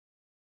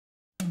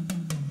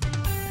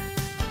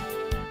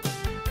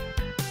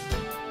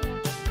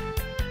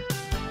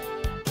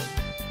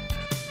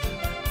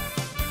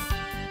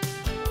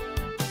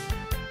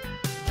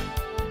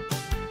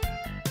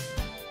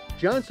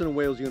Johnson &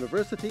 Wales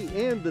University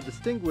and the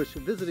Distinguished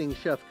Visiting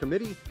Chef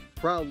Committee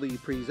proudly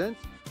presents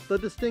the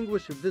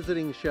Distinguished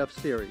Visiting Chef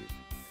Series,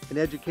 an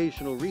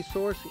educational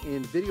resource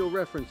and video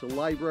reference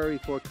library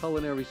for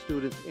culinary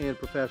students and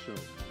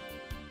professionals.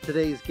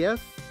 Today's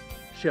guest,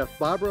 Chef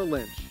Barbara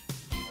Lynch.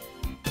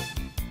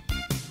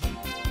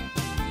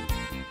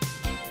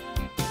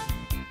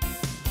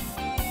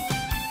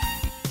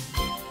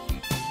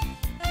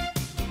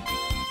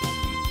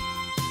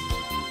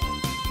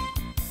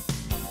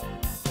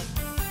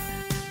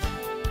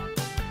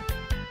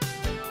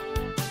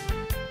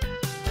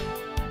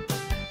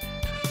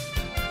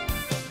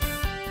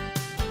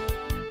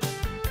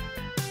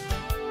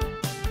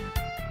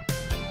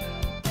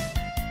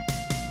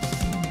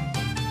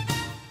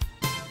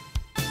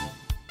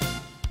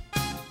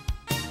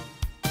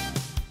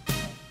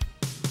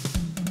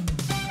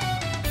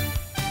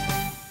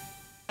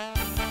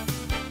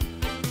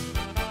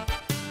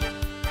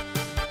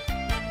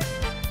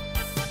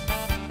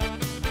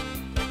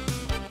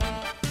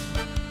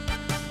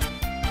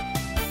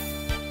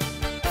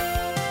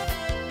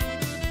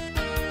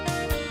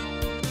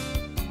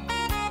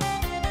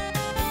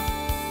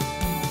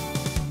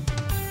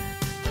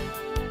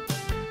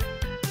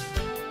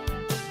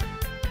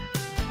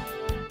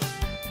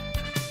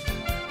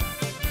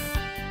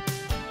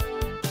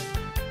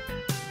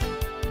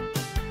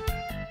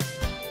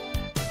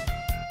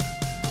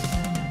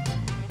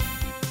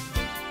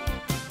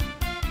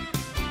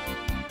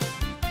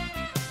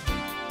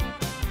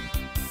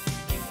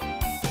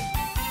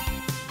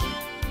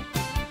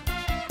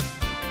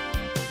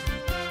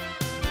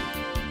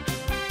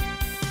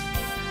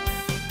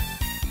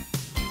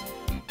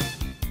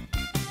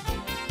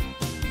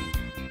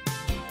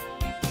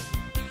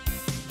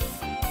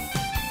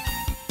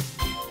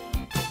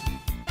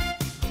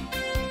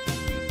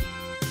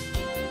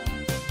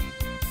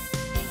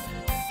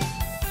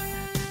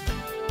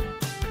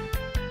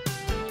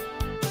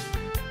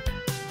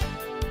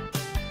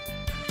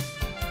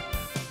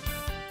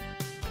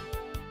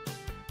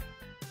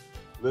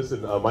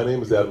 Listen, my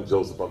name is Adam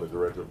Joseph. I'm the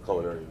Director of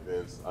Culinary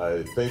Events.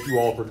 I thank you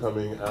all for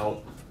coming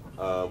out.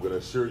 I'm going to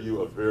assure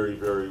you a very,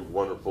 very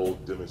wonderful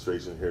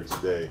demonstration here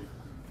today.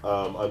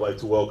 I'd like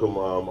to welcome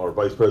our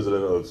Vice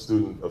President of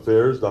Student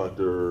Affairs,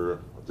 Dr.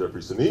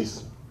 Jeffrey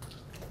Sinise,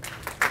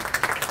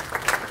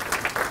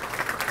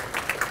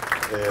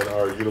 and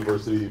our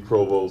University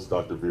Provost,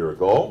 Dr. Vera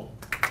Gall.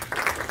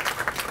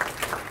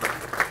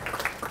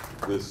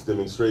 This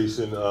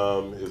demonstration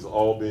is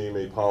all being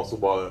made possible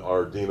by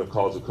our Dean of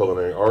College of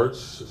Culinary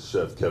Arts,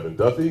 Chef Kevin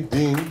Duffy.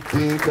 Dean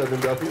Kevin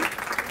Duffy.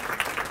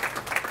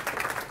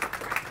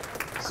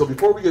 So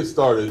before we get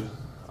started,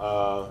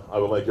 I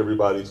would like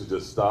everybody to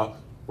just stop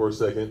for a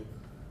second,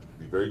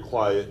 be very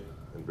quiet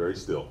and very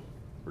still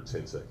for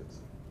 10 seconds.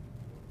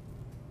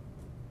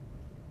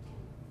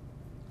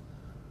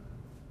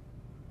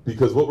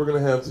 Because what we're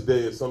going to have today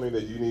is something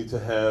that you need to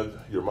have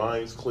your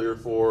minds clear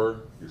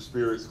for, your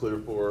spirits clear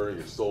for, and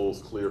your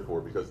souls clear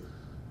for, because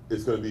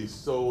it's going to be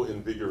so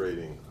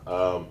invigorating.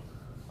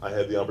 I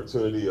had the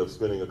opportunity of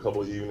spending a couple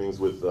of evenings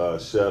with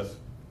Chef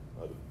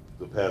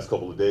the past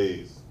couple of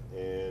days,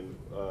 and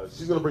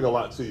she's going to bring a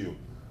lot to you.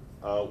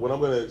 What I'm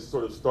going to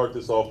sort of start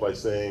this off by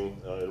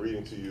saying and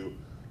reading to you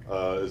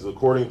is,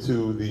 according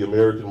to the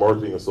American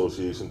Marketing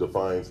Association,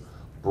 defines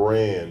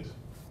brand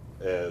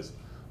as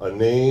a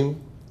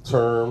name,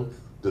 term,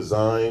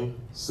 design,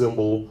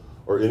 symbol,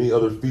 or any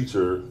other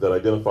feature that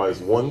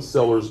identifies one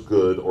seller's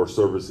good or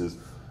services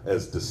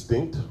as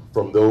distinct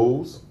from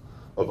those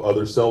of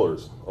other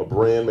sellers. A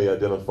brand may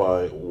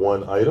identify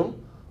one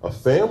item, a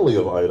family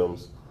of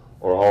items,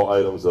 or all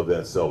items of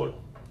that seller.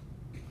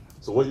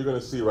 So what you're going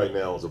to see right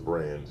now is a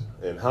brand.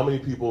 And how many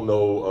people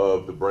know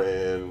of the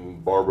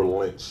brand Barbara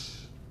Lynch?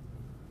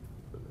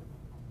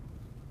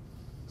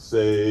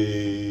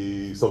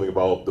 Say something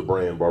about the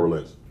brand Barbara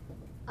Lynch.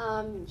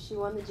 She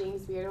won the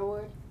James Beard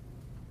Award.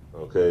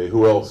 Okay,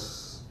 who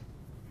else?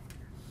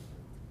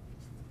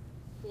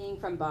 Being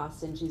from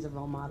Boston, she's a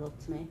role model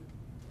to me.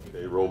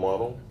 Okay, role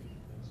model.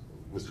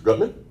 Mr.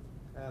 Gutman?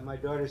 My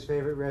daughter's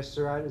favorite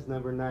restaurant is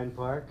Number 9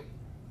 Park.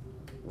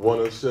 One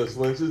of Chef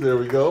Lynch's, there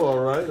we go, all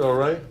right, all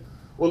right.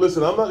 Well,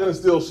 listen, I'm not gonna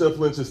steal Chef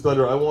Lynch's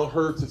thunder. I want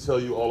her to tell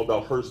you all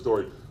about her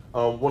story.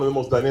 One of the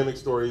most dynamic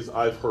stories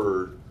I've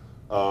heard,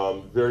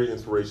 very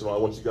inspirational. I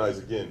want you guys,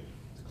 again,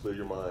 clear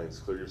your minds,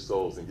 clear your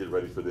souls, and get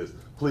ready for this.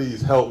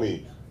 Please help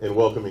me in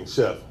welcoming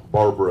Chef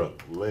Barbara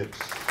Lynch.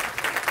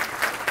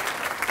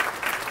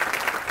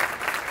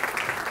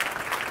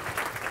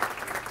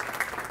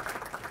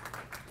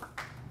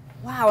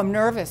 Wow, I'm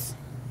nervous.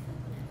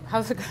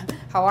 How's it?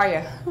 How are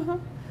you?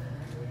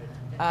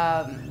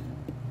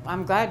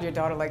 I'm glad your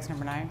daughter likes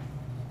Number 9.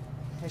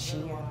 Is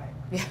she?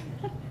 Yeah.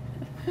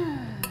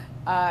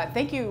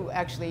 Thank you,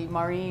 actually,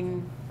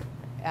 Maureen,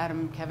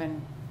 Adam,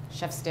 Kevin,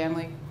 Chef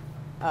Stanley,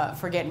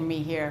 for getting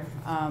me here.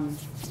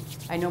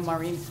 I know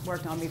Maureen's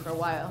worked on me for a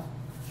while,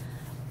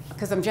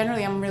 because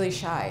I'm really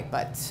shy,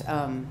 but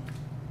I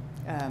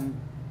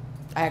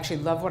actually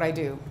love what I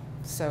do.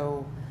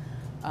 So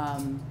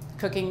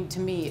cooking to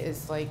me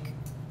is like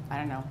I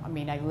don't know. I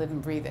mean, I live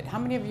and breathe it. How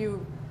many of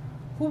you,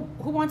 who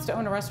wants to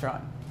own a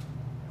restaurant?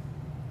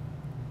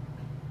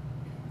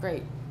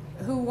 Great.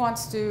 Who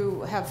wants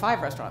to have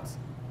 5 restaurants?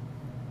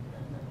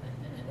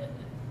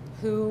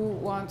 Who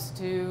wants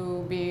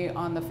to be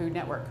on the Food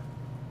Network?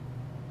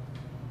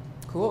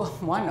 Cool.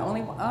 One,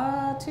 only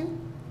 2?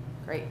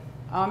 Great.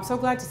 I'm so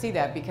glad to see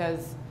that,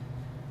 because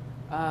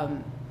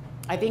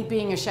I think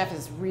being a chef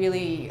is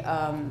really,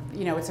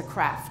 you know, it's a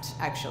craft,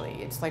 actually.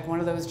 It's like one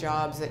of those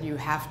jobs that you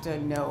have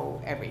to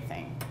know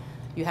everything.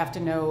 You have to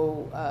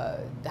know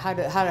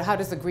how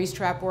does the grease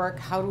trap work?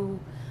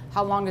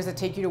 How long does it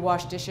take you to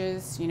wash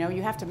dishes? You know,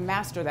 you have to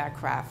master that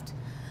craft.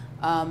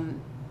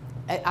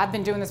 I've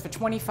been doing this for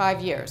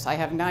 25 years. I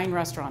have 9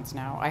 restaurants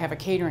now. I have a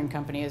catering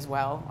company as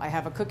well. I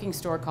have a cooking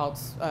store called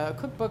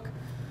cookbook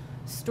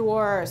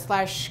store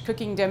 /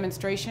 cooking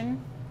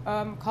demonstration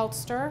called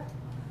Stir.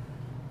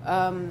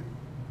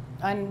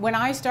 And when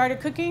I started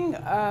cooking,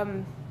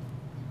 God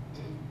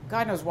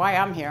knows why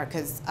I'm here,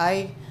 because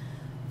I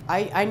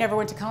never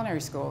went to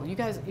culinary school. You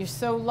guys, you're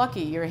so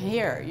lucky you're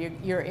here.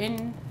 You're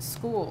in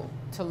school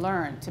to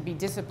learn, to be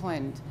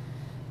disciplined,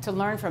 to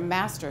learn from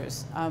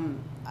masters.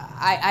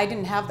 I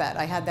didn't have that.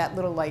 I had that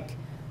little, like,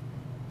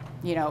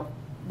 you know,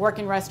 work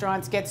in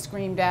restaurants, get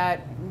screamed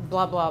at,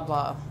 blah, blah,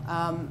 blah.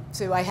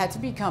 So I had to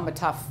become a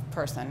tough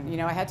person. You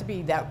know, I had to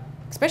be that,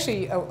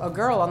 especially a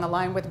girl on the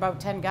line with about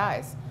 10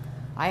 guys.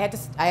 I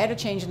had to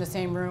change in the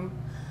same room.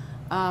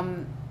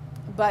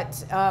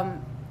 But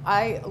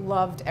I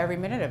loved every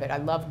minute of it. I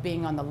loved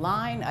being on the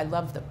line. I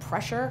loved the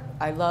pressure.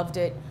 I loved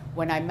it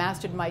when I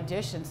mastered my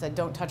dish and said,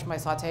 don't touch my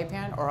saute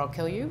pan or I'll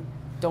kill you.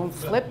 Don't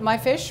flip my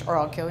fish or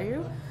I'll kill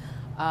you.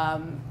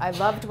 I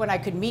loved when I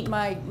could meet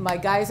my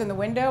guys in the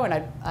window and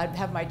I'd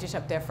have my dish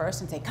up there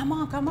first and say, come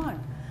on, come on.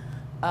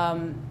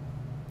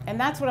 And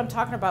that's what I'm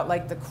talking about,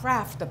 like the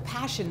craft, the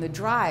passion, the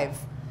drive.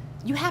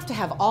 You have to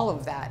have all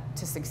of that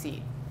to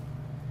succeed.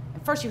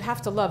 And first, you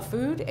have to love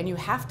food and you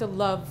have to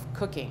love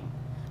cooking.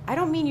 I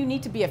don't mean you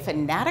need to be a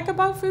fanatic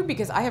about food,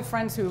 because I have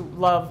friends who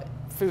love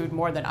food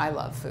more than I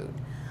love food.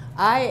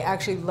 I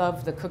actually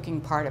love the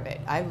cooking part of it.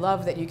 I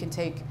love that you can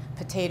take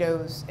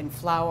potatoes and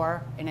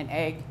flour and an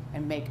egg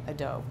and make a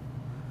dough.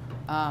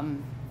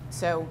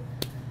 So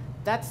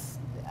that's,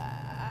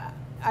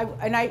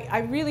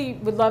 I really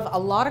would love a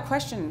lot of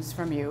questions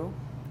from you,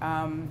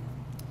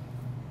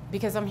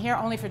 because I'm here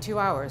only for 2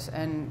 hours,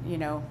 and you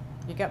know,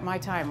 you got my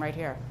time right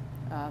here.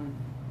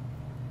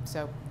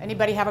 So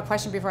anybody have a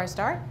question before I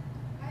start?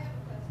 I have a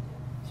question.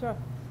 Sure.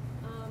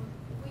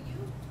 Will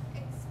you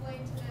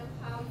explain to them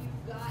how you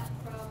got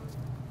from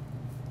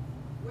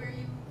where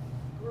you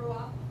grew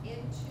up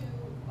into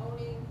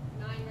owning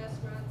 9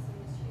 restaurants in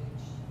this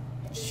huge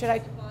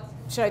business in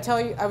Boston? Should I tell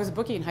you? I was a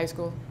bookie in high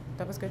school.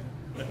 That was good.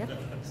 Yeah.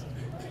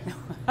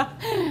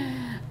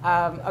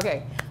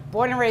 Okay.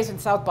 Born and raised in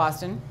South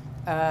Boston.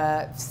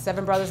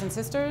 7 brothers and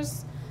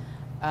sisters.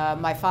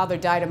 My father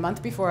died a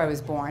month before I was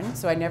born,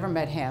 so I never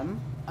met him.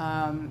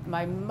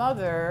 My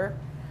mother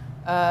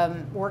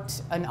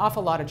worked an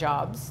awful lot of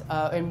jobs,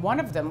 and one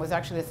of them was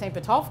actually the St.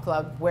 Botolph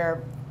Club,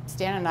 where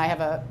Stan and I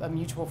have a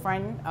mutual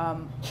friend,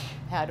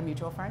 had a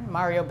mutual friend,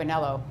 Mario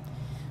Bonello.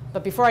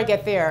 But before I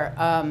get there,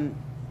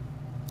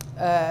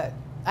 I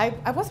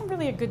wasn't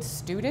really a good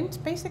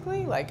student,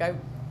 basically. Like I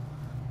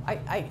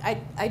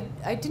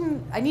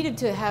needed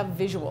to have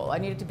visual. I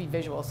needed to be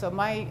visual. So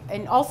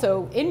and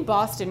also in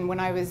Boston, when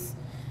I was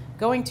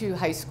going to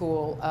high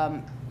school,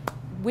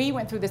 we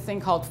went through this thing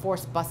called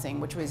forced busing,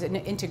 which was an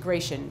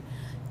integration.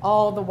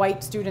 All the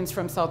white students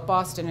from South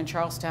Boston and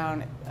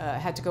Charlestown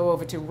had to go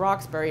over to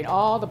Roxbury, and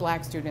all the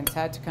black students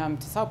had to come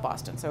to South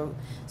Boston. So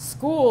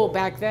school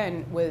back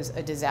then was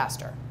a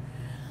disaster.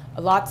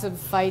 Lots of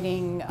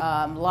fighting,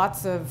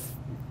 lots of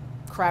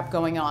crap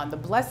going on. The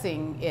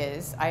blessing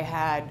is I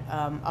had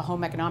a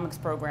home economics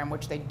program,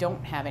 which they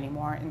don't have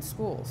anymore in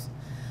schools.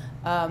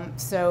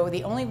 So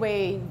the only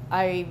way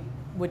I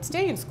would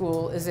stay in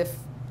school is if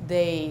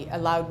they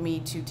allowed me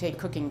to take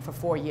cooking for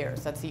 4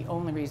 years. That's the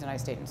only reason I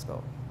stayed in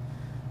school.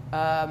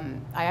 I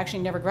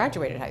actually never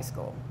graduated high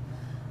school.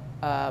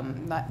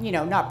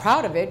 Not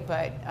proud of it,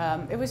 but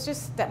it was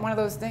just that one of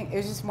those things. It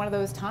was just one of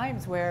those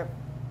times where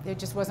it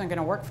just wasn't going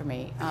to work for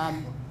me.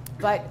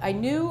 But I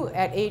knew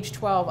at age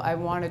 12 I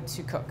wanted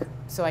to cook.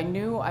 So I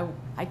knew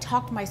I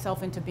talked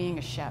myself into being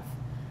a chef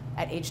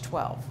at age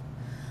 12.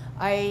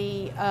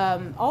 I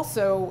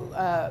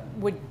also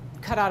would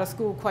cut out of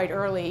school quite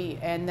early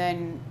and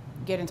then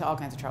get into all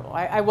kinds of trouble.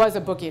 I was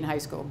a bookie in high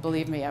school,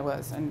 believe me, I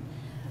was. And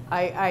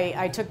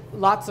I took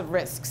lots of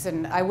risks,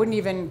 and I wouldn't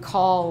even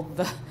call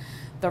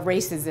the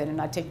races in,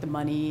 and I'd take the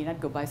money and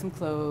I'd go buy some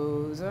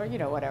clothes or, you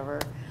know, whatever.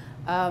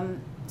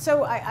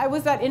 So I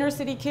was that inner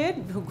city kid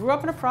who grew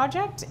up in a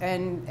project, but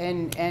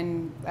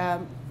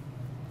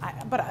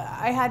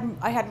I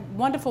had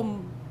wonderful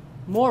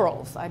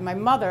morals. My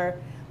mother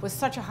was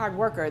such a hard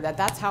worker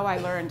that's how I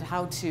learned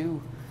how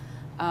to,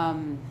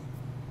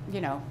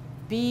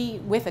 be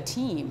with a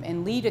team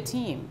and lead a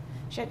team.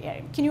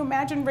 Can you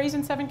imagine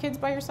raising 7 kids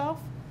by yourself?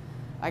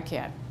 I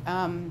can't.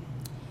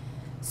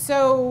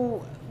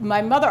 So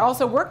my mother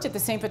also worked at the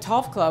St.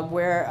 Patolph Club,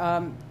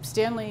 where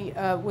Stanley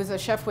was a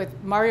chef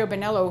with Mario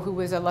Bonello, who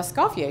was a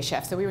L'Escoffier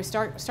chef. So we were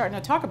starting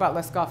to talk about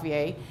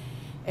L'Escoffier.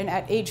 And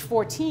at age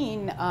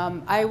 14,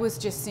 I was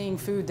just seeing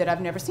food that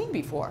I've never seen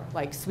before,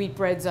 like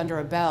sweetbreads under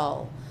a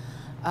bell.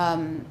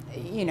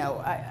 You know,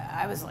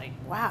 I was like,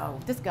 wow,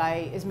 this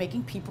guy is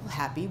making people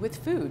happy with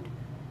food.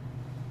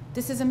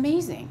 This is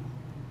amazing.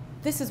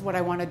 This is what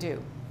I want to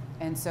do.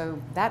 And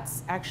so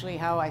that's actually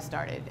how I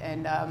started.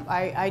 And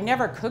I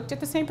never cooked at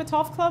the St.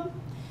 Patolph Club,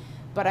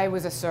 but I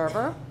was a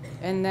server.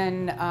 And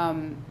then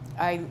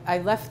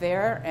I left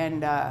there,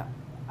 and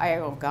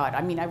oh God,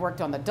 I mean, I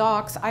worked on the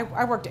docks.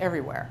 I worked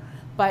everywhere.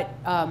 But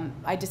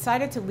I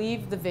decided to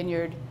leave the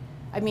vineyard,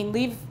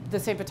 leave the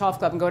St. Patolph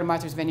Club and go to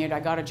Martha's Vineyard. I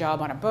got a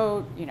job on a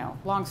boat, you know,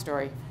 long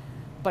story,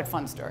 but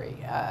fun story.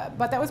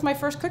 But that was my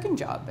first cooking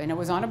job, and it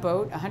was on a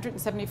boat,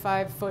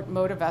 175-foot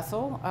motor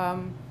vessel.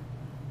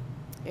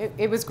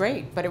 It was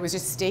great, but it was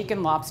just steak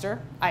and lobster.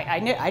 I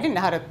didn't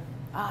know how to,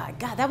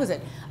 God, that was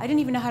it. I didn't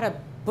even know how to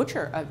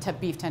butcher a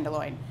beef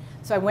tenderloin.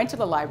 So I went to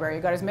the library,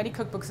 got as many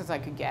cookbooks as I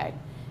could get,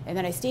 and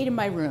then I stayed in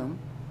my room,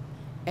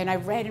 and I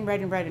read and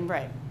read and read and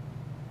read.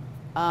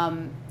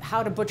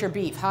 How to butcher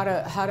beef, how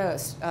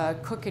to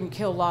cook and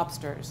kill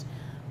lobsters,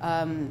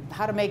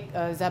 how to make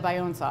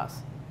zabayon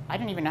sauce. I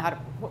didn't even know how to,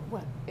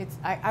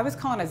 I was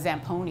calling it a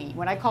zamponi.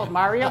 When I called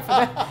Mario for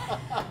the,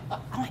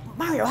 I'm like,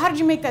 Mario, how did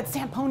you make that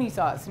zamponi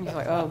sauce? And he's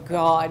like, oh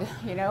God,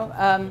 you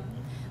know.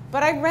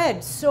 But I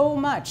read so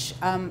much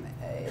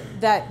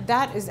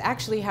that is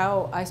actually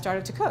how I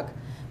started to cook.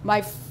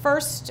 My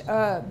first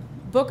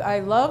book I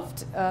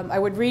loved, I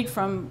would read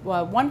from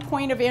one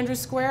point of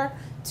Andrews Square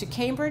to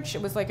Cambridge.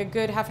 It was like a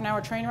good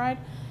half-an-hour train ride.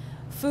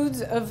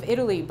 Foods of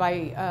Italy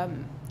by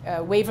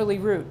Waverly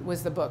Root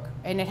was the book,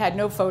 and it had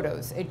no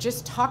photos. It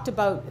just talked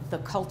about the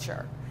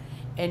culture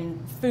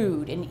and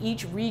food in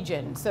each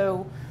region.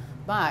 So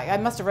I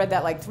must have read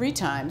that like 3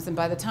 times, and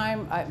by the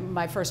time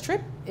my first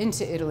trip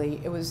into Italy,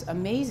 it was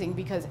amazing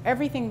because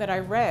everything that I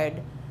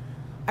read,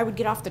 I would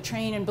get off the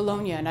train in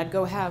Bologna and I'd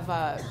go have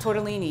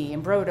tortellini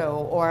and brodo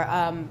or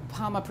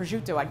Parma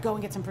prosciutto. I'd go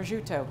and get some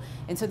prosciutto.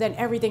 And so then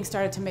everything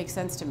started to make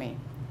sense to me.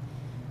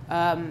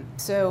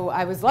 So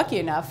I was lucky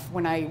enough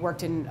when I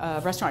worked in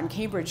a restaurant in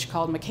Cambridge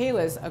called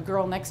Michaela's, a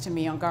girl next to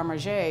me on Gare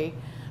Margé,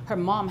 her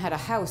mom had a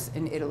house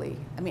in Italy.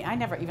 I mean, I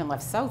never even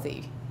left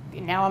Southie.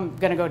 Now I'm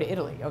gonna go to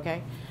Italy,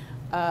 okay?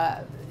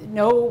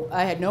 No,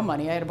 I had no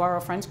money. I had to borrow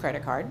a friend's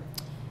credit card.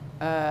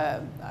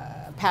 I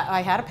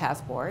had a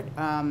passport.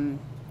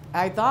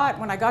 I thought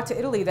when I got to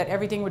Italy that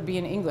everything would be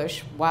in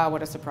English. Wow,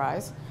 what a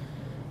surprise.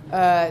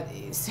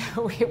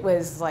 So it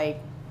was like,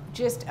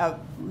 just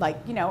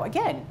you know,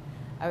 again,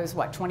 I was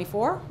what,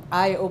 24?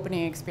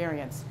 Eye-opening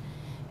experience.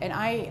 And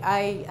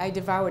I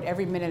devoured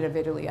every minute of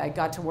Italy. I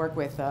got to work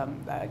with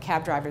a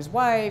cab driver's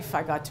wife.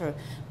 I got to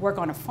work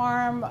on a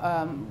farm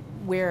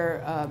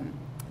where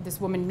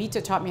this woman,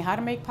 Mita, taught me how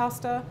to make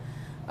pasta.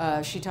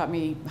 She taught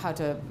me how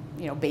to,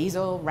 you know,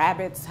 basil,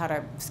 rabbits, how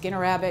to skin a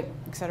rabbit,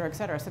 et cetera, et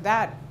cetera. So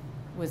that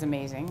was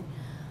amazing.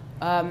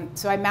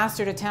 So I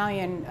mastered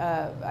Italian.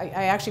 I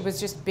actually was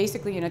just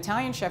basically an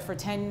Italian chef for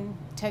 10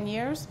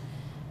 years.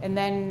 And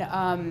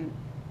then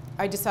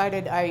I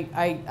decided,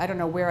 I don't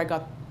know where I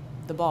got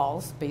the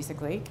balls,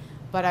 basically,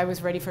 but I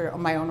was ready for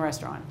my own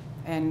restaurant.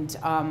 And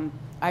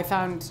I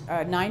found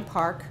 9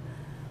 Park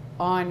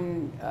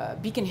on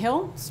Beacon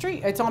Hill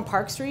Street. It's on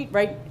Park Street,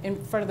 right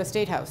in front of the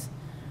State House.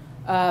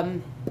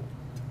 And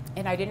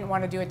I didn't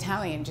want to do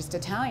Italian, just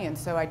Italian,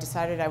 so I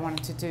decided I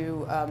wanted to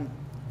do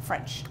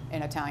French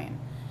and Italian.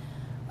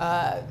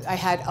 I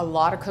had a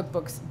lot of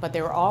cookbooks, but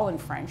they were all in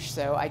French,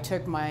 so I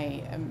took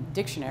my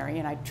dictionary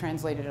and I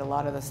translated a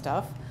lot of the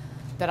stuff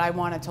that I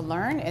wanted to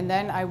learn. And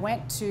then I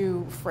went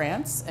to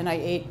France and I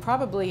ate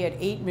probably at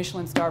 8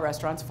 Michelin star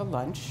restaurants for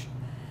lunch.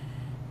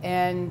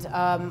 And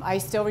I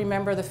still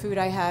remember the food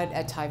I had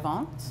at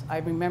Taïwan. I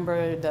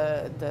remember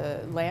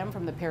the lamb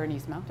from the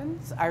Pyrenees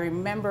Mountains. I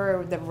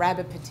remember the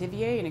rabbit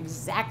pétivier and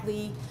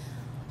exactly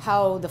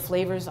how the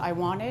flavors I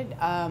wanted.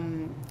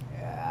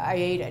 I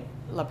ate at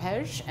La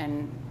Pêche,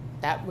 and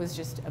that was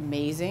just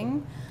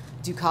amazing.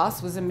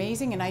 Ducasse was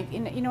amazing, and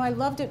you know, I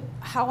loved it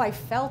how I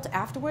felt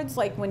afterwards,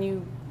 like when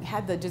you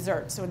had the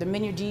desserts or the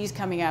minudis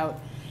coming out,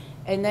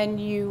 and then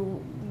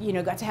you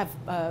know, got to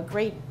have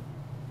great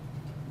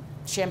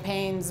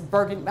champagnes,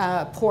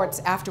 ports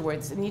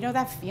afterwards, and you know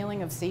that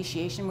feeling of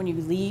satiation when you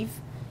leave,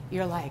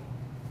 you're like,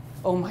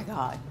 oh my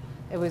God,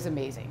 it was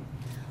amazing.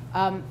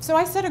 So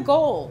I set a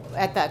goal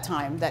at that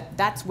time that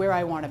that's where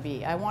I want to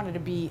be. I wanted to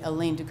be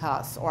Elaine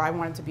Ducasse, or I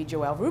wanted to be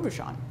Joëlle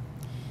Robuchon.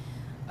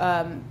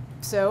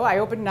 So I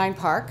opened 9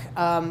 Park,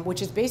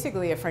 which is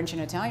basically a French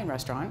and Italian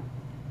restaurant.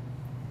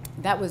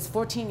 That was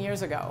 14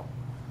 years ago.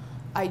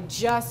 I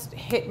just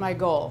hit my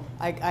goal.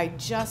 I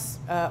just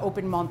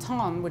opened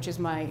Monton, which is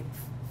my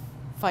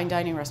fine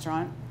dining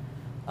restaurant,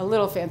 a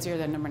little fancier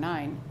than number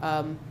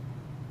 9.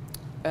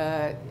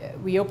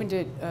 We opened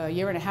it a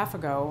year and a half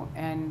ago,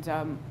 and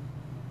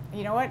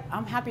you know what?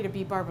 I'm happy to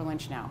be Barbara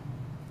Lynch now.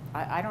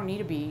 I don't need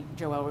to be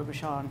Joëlle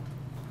Robuchon,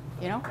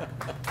 you know?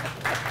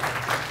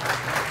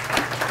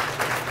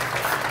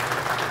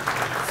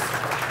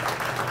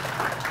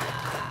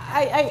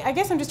 I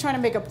guess I'm just trying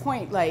to make a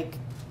point, like,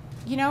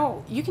 you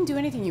know, you can do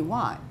anything you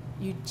want.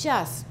 You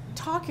just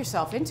talk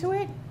yourself into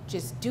it,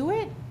 just do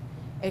it,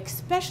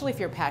 especially if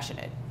you're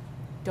passionate.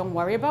 Don't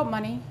worry about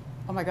money.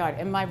 Oh my God,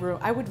 in my room,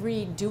 I would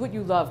read, "Do what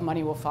you love,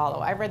 money will follow."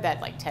 I read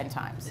that like 10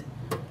 times.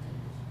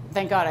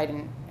 Thank God I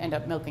didn't end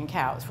up milking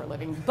cows for a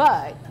living,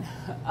 but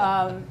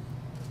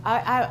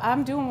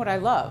I'm doing what I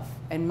love,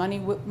 and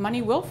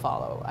money will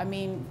follow. I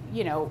mean,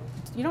 you know,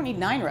 you don't need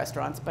 9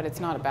 restaurants, but it's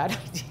not a bad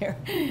idea.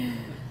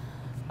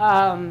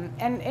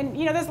 And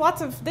you know, there's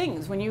lots of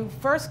things. When you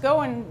first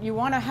go and you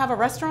want to have a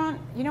restaurant,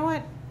 you know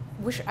what?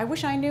 I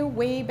wish I knew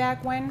way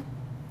back when.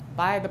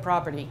 Buy the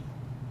property.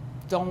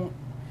 Don't.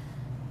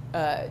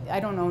 I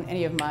don't own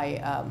any of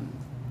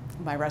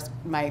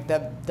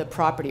the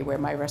property where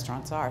my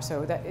restaurants are.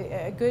 So that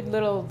a good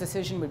little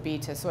decision would be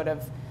to sort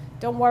of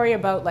don't worry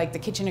about like the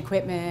kitchen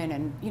equipment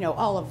and, you know,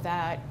 all of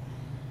that.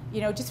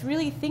 You know, just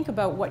really think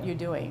about what you're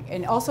doing,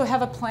 and also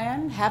have a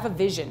plan, have a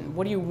vision.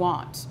 What do you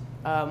want?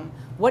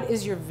 What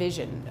is your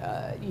vision?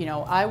 You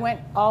know, I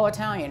went all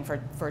Italian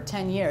for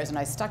 10 years, and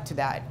I stuck to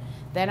that.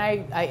 Then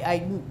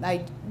I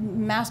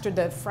mastered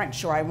the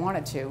French, or I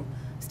wanted to.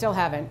 Still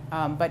haven't,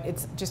 but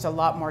it's just a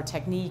lot more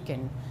technique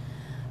and,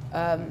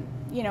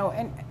 you know,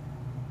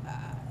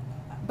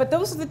 but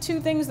those are the 2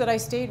 things that I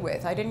stayed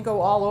with. I didn't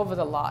go all over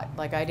the lot.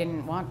 Like, I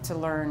didn't want to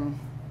learn,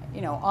 you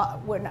know,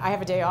 when I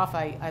have a day off,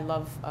 I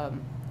love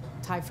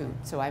Thai food,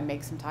 so I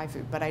make some Thai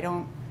food, but I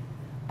don't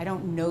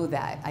know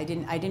that. I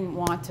didn't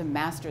want to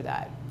master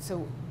that.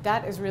 So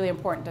that is really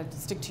important, to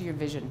stick to your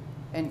vision.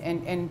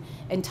 And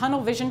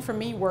tunnel vision for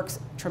me works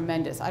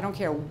tremendous. I don't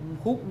care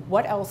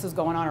what else is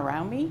going on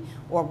around me,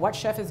 or what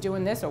chef is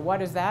doing this or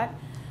what is that,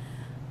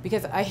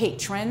 because I hate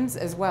trends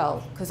as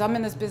well, because I'm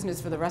in this business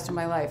for the rest of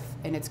my life,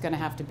 and it's going to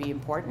have to be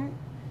important.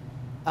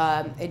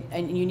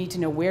 And you need to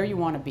know where you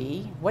want to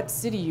be, what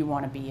city you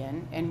want to be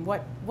in, and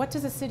what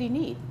does a city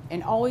need,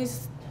 and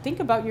always think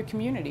about your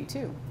community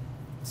too.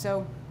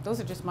 So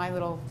those are just my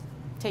little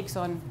takes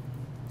on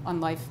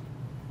life.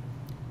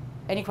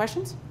 Any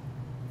questions?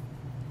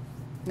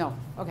 No,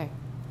 okay.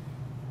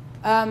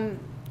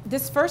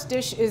 This first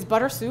dish is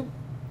butter soup,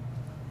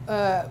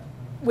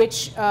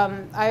 which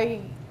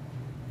I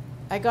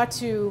got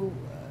to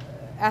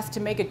asked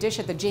to make a dish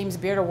at the James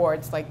Beard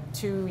Awards like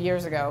 2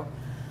 years ago.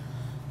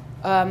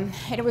 And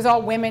it was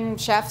all women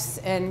chefs,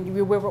 and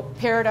we were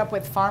paired up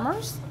with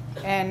farmers.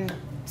 And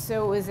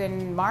so it was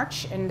in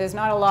March, and there's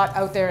not a lot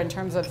out there in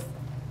terms of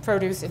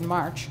produce in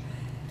March.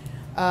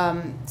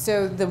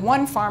 So the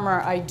one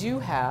farmer I do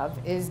have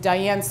is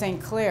Diane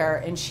St. Clair,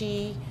 and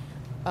she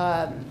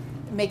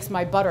makes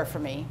my butter for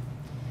me.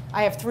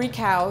 I have 3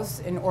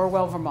 cows in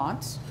Orwell,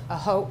 Vermont,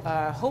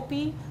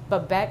 Hopi,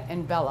 Babette,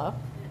 and Bella.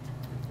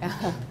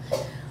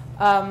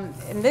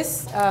 And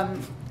this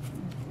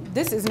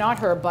is not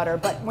her butter,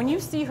 but when you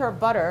see her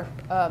butter,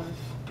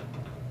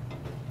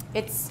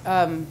 it's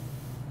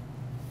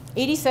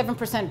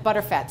 87%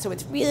 butterfat, so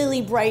it's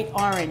really bright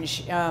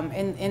orange.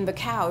 In the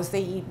cows,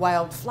 they eat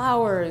wild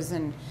flowers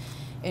and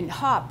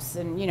hops,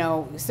 and you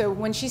know. So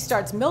when she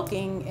starts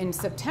milking in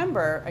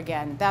September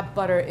again, that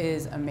butter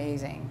is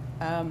amazing,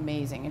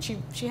 amazing. And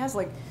she has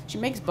like, she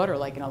makes butter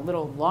like in a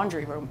little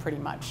laundry room pretty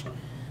much.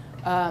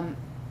 And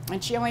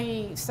she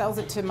only sells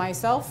it to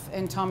myself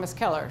and Thomas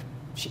Keller.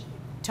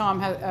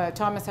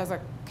 Thomas has a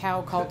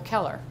cow called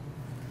Keller.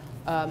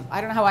 I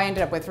don't know how I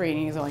ended up with 3 and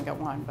he's only got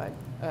 1, but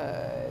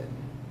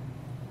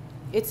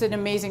it's an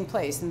amazing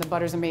place and the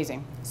butter's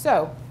amazing.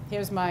 So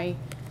here's my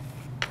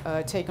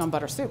take on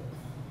butter soup.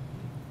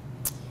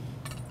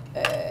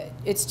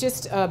 It's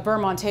just beurre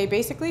monté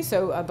basically,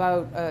 so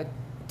about a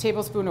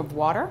tablespoon of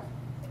water.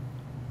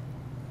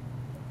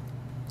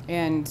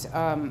 And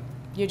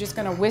you're just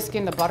gonna whisk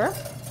in the butter.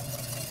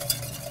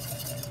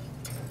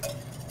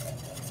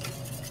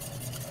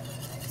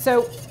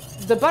 So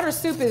the butter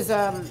soup is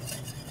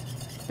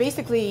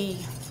basically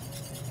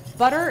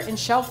butter and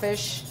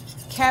shellfish,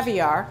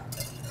 caviar,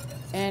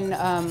 and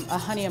a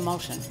honey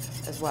emulsion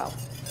as well.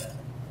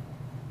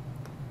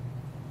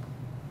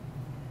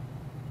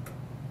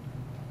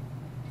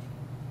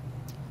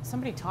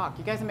 Somebody talk.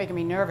 You guys are making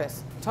me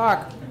nervous.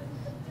 Talk. The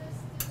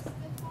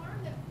farm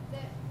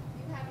that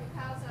you have your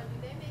cows on, do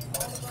they make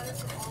all the butter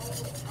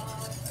for all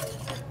of the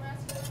certain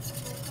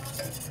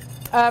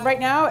restaurants? Right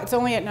now, it's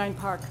only at 9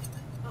 Park.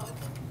 Oh, okay.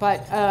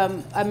 But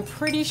I'm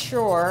pretty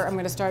sure I'm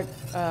going to start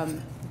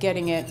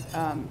getting it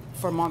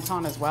for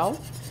Monton as well.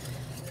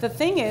 The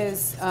thing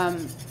is,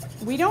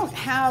 we don't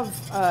have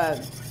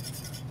a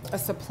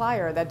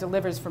supplier that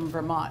delivers from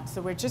Vermont.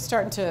 So we're just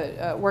starting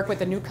to work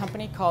with a new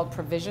company called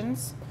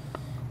Provisions.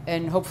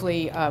 And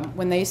hopefully,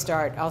 when they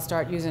start, I'll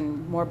start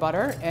using more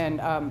butter and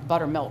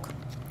buttermilk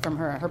from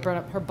her.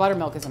 Her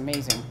buttermilk is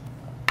amazing.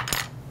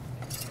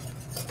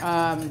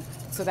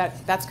 So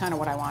that's kind of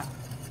what I want.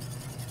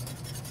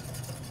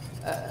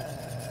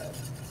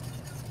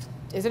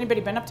 Has anybody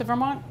been up to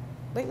Vermont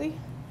lately?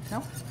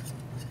 No?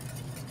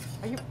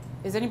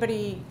 Is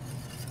anybody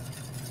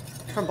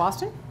from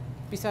Boston?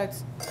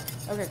 Besides,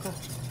 okay, cool.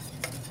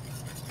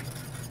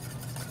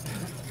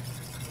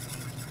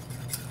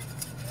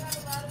 You have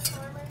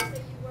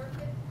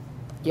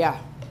Yeah,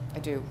 I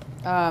do.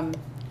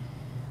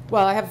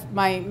 Well, I have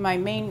my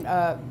main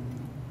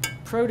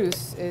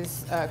produce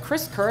is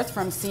Chris Kurth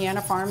from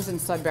Sienna Farms in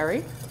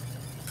Sudbury,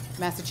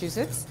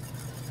 Massachusetts.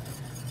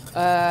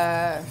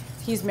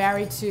 He's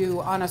married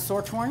to Anna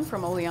Sortorn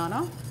from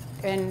Oleana,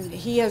 and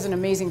he has an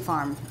amazing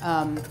farm.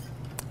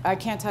 I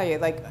can't tell you,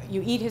 like,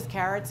 you eat his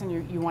carrots and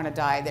you want to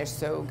die. They're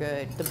so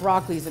good. The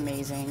broccoli's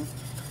amazing.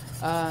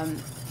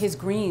 His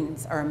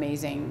greens are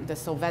amazing. The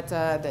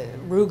Solvetta, the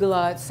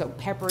arugula, it's so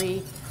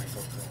peppery.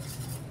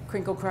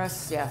 Crinkle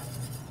crust, yeah.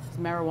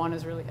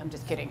 Marijuana's really, I'm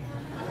just kidding.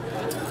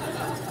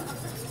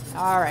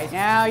 All right,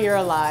 now you're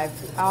alive.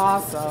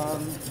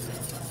 Awesome.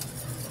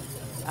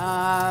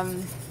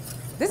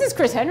 This is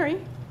Chris Henry,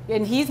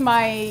 and he's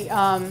my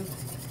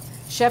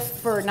chef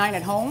for 9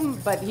 at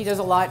Home, but he does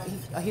a lot.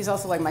 He's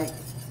also like my,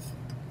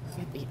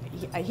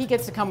 he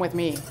gets to come with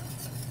me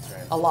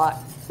a lot.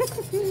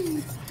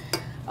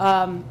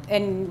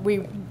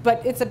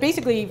 But it's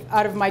basically,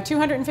 out of my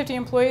 250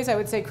 employees, I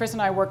would say Chris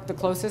and I work the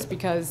closest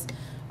because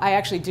I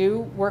actually do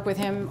work with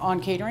him on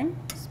catering.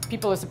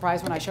 People are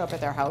surprised when I show up at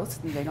their house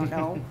and they don't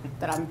know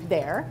that I'm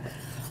there.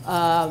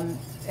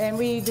 And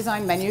we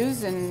design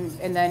menus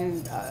and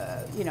then,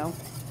 you know,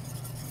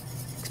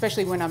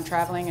 especially when I'm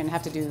traveling and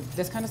have to do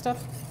this kind of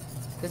stuff,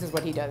 this is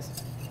what he does.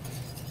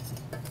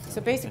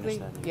 So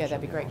basically, yeah,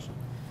 that'd be great.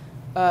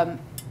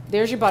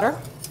 There's your butter.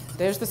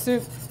 There's the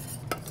soup.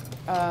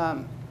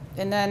 And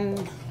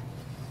then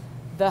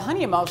the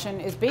honey emulsion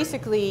is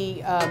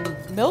basically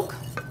milk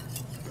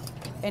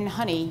and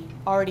honey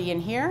already in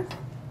here.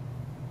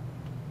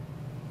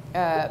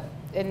 And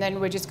then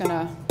we're just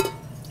gonna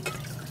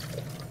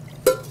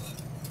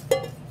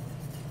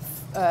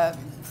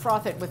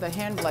froth it with a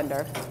hand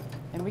blender,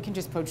 and we can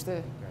just poach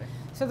the.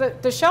 So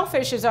the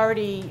shellfish is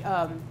already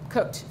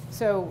cooked.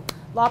 So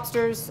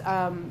lobsters,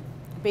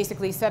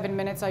 basically 7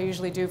 minutes I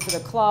usually do for the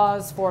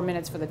claws, 4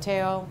 minutes for the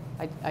tail.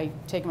 I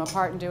take them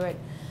apart and do it.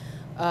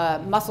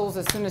 Mussels,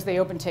 as soon as they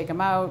open, take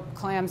them out.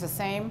 Clams, the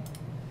same.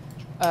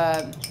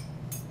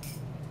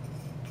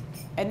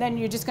 And then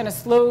you're just going to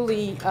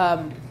slowly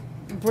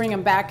bring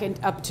them back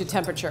up to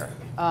temperature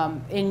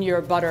in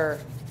your butter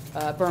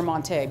beurre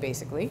monté,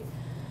 basically.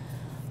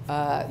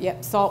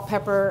 Yep, salt,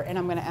 pepper, and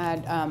I'm going to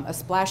add a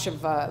splash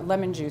of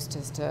lemon juice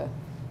just to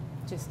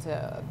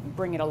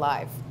bring it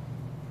alive.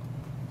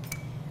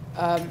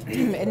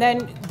 And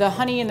then the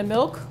honey and the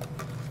milk,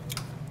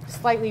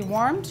 slightly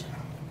warmed.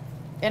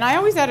 And I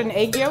always add an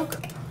egg yolk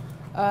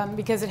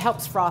because it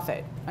helps froth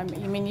it. I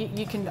mean,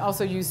 you can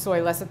also use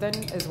soy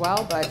lecithin as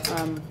well, but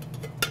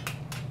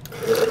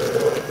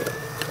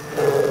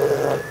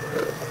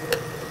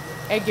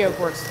egg yolk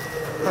works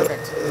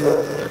perfect.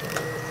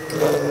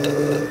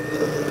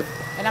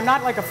 And I'm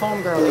not like a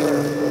foam girl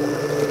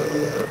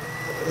either.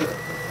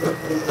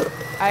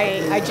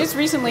 I just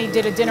recently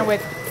did a dinner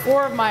with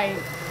 4 of my,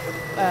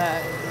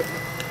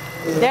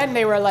 then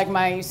they were like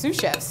my sous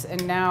chefs,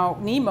 and now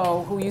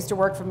Nemo, who used to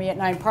work for me at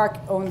 9 Park,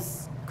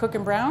 owns Cook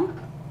and Brown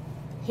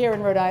here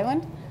in Rhode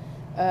Island.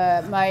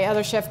 My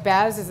other chef,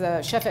 Baz, is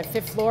a chef at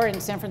Fifth Floor in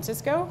San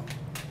Francisco.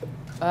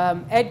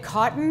 Ed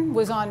Cotton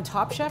was on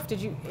Top Chef. Did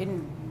you,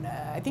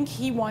 I think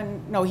he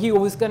won, no, he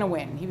was gonna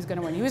win. He was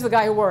gonna win. He was the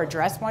guy who wore a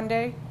dress one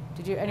day.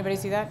 Did you, anybody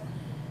see that?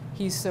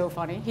 He's so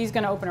funny. He's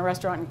gonna open a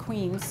restaurant in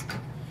Queens.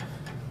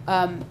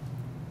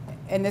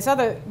 And this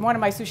other, one of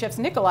my sous chefs,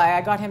 Nikolai,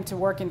 I got him to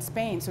work in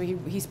Spain, so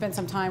he spent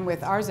some time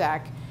with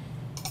Arzak.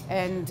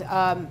 And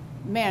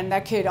man,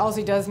 that kid, all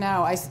he does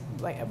now,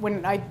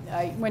 when I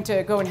went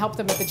to go and help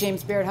them at the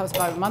James Beard House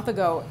about a month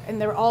ago, and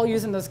they're all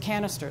using those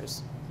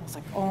canisters. I was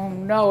like, oh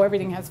no,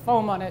 everything has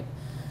foam on it.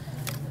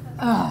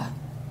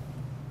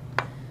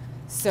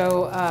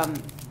 So,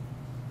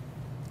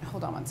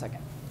 hold on one second.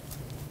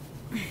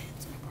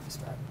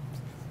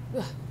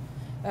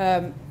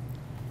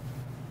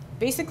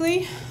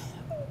 Basically,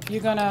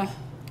 you're gonna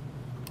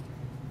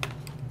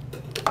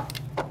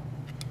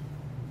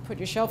put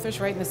your shellfish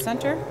right in the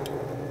center.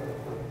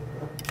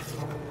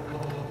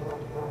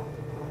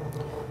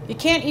 You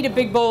can't eat a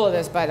big bowl of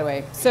this, by the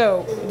way.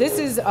 So this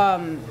is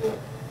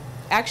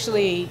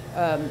actually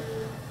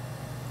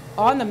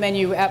on the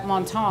menu at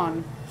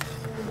Monton.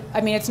 I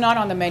mean, it's not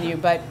on the menu,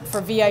 but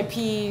for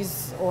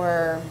VIPs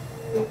or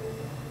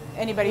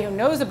anybody who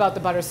knows about the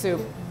butter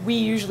soup, we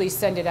usually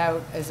send it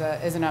out as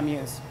an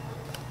amuse,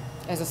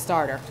 as a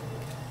starter.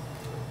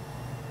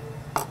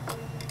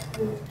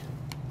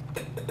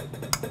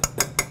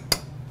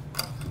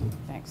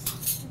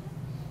 Thanks.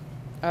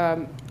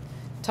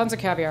 Tons of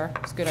caviar.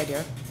 It's a good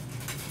idea.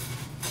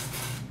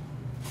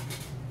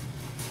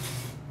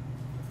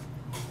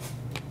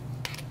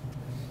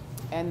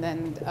 And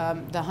then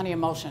the honey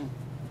emulsion.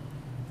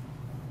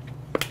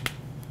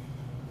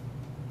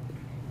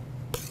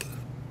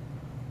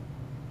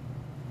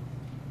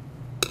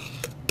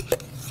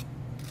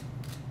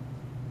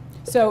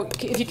 So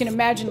if you can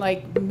imagine,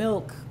 like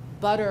milk,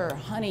 butter,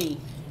 honey,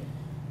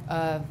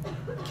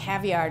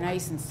 caviar,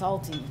 nice and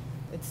salty.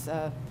 It's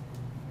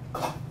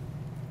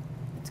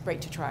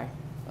great to try.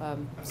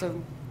 So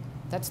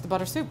that's the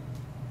butter soup.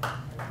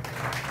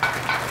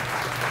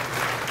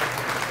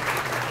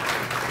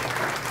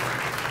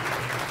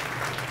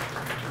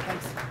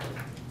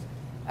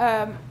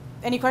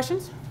 Any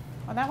questions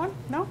on that one?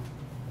 No?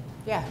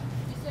 Yeah.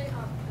 Did you say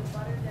the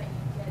butter that you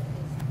get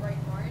is bright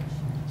orange?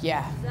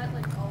 Yeah. Does that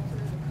like alter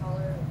the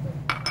color of the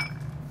stuff?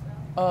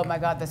 Oh my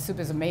God, the soup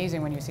is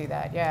amazing when you see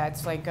that. Yeah,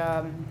 it's like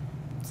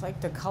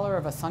the color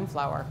of a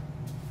sunflower.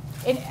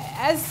 And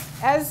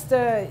as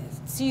the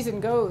season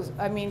goes,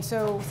 I mean,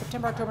 so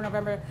September, October,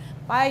 November,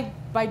 by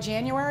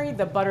January,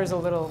 the butter's a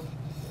little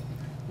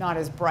not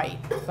as bright,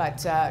 but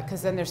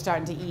because then they're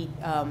starting to eat,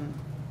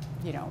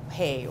 you know,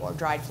 hay or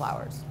dried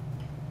flowers.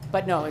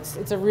 But no,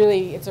 it's a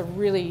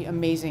really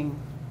amazing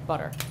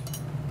butter.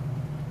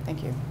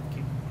 Thank you.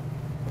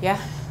 Yeah.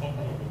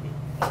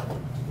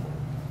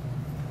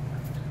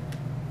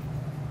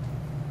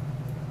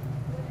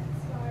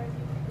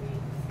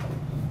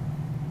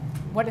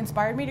 What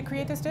inspired me to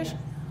create this dish?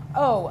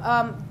 Oh,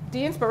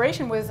 the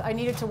inspiration was I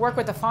needed to work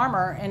with a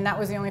farmer, and that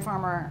was the only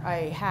farmer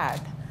I had.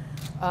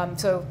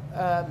 So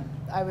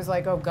I was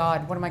like, oh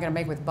God, what am I going to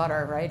make with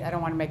butter, right? I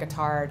don't want to make a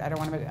tart. I don't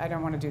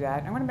want to do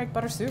that. I want to make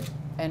butter soup.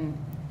 And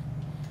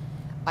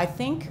I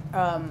think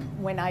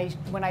when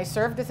I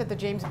served this at the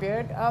James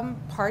Beard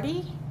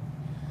party,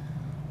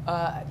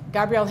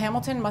 Gabrielle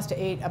Hamilton must have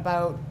ate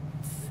about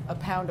a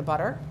pound of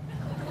butter.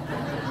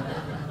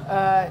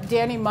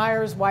 Danny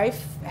Meyer's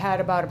wife had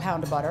about a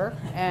pound of butter,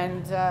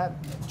 and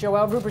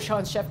Joël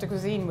Robuchon's chef de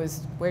cuisine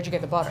was, where'd you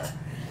get the butter?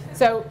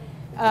 So,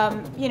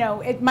 you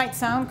know, it might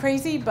sound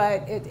crazy,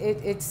 but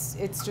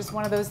it's just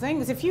one of those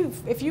things. If you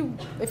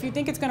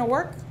think it's going to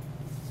work,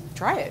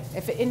 try it.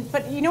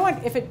 But you know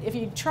what? If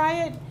you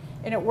try it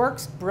and it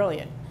works,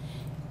 brilliant.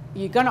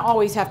 You're going to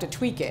always have to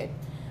tweak it.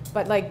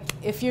 But like,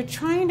 if you're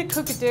trying to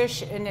cook a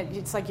dish and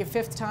it's like your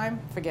 5th time,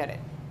 forget it,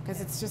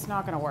 because it's just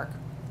not going to work.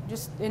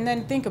 And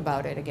then think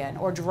about it again,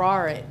 or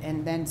draw it,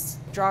 and then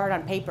draw it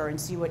on paper and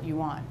see what you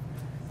want.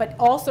 But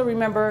also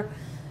remember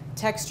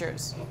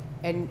textures,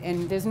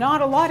 and there's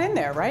not a lot in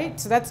there, right?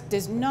 So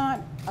there's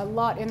not a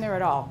lot in there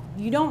at all.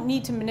 You don't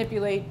need to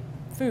manipulate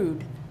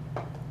food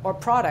or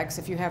products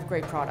if you have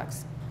great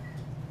products.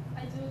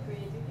 I do agree. I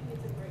do think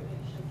it's a great way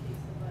to showcase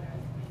the butter.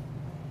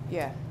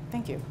 Yeah,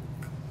 thank you.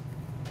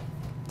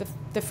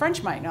 The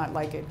French might not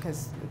like it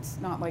because it's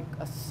not like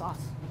a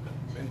sauce.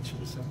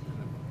 Mention something.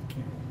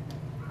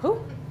 Who?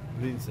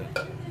 Lisa.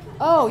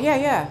 Oh,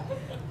 yeah.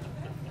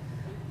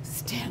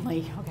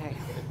 Stanley, okay.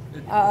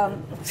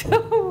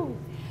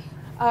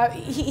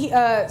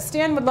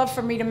 Stan would love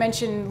for me to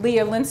mention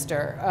Leah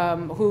Linster,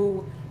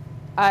 who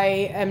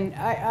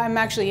I'm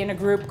actually in a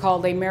group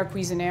called Les Mères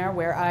Cuisinières,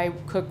 where I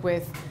cook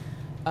with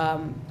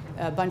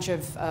a bunch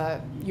of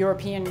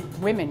European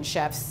women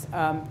chefs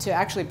to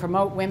actually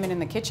promote women in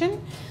the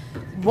kitchen.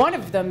 One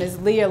of them is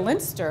Leah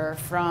Linster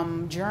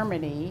from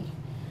Germany,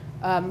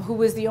 who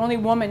was the only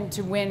woman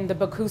to win the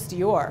Bocuse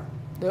d'Or,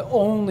 the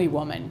only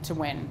woman to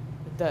win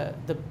the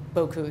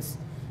Bocuse.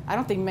 I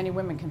don't think many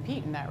women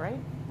compete in that, right?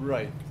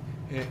 Right.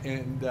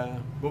 And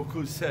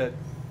Bocuse said,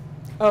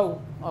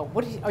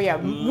 what did he, oh yeah,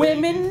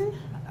 women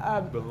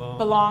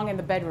belong in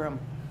the bedroom.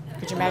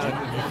 Could you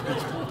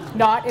imagine?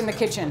 Not in the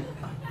kitchen.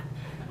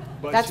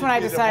 but That's she when I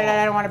did decided them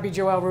all. I don't want to be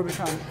Joël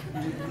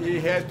Robuchon. He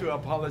had to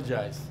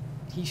apologize.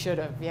 He should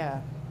have,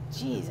 yeah.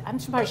 Jeez, I'm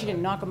surprised she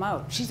didn't knock him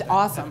out. She's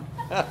awesome.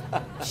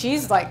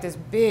 She's like this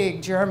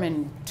big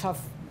German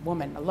tough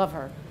woman. I love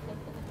her.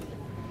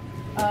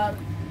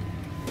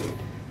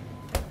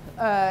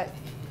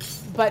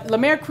 But Les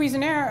Mères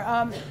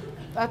Cuisinières,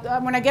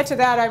 when I get to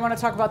that, I want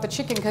to talk about the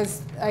chicken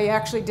because I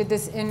actually did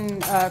this in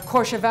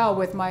Courchevel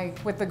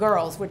with the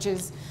girls, which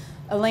is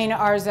Elena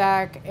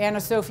Arzak, Anna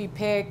Sophie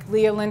Pick,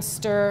 Leah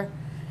Linster,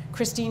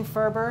 Christine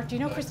Ferber. Do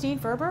you know Christine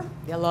Ferber?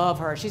 I love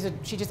her. She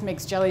just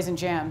makes jellies and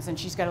jams, and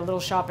she's got a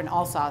little shop in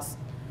Alsace.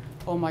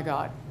 Oh my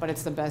God, but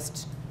it's the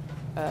best.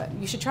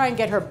 You should try and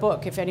get her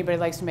book if anybody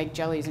likes to make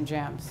jellies and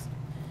jams.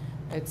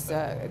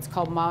 It's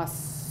called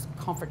Mas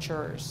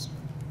Confitures.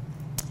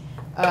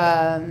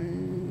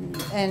 And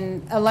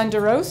Alain de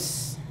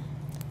Rose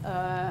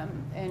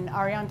and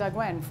Ariane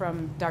Daguen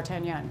from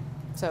D'Artagnan.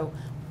 So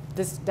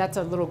that's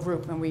a little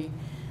group, and we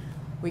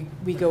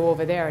go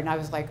over there, and I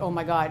was like, oh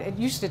my God. It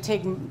used to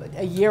take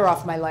a year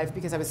off my life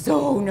because I was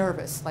so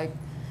nervous. Like,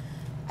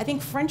 I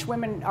think French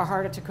women are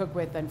harder to cook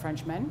with than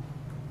French men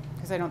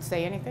because they don't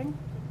say anything.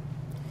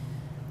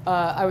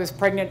 I was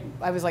pregnant.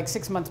 I was like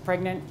 6 months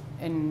pregnant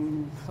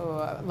in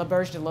La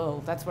Berge de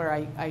l'Eau. That's where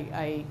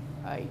I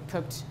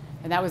cooked,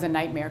 and that was a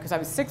nightmare because I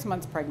was 6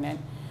 months pregnant.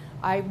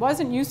 I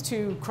wasn't used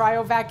to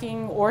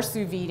cryovacking or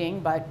sous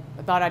videing, but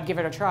I thought I'd give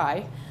it a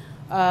try.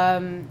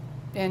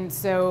 And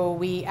so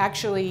we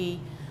actually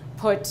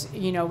put,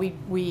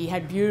 we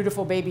had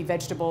beautiful baby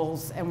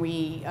vegetables, and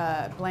we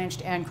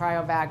blanched and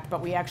cryovacked,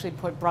 but we actually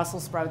put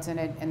Brussels sprouts in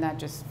it, and that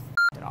just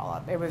f***ed it all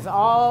up. It was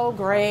all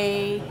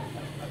gray.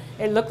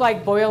 It looked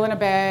like boil in a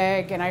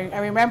bag, and I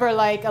remember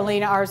like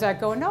Elena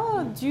Arzak going,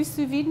 "Oh, do you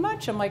sous vide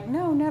much?" I'm like,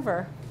 "No,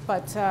 never."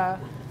 But I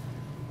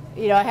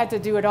had to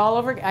do it all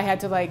over. I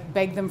had to like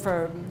beg them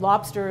for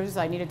lobsters.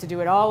 I needed to do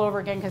it all over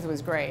again because it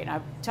was great. And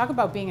I talk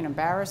about being an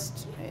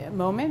embarrassed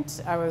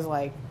moment. I was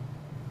like,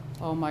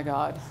 "Oh my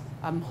God,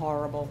 I'm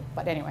horrible."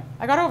 But anyway,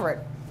 I got over it.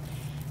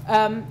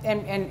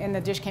 And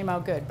the dish came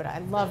out good. But I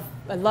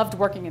loved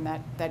working in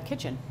that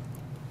kitchen.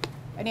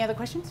 Any other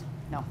questions?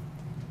 No.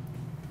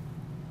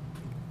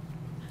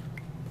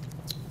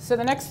 So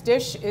the next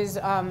dish is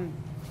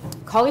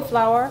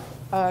cauliflower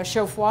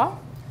chaud-froid,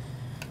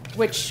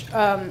 which,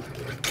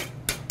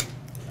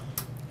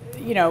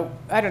 you know,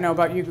 I don't know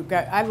about you,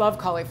 I love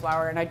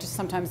cauliflower, and I just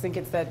sometimes think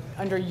it's that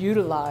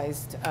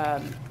underutilized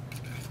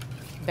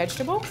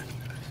vegetable.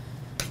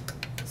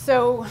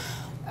 So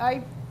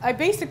I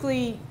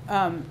basically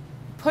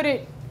put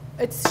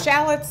it's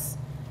shallots,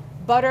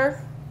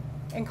 butter,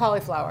 and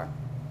cauliflower.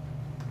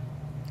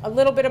 A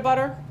little bit of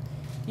butter.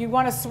 You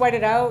want to sweat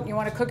it out. You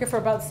want to cook it for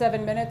about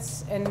 7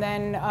 minutes, and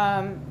then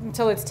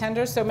until it's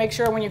tender. So make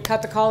sure when you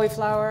cut the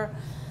cauliflower,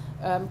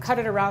 cut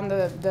it around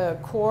the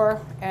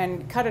core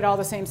and cut it all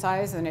the same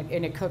size, and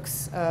it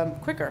cooks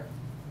quicker.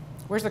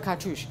 Where's the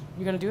cartouche?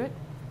 You gonna do it?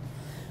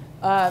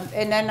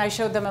 And then I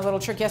showed them a little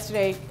trick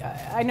yesterday.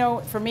 I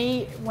know for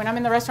me, when I'm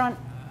in the restaurant,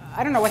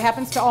 I don't know what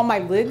happens to all my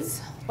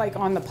lids, like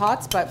on the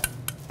pots, but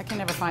I can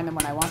never find them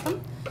when I want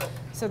them.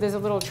 So there's a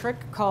little trick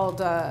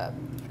called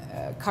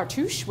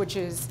cartouche, which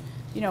is,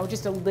 you know,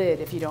 just a lid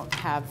if you don't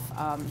have,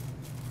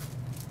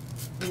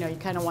 you know, you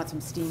kind of want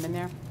some steam in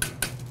there.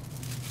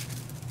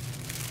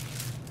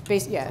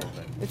 Yeah,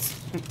 it's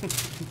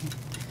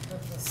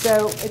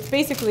so it's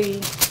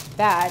basically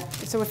that.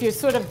 So if you're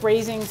sort of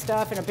braising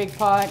stuff in a big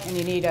pot and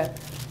you need a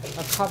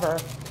cover,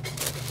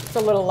 it's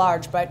a little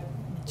large, but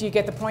do you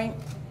get the point?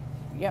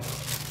 Yep.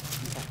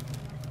 Okay.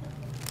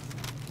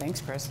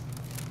 Thanks, Chris.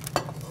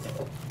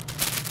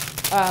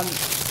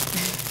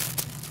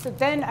 So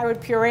then I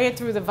would puree it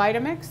through the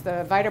Vitamix,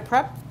 the Vita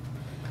Prep,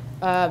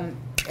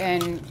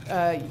 and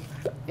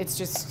it's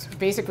just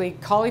basically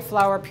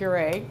cauliflower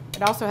puree.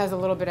 It also has a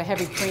little bit of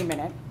heavy cream in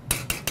it.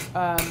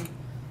 So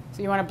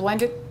you want to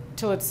blend it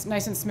till it's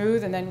nice and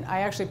smooth, and then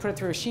I actually put it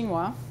through a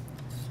chinois.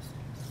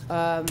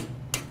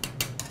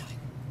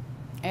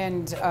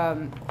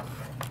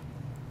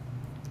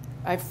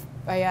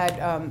 I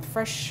add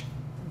fresh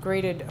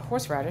grated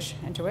horseradish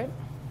into it.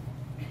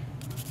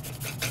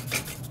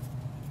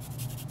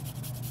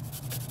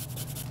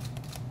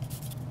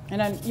 And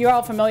then you're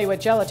all familiar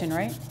with gelatin,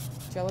 right?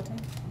 Gelatin?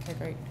 Okay,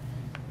 great.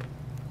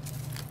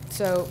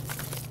 So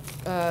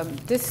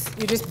this,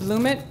 you just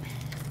bloom it,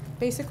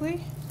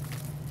 basically.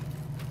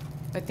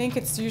 I think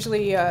it's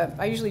usually,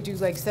 I usually do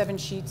like 7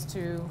 sheets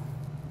to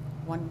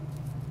one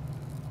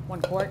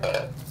quart.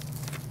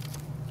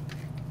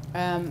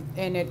 And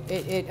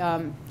it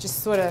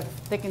just sort of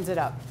thickens it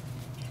up.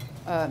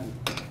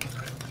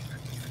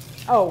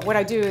 Oh, what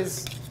I do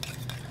is,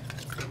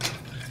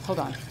 hold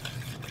on.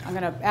 I'm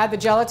going to add the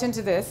gelatin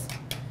to this,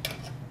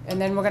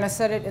 and then we're going to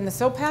set it in the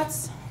soap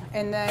pats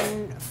and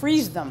then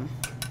freeze them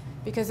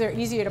because they're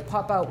easier to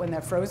pop out when they're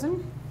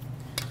frozen.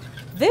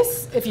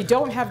 This, if you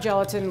don't have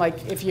gelatin,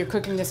 like if you're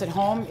cooking this at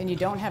home and you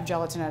don't have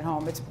gelatin at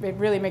home, it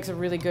really makes a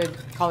really good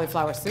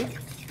cauliflower soup.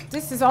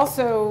 This is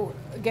also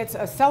gets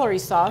a celery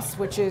sauce,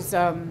 which is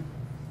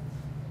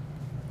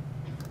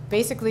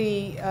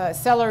basically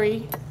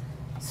celery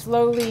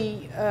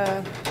slowly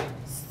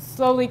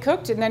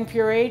cooked and then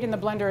pureed in the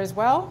blender as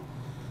well.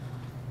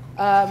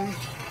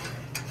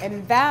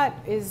 And that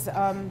is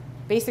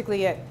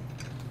basically it.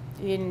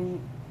 We're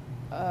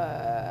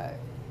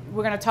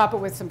going to top it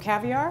with some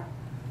caviar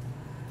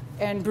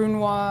and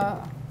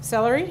brunoise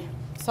celery,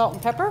 salt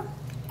and pepper,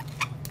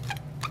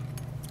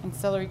 and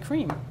celery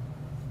cream.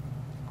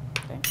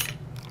 Okay.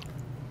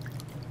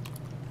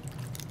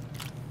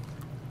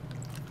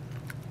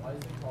 Why is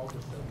it called the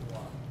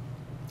chaud-froid?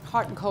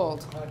 Hot and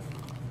cold.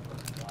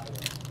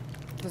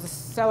 There's a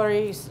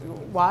celery.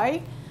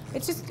 Why?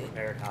 It's just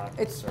Prepared hot,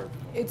 served cold.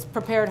 It's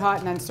prepared hot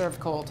and then served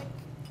cold.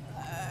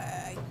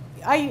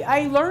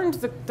 I learned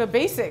the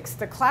basics,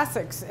 the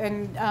classics,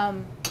 and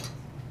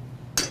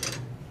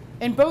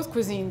in both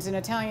cuisines, in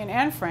Italian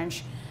and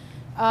French.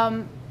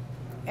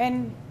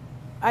 And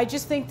I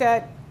just think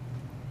that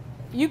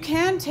you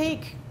can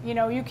take,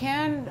 you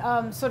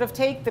can sort of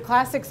take the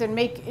classics and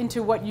make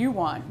into what you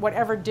want,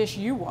 whatever dish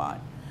you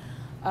want.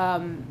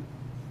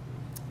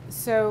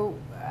 So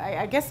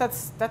I guess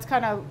that's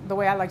kind of the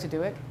way I like to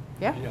do it.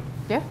 Yeah?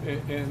 Yeah.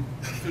 And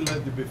filet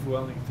de beef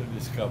Wellington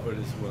is covered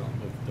as well.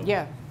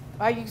 Yeah.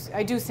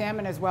 I do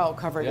salmon as well,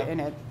 covered yeah. in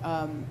it.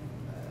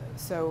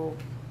 So,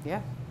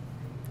 yeah.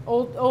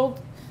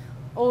 Old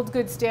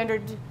good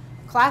standard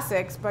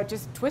classics, but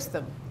just twist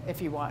them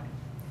if you want.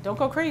 Don't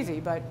go crazy,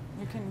 but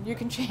you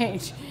can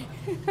change.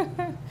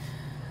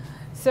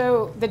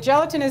 So the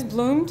gelatin is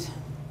bloomed,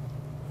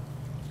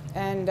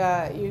 and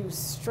you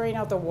strain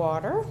out the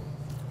water.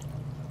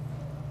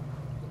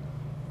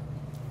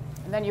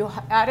 And then you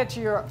add it to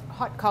your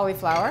hot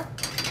cauliflower.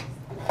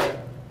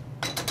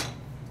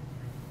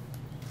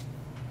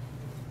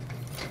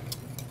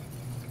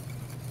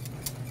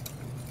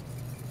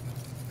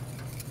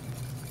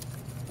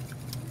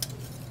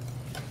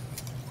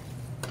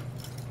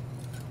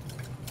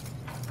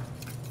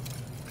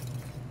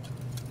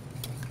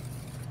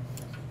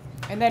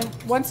 And then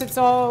once it's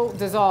all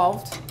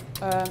dissolved,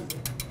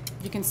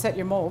 you can set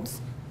your molds.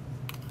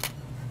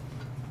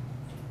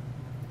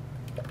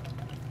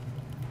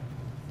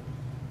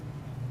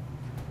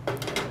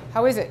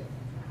 How is it?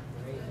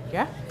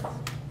 Yeah?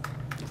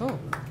 Cool.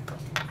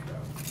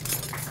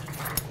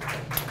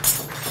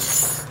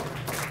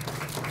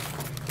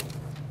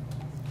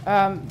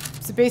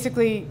 So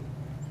basically,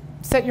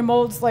 set your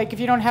molds. Like if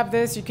you don't have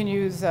this, you can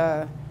use,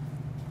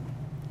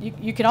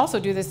 you can also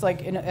do this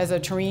like as a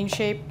tureen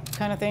shape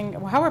kind of thing,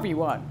 however you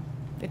want.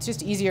 It's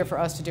just easier for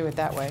us to do it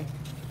that way.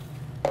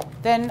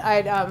 Then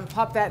I'd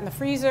pop that in the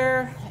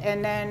freezer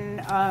and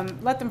then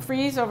let them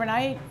freeze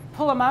overnight.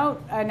 Pull them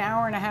out an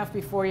hour and a half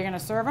before you're going to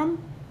serve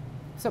them.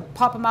 So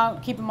pop them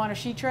out, keep them on a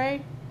sheet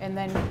tray, and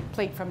then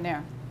plate from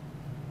there.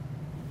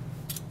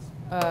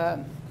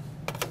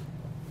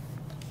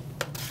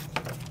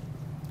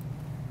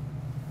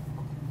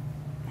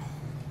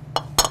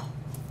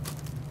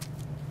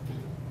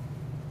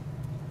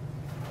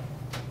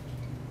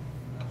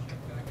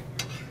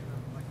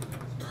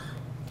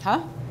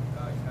 Huh?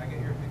 Can I get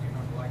your opinion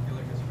on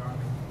molecular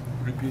gastronomy?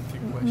 Repeat the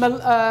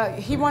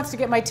question. He wants to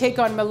get my take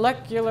on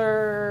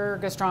molecular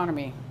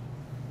gastronomy.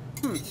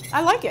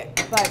 I like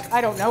it, but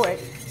I don't know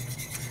it.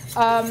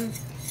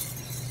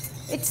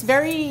 It's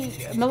very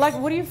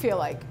what do you feel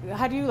like?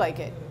 How do you like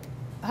it?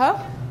 Huh?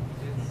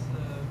 It's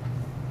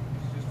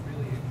just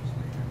really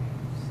interesting.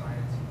 I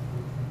mean,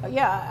 science.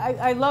 Yeah,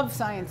 I love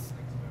science,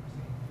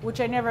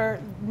 which I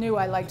never knew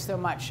I liked so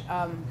much,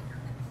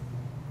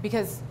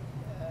 because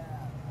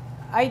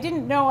I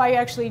didn't know I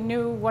actually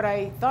knew what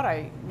I thought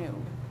I knew.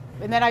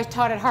 And then I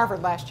taught at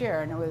Harvard last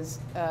year, and it was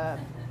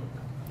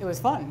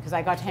fun because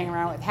I got to hang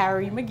around with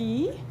Harry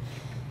McGee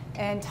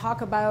and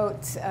talk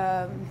about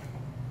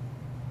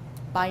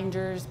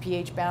binders,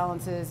 pH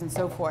balances, and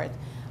so forth.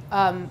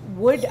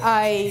 Would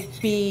I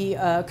be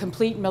a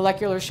complete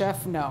molecular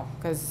chef? No,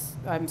 because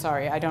I'm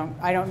sorry, I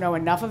don't know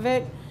enough of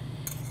it,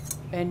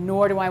 and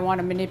nor do I want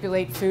to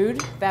manipulate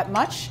food that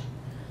much.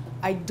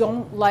 I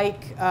don't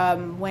like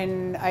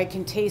when I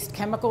can taste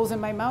chemicals in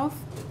my mouth.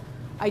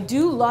 I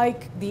do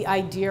like the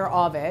idea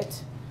of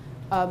it,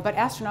 but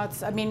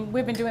astronauts, I mean,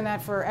 we've been doing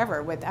that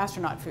forever with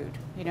astronaut food,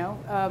 you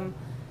know,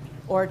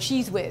 or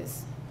Cheese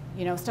Whiz,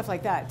 you know, stuff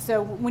like that.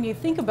 So when you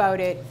think about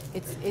it,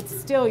 it's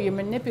still, you're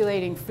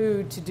manipulating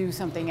food to do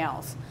something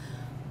else.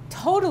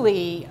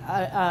 Totally,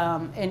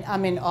 and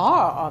I'm in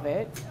awe of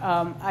it.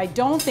 I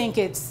don't think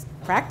it's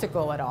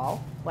practical at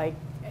all, like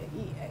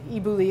El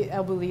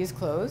Bulli is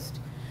closed.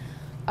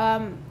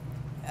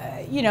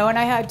 You know, and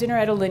I had dinner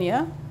at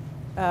Alinea,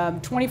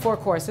 24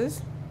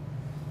 courses,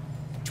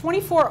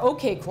 24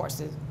 okay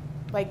courses.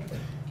 Like,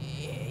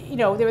 you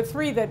know, there were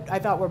 3 that I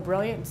thought were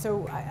brilliant,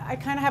 so I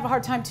kind of have a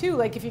hard time too.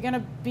 Like, if you're going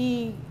to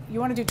be, you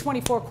want to do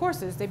 24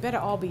 courses, they better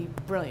all be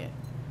brilliant.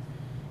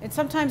 And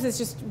sometimes it's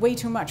just way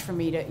too much for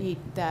me to eat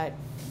that,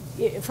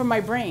 for my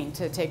brain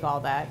to take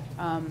all that.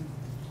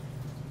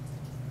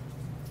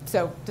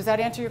 So, does that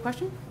answer your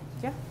question?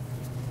 Yeah?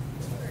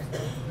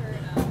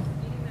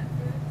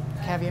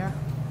 Caviar?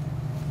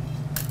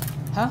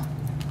 Huh?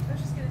 I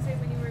was just gonna say,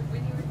 when you were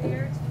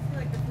there, did you feel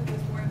like the food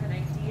was more of an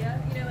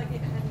idea? You know, like it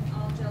hadn't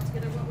all gelled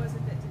together. What was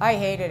it that did? I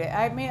hated it.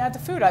 I mean, the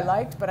food I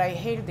liked, but I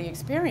hated the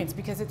experience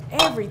because it's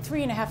every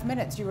 3.5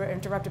 minutes you were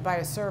interrupted by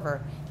a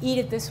server. Eat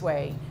it this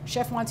way.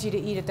 Chef wants you to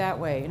eat it that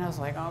way. And I was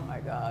like, oh my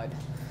God.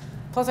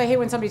 Plus, I hate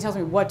when somebody tells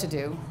me what to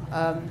do.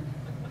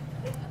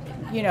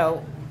 You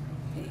know,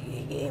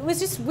 it was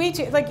just way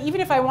too, like,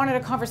 even if I wanted a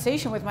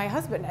conversation with my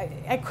husband,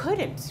 I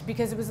couldn't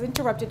because it was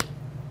interrupted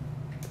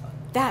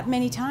that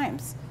many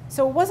times.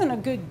 So it wasn't a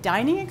good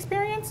dining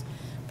experience,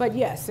 but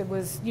yes, it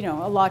was, you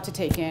know, a lot to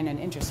take in and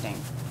interesting.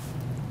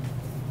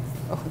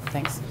 Oh,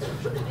 thanks.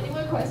 Any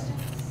more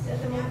questions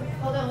at the moment?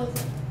 Hold on one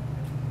second.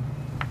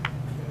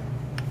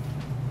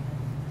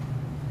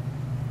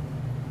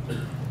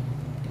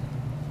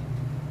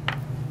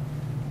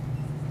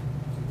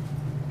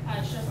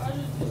 Hi, Chef. I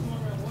was just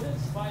wondering, what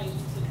inspires you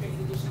to create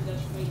the dishes that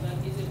you make?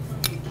 Like, is it from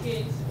your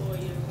kids or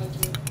your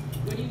husband?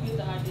 Where do you get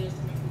the ideas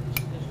to make the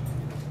dishes that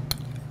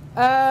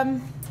you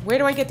make? Where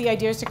do I get the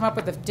ideas to come up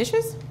with the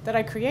dishes that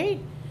I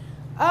create?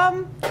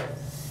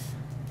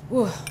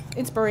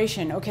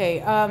 Inspiration.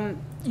 Okay.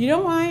 You know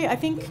why? I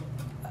think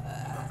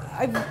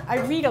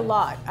I read a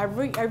lot. I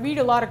read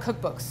a lot of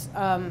cookbooks,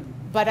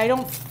 but I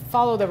don't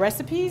follow the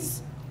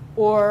recipes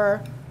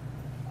or.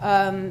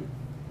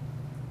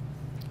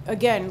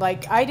 Again,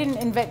 like, I didn't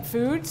invent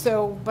food,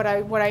 so,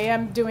 but what I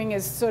am doing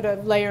is sort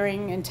of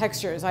layering and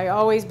textures. I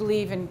always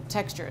believe in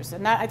textures.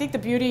 And that, I think the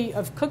beauty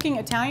of cooking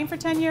Italian for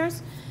 10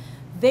 years,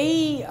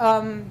 they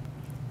are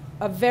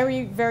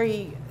very,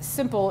 very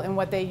simple in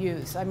what they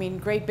use. I mean,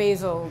 great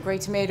basil,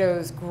 great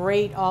tomatoes,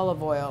 great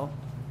olive oil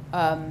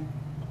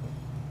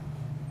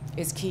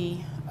is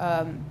key.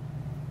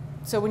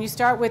 So when you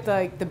start with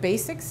like the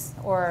basics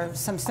or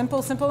some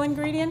simple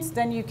ingredients,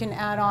 then you can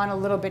add on a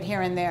little bit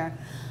here and there.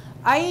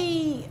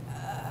 I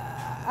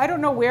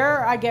don't know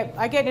where I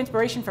get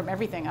inspiration from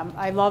everything.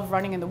 I love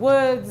running in the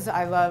woods.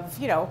 I love,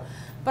 you know,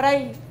 but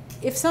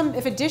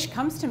if a dish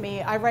comes to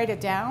me, I write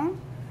it down,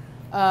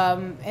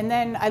 and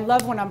then I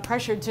love when I'm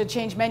pressured to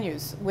change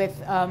menus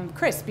with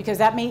Chris, because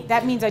that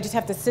means I just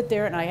have to sit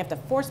there and I have to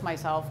force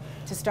myself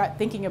to start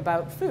thinking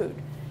about food,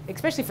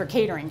 especially for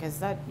catering, because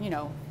that, you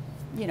know,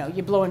 you know,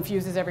 you're blowing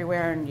fuses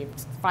everywhere and you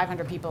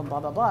 500 people and blah,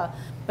 blah, blah.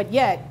 But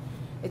yet,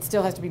 it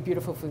still has to be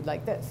beautiful food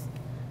like this.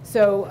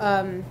 So,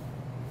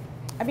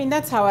 I mean,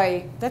 that's how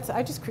I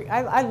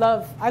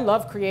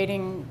love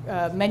creating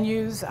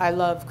menus. I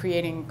love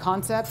creating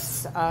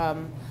concepts.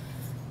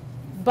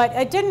 But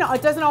it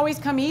doesn't always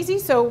come easy.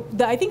 So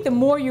I think the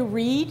more you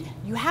read,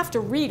 you have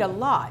to read a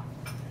lot.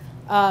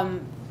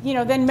 You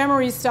know, then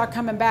memories start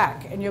coming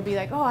back, and you'll be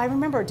like, oh, I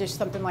remember a dish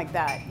something like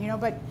that. You know,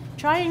 but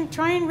try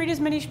and read as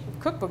many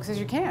cookbooks as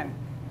you can,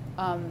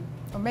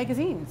 or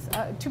magazines.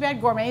 Too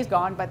bad Gourmet's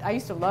gone, but I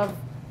used to love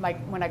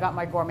when I got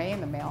my Gourmet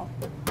in the mail.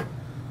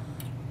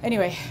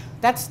 Anyway,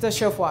 that's the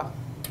chauffoir.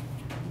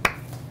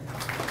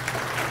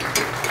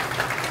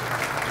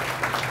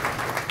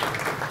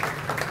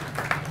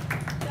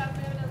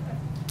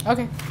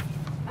 Okay.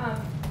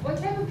 What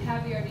type of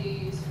caviar do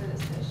you use for this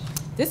dish?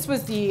 This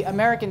was the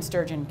American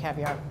sturgeon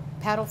caviar.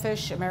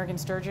 Paddlefish, American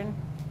sturgeon.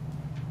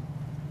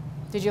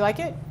 Did you like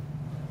it?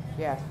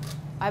 Yeah.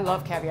 I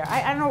love caviar.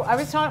 I don't know,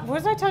 what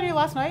was I telling you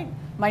last night?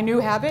 My new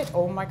habit?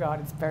 Oh my God,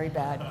 it's very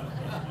bad.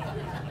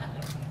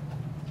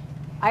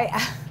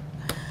 I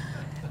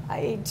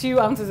ate 2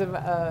 ounces of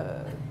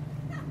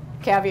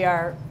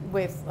caviar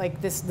with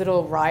like this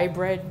little rye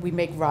bread. We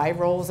make rye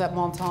rolls at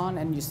Monton,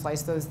 and you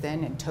slice those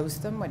thin and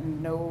toast them with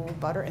no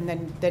butter, and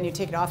then you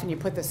take it off and you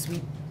put the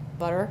sweet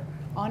butter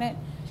on it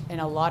and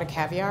a lot of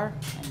caviar.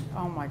 And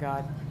oh my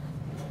God,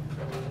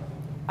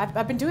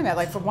 I've been doing that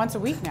like for once a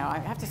week now. I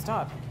have to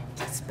stop.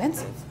 It's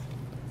expensive.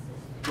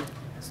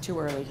 It's too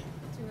early.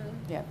 Too early?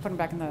 Yeah, put them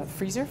back in the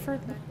freezer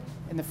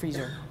in the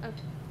freezer. Okay.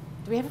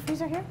 Do we have a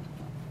freezer here?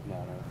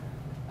 No.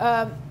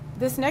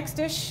 This next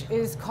dish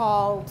is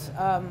called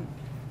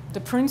the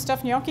prune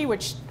stuffed gnocchi,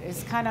 which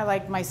is kind of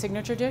like my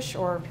signature dish,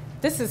 or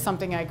this is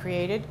something I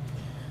created.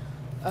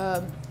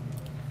 I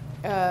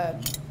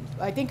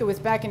think it was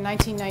back in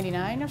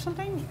 1999 or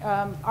something.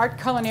 Art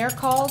Culinaire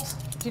called.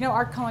 Do you know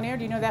Art Culinaire?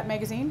 Do you know that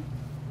magazine?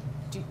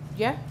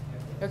 Yeah?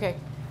 Okay.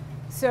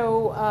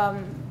 So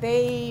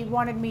they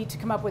wanted me to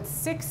come up with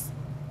 6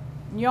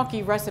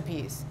 gnocchi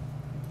recipes.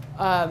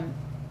 And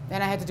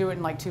I had to do it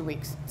in like 2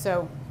 weeks.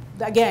 So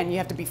again, you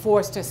have to be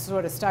forced to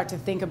sort of start to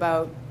think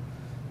about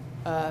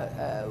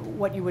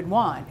what you would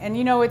want. And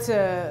you know, it's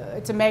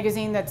a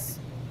magazine that's,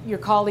 your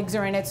colleagues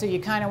are in it, so you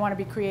kind of want to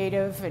be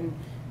creative,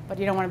 but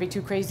you don't want to be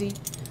too crazy.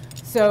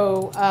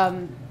 So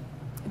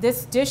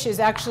this dish is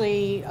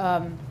actually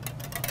a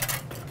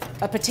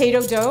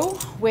potato dough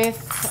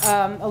with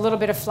a little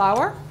bit of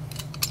flour.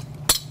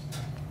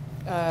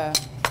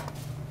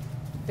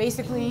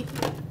 Basically,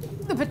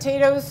 the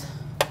potatoes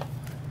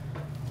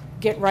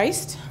get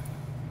riced,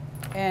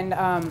 and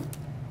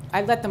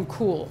I let them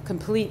cool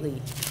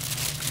completely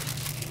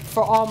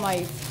for all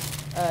my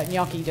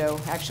gnocchi dough,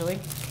 actually.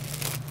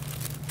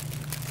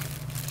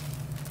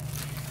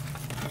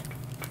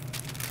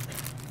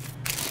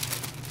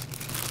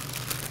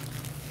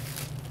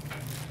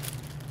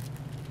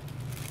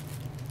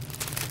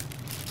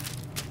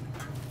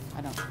 I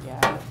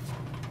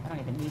don't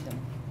even need them.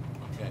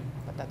 Okay.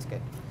 But that's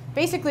good.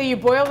 Basically, you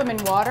boil them in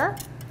water.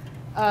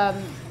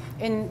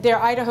 And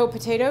they're Idaho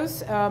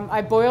potatoes.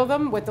 I boil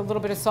them with a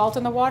little bit of salt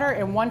in the water,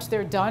 and once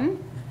they're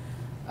done,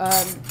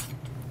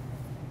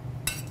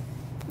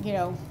 you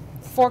know,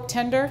 fork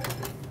tender,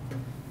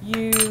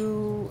 you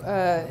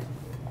kind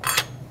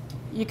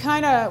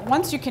of,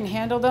 once you can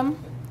handle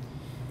them,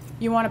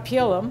 you want to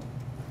peel them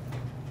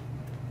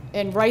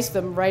and rice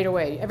them right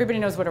away. Everybody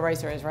knows what a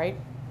ricer is, right?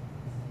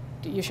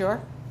 You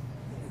sure?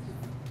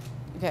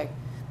 Okay.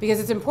 Because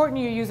it's important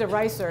you use a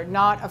ricer,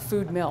 not a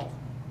food mill.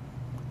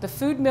 The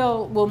food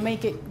mill will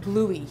make it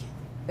gluey.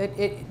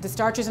 The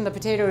starches in the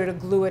potato, it'll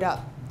glue it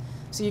up.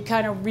 So you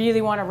kind of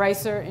really want a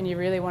ricer, and you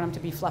really want them to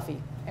be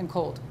fluffy and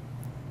cold.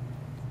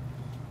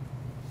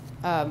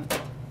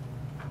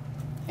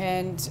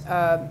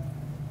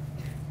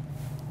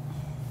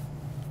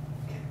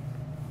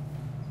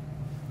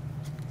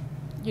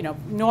 You know,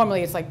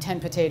 normally it's like 10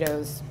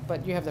 potatoes,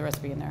 but you have the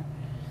recipe in there.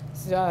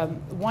 So,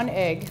 1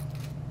 egg.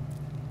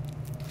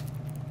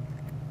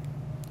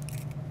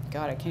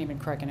 God, I can't even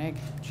crack an egg.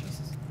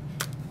 Jesus.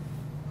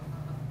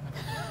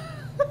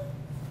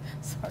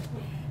 Sorry.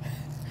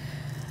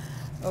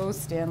 Oh,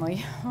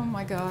 Stanley. Oh,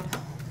 my God.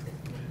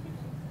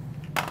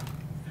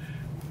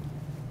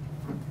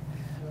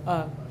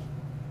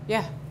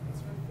 Yeah.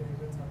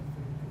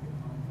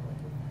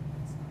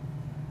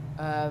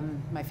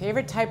 My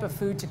favorite type of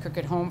food to cook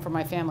at home for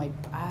my family,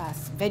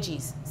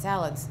 veggies,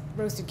 salads,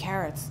 roasted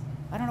carrots.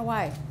 I don't know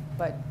why,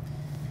 but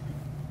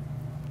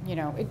you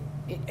know,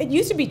 it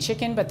used to be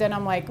chicken, but then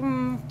I'm like,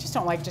 just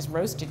don't like just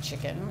roasted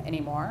chicken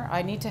anymore.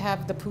 I need to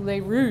have the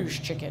poulet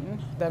rouge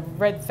chicken, the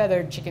red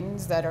feathered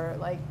chickens that are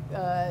like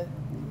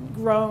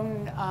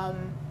grown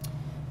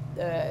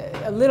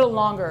a little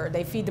longer.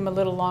 They feed them a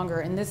little longer,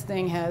 and this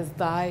thing has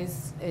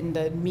thighs, and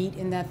the meat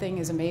in that thing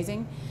is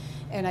amazing.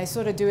 And I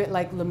sort of do it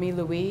like Le Mi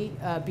Louis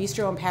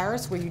Bistro in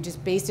Paris, where you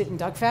just baste it in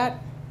duck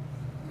fat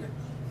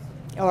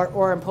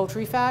or in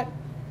poultry fat,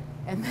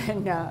 and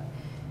then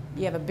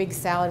You have a big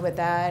salad with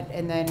that,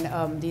 and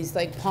then these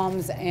like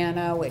palms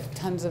Anna with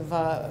tons of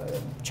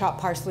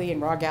chopped parsley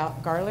and raw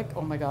garlic.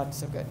 Oh my God,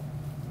 so good.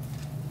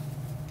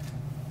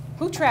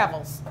 Who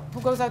travels?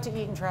 Who goes out to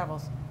eat and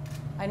travels?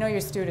 I know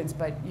you're students,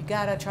 but you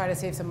gotta try to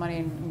save some money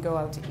and go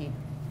out to eat.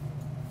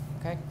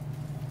 Okay?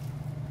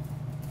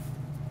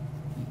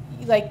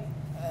 Like,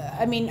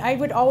 I mean, I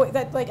would always,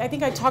 I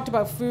think I talked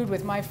about food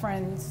with my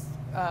friends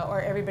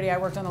or everybody I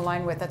worked on the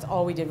line with. That's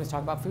all we did was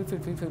talk about food,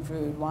 food, food, food,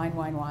 food, wine,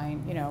 wine,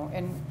 wine, you know.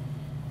 And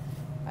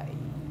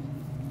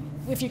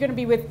if you're gonna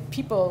be with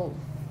people,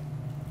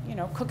 you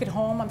know, cook at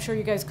home. I'm sure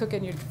you guys cook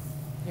in your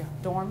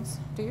dorms,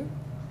 do you?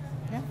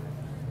 Yeah?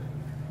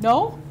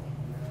 No?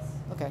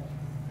 Okay.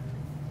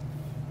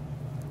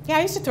 Yeah,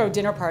 I used to throw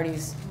dinner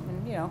parties,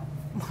 and, you know,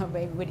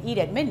 we would eat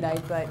at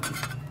midnight, but we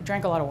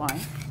drank a lot of wine.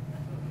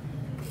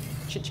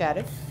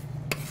 Chit-chatted.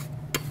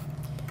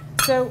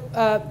 So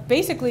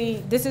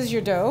basically, this is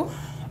your dough.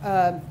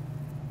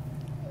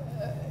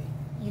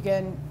 You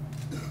can,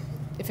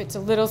 if it's a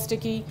little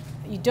sticky,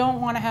 you don't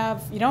want to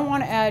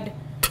add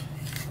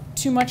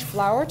too much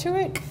flour to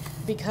it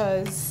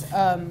because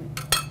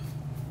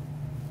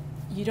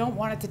you don't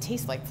want it to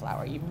taste like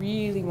flour. You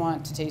really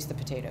want to taste the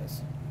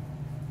potatoes.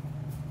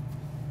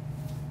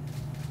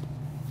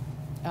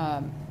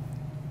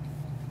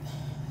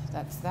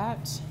 That's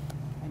that.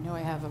 I know I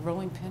have a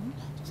rolling pin.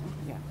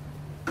 Yeah.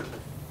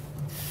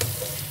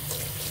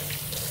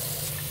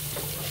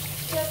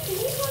 Jeff, can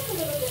you talk a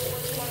little bit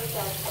when you have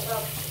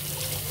about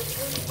the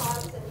food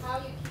costs and how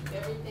you keep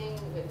everything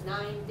with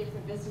 9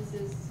 different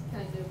businesses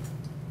kind of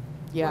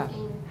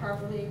working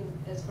properly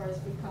as far as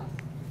food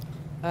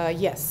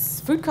costs?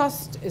 Yes, food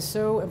cost is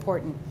so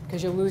important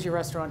because you'll lose your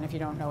restaurant if you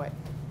don't know it.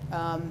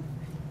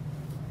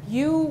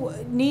 You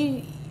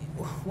need.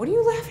 What are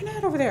you laughing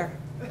at over there?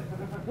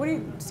 What are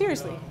you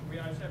seriously? We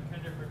always have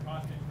Kendra for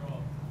cost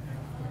control.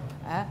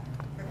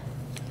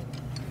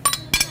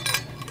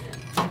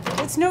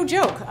 It's no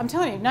joke. I'm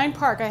telling you, 9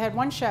 Park. I had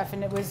one chef,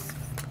 and it was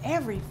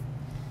every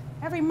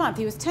month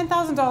he was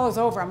 $10,000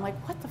 over. I'm like,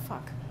 what the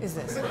fuck is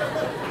this?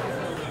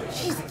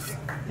 Jesus,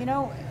 you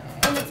know.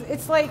 And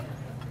it's like,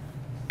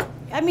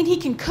 I mean, he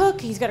can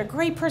cook. He's got a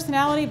great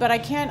personality, but I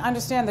can't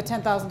understand the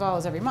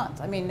 $10,000 every month.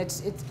 I mean,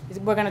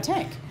 we're gonna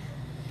tank.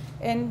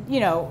 And you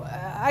know,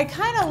 I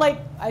kind of like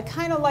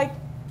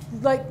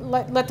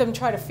let them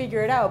try to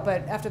figure it out.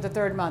 But after the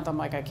 3rd month, I'm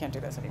like, I can't do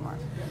this anymore.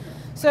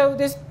 So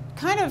there's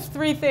kind of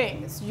 3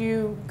 things.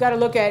 You got to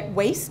look at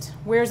waste.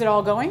 Where's it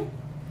all going?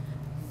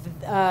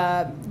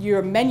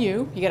 Your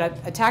menu. You got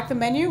to attack the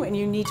menu, and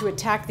you need to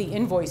attack the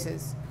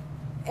invoices.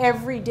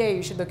 Every day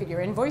you should look at your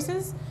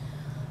invoices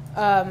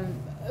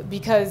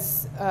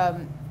because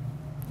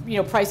you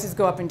know, prices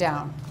go up and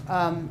down.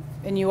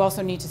 And you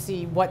also need to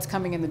see what's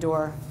coming in the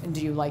door and do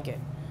you like it.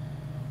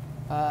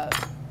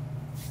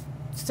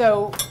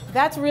 So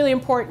that's really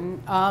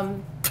important. I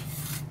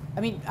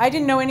mean, I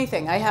didn't know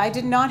anything. I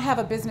did not have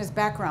a business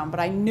background, but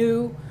I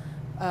knew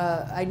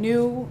I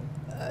knew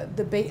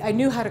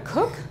how to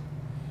cook,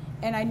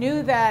 and I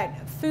knew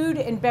that food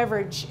and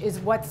beverage is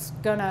what's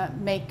gonna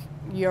make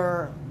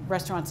your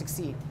restaurant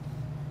succeed.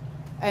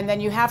 And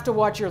then you have to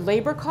watch your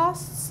labor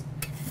costs.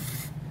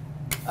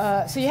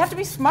 So you have to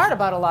be smart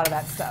about a lot of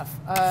that stuff.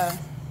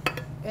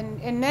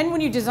 And then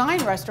when you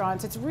design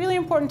restaurants, it's really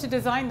important to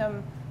design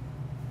them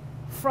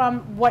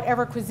from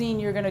whatever cuisine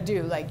you're going to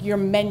do, like your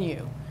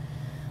menu.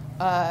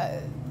 For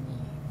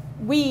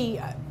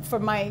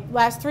my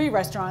last 3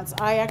 restaurants,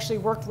 I actually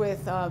worked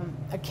with a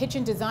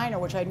kitchen designer,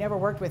 which I'd never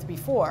worked with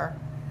before.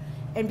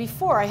 And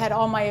before, I had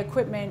all my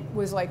equipment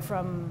was like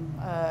from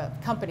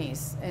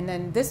companies. And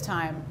then this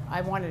time, I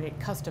wanted it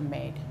custom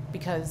made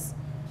because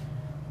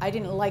I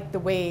didn't like the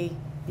way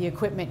the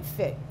equipment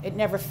fit. It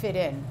never fit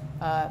in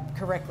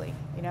correctly,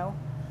 you know?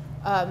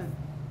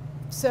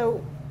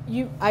 So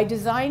I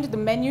designed the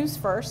menus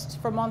first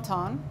for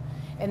Monton,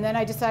 and then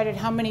I decided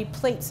how many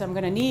plates I'm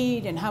gonna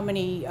need and how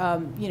many,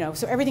 you know,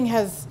 so everything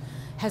has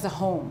a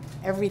home.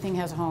 Everything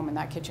has a home in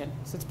that kitchen.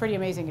 So it's pretty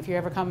amazing. If you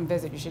ever come and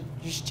visit, you should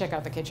check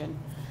out the kitchen.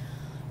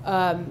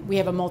 We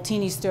have a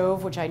Maltini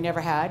stove, which I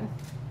never had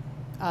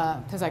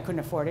because I couldn't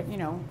afford it, you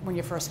know, when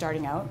you're first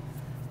starting out.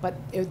 But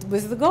it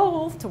was the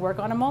goal to work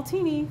on a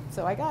Maltini,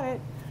 so I got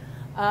it.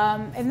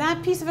 And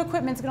that piece of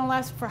equipment is going to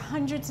last for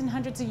hundreds and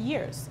hundreds of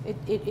years.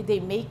 They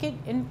make it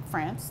in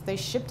France, they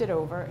shipped it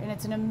over, and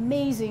it's an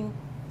amazing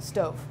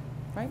stove,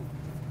 right?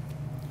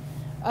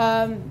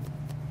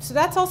 So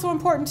that's also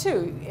important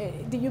too.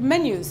 Your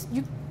menus,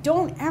 you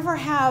don't ever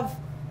have.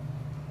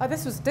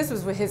 This was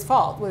his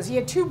fault. Was he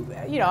had 2?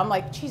 You know, I'm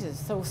like, Jesus.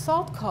 So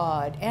salt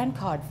cod and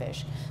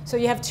codfish. So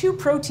you have 2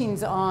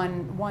 proteins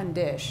on one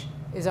dish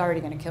is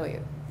already going to kill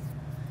you.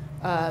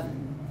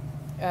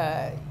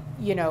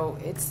 You know,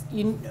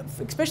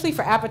 especially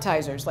for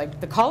appetizers, like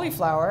the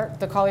cauliflower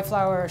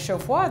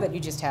chaud-froid that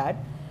you just had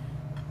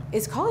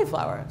is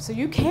cauliflower. So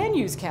you can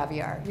use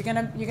caviar. You're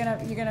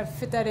gonna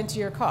fit that into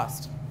your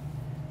cost.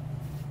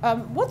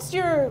 What do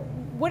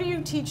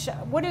you teach?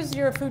 What is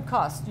your food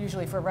cost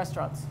usually for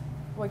restaurants?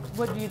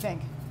 What do you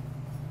think?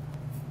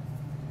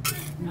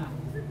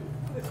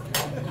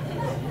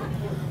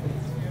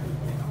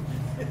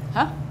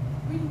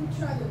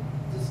 try to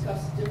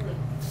discuss different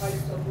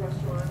types of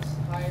restaurants,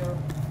 higher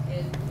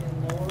end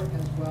and lower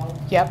as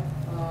well? Yep.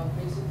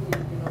 Basically,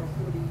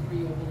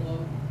 33 or below.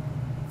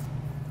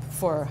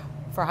 For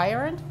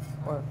higher end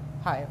or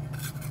higher?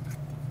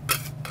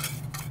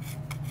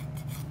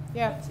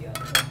 Yeah.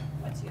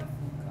 What's your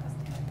food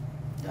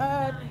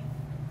cost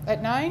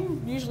At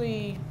 9,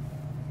 usually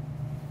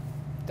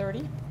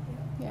 30.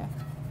 Yeah.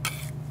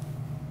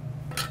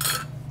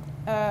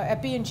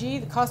 At B&G,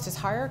 the cost is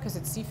higher because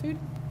it's seafood,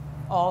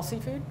 all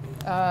seafood,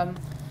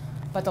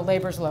 but the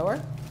labor's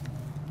lower.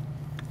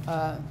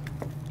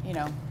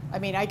 I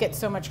mean, I get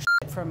so much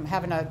shit from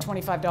having a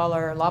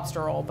 $25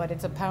 lobster roll, but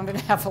it's a pound and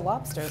a half of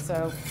lobster,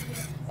 so,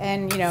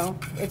 and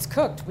it's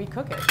cooked. We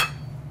cook it,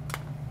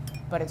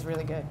 but it's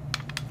really good.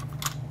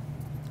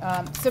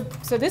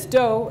 So this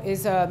dough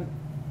is,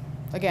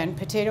 again,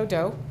 potato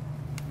dough.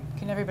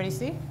 Can everybody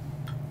see?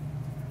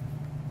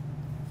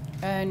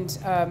 And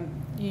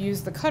you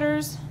use the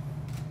cutters.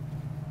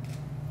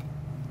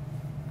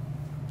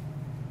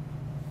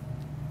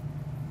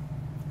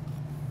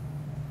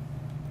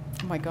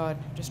 Oh my God,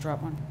 just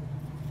dropped one.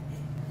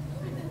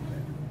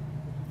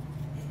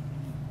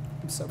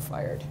 I'm so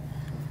fired.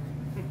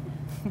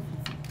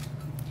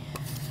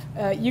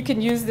 You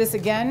can use this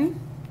again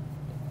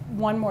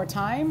one more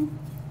time.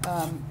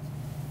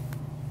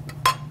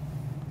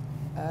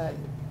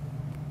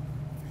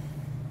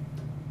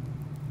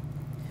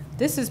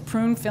 This is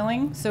prune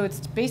filling, so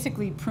it's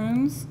basically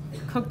prunes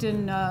cooked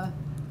in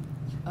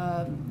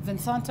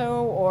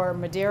Vinsanto or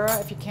Madeira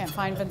if you can't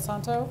find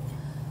Vinsanto.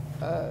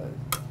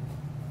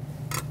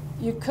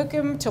 You cook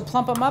them to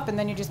plump them up, and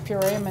then you just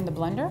puree them in the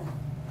blender.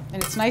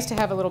 And it's nice to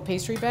have a little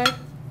pastry bag.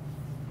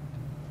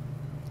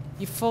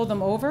 You fold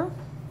them over.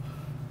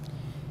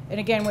 And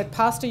again, with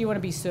pasta, you want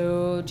to be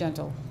so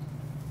gentle,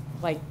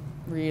 like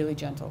really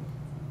gentle.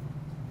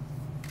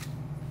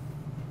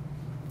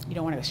 You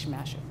don't want to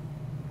smash it.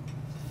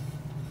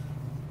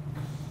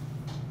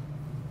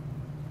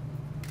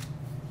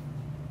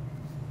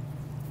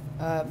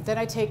 Then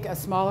I take a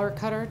smaller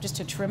cutter just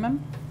to trim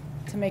them,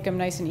 to make them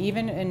nice and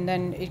even, and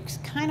then it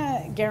kind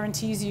of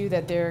guarantees you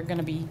that they're going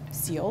to be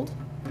sealed.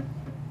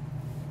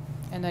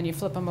 And then you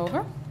flip them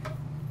over.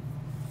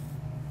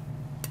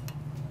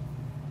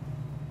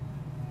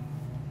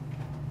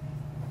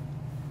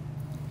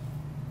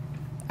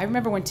 I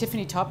remember when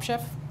Tiffany Top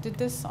Chef did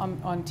this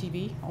on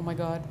TV. Oh my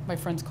God, my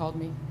friends called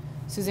me.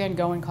 Suzanne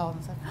Goen called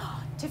and said,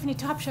 oh, Tiffany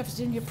Top Chef's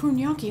doing your prune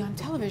gnocchi on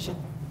television.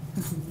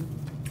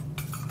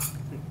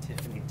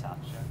 Tiffany Top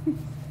Chef.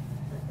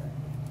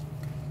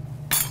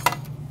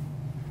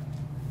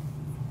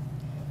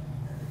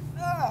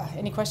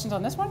 Any questions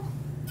on this one?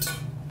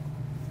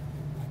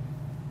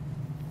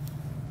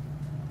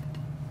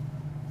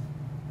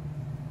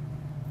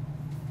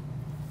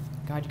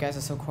 God, you guys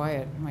are so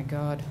quiet. Oh my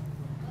God.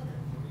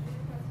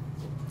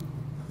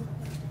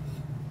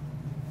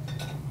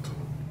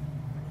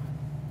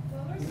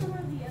 What were some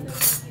of the other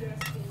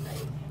recipes that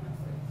you came up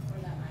with for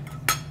that night?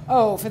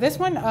 Oh, for this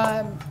one,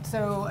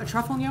 so a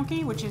truffle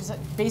gnocchi, which is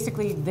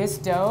basically this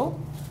dough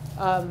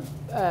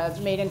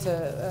made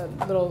into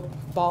little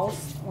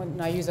balls when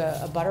I use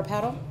a butter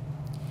paddle,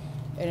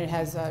 and it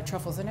has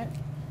truffles in it,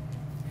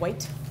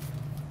 white,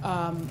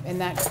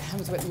 and that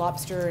comes with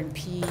lobster and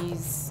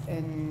peas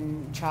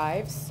and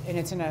chives, and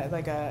it's in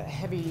a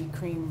heavy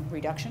cream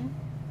reduction.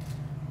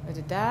 I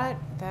did that.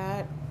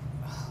 I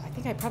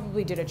think I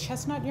probably did a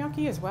chestnut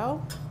gnocchi as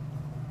well.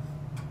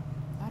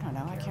 I don't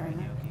know. I can't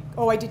remember.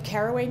 Oh, I did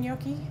caraway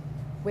gnocchi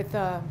with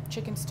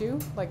chicken stew,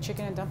 like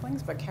chicken and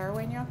dumplings, but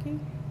caraway gnocchi.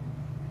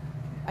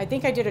 I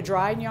think I did a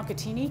dry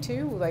gnocchitini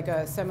too, like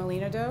a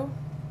semolina dough.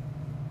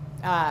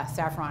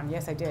 Saffron,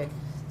 yes I did.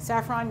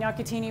 Saffron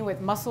gnocchitini with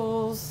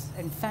mussels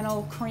and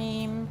fennel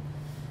cream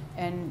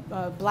and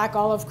black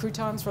olive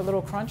croutons for a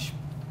little crunch.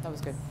 That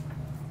was good.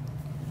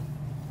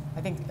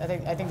 I think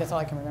that's all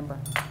I can remember.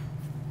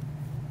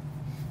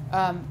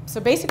 So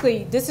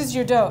basically, this is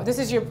your dough. This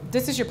is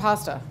your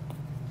pasta.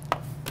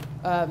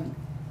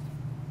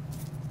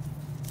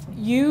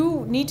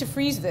 You need to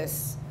freeze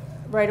this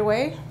right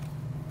away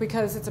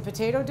because it's a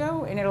potato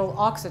dough and it'll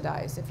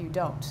oxidize if you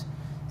don't.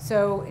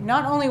 So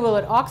not only will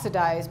it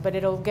oxidize, but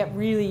it'll get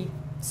really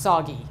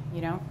soggy,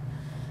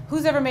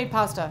 Who's ever made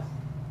pasta?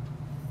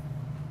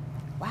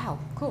 Wow,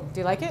 cool. Do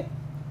you like it?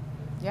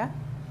 Yeah?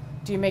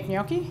 Do you make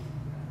gnocchi?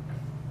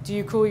 Do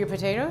you cool your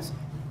potatoes?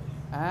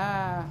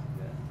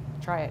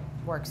 Try it,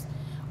 works.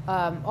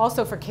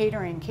 Also for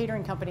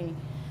catering company,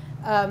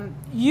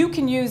 you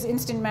can use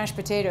instant mashed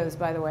potatoes,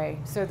 by the way.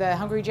 So the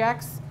Hungry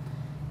Jacks,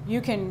 you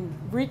can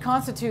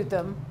reconstitute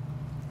them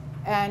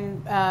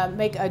and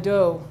make a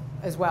dough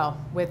as well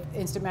with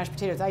instant mashed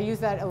potatoes. I use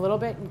that a little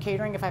bit in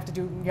catering if I have to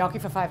do gnocchi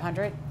for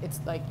 500. It's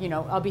like,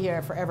 I'll be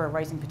here forever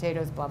ricing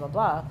potatoes, blah, blah,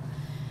 blah.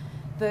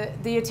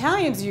 The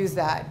Italians use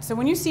that. So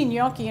when you see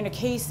gnocchi in a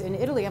case in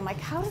Italy, I'm like,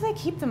 how do they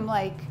keep them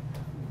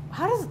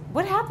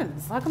what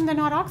happens? How come they're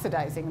not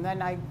oxidizing? And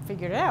then I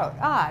figured it out.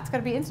 It's got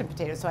to be instant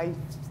potatoes. So I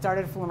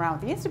started fooling around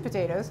with the instant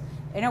potatoes,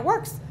 and it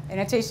works. And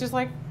it tastes just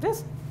like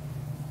this.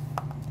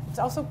 It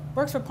also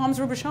works for Pommes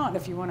Roubaixant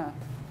if you want to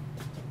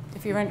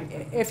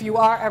if you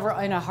are ever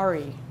in a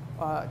hurry,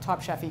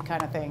 Top Chef-y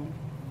kind of thing,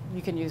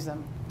 you can use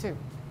them too.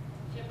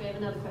 Chef, we have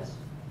another question.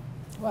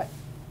 What?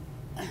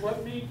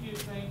 What made you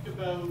think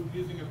about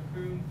using a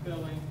prune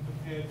filling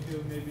compared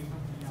to maybe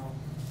something else?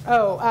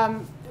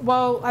 Oh,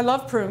 well, I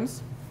love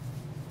prunes.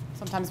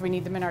 Sometimes we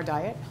need them in our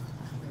diet.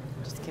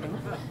 Just kidding.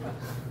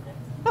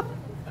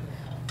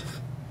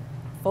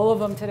 Full of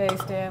them today,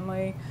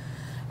 Stanley.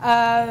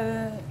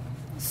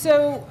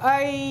 So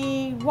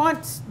I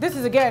want, this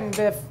is again,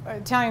 the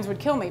Italians would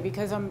kill me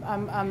because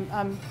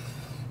I'm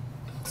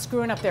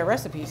screwing up their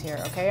recipes here,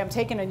 okay? I'm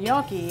taking a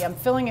gnocchi, I'm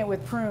filling it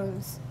with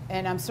prunes,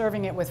 and I'm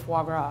serving it with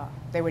foie gras.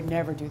 They would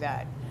never do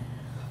that.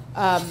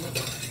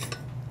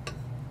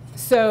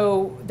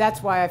 So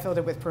that's why I filled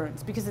it with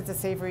prunes, because it's a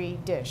savory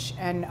dish.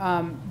 And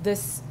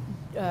this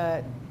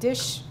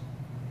dish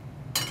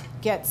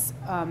gets,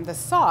 the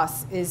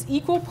sauce is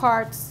equal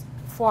parts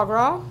foie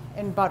gras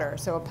and butter.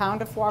 So a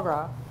pound of foie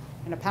gras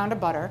and a pound of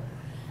butter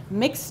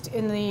mixed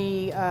in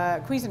the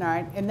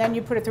Cuisinart, and then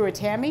you put it through a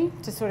tammy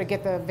to sort of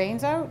get the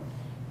veins out,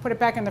 put it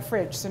back in the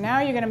fridge. So now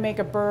you're gonna make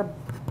a beurre,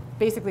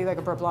 basically like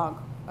a beurre blanc.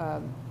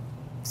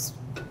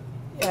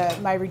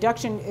 My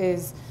reduction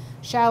is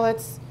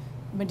shallots,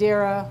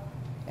 Madeira,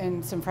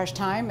 and some fresh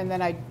thyme, and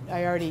then I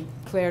already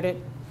cleared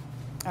it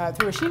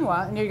through a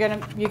chinois, and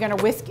you're gonna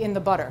whisk in the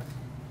butter.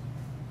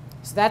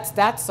 So that's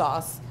that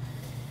sauce.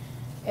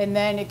 And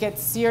then it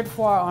gets seared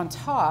foie on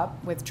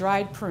top with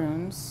dried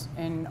prunes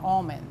and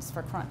almonds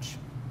for crunch.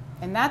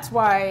 And that's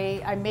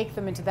why I make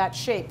them into that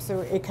shape.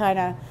 So it kind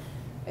of,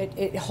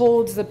 it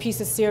holds the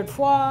piece of seared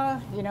foie,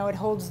 you know, it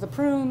holds the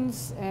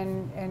prunes,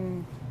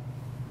 and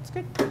it's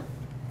good.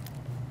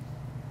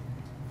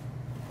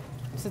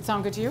 Does it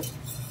sound good to you?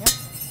 Yeah.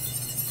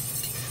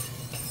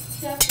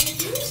 Chef, can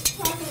you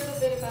talk a little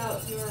bit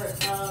about your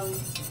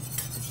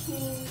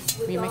teams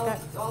with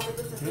all the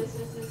different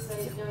businesses? So,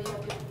 you know, you have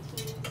different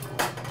teams.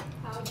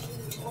 How do you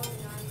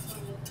organize on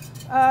the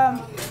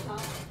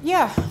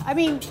Yeah, I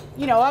mean,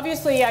 you know,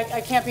 obviously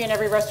I can't be in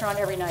every restaurant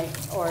every night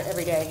or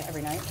every day,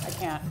 every night. I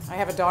can't. I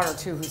have a daughter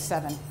too who's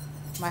 7.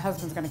 My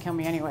husband's going to kill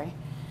me anyway.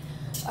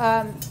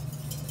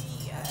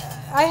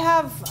 I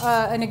have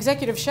an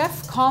executive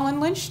chef, Colin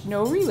Lynch,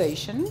 no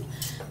relation,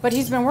 but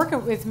he's been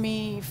working with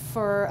me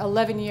for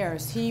 11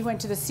 years. He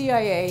went to the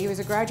CIA, he was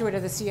a graduate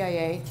of the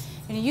CIA,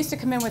 and he used to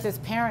come in with his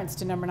parents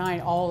to Number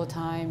 9 all the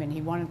time, and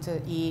he wanted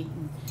to eat.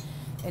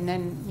 And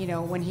then, you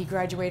know, when he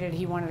graduated,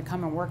 he wanted to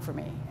come and work for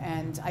me.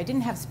 And I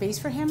didn't have space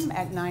for him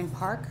at 9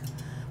 Park,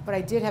 but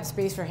I did have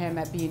space for him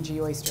at B&G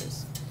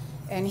Oysters.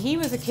 And he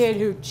was a kid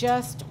who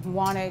just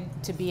wanted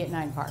to be at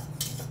 9 Park.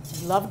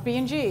 He loved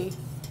B&G.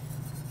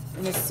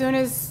 And as soon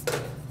as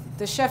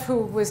the chef who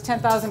was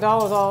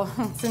 $10,000,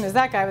 as soon as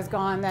that guy was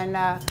gone, then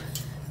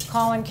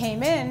Colin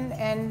came in,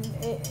 and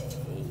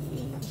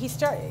he's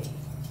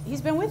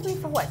been with me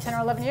for what, 10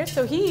 or 11 years?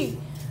 So he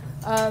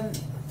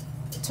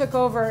took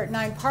over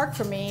 9 Park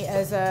for me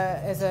as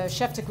a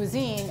chef de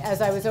cuisine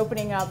as I was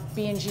opening up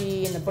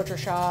B&G and the butcher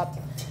shop,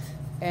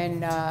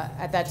 and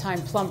at that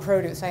time Plum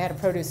Produce. I had a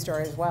produce store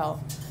as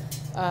well.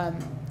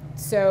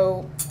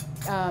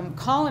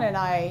 Colin and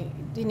I,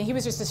 he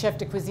was just a chef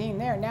de cuisine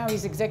there. Now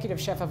he's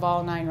executive chef of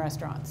all 9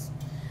 restaurants.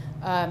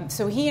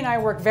 So he and I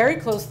work very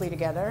closely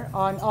together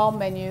on all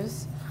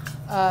menus.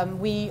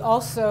 We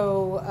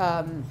also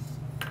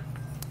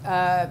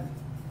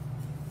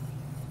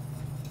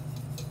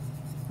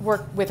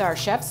work with our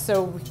chefs.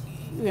 So,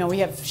 you know, we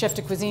have chef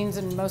de cuisines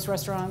in most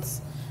restaurants,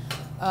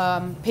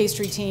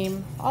 pastry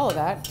team, all of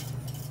that.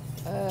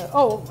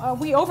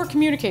 We over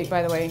communicate,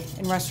 by the way,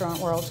 in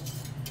restaurant world.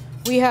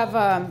 We have,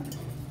 I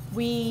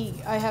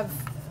have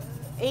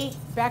 8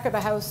 back of the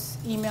house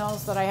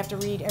emails that I have to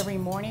read every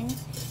morning,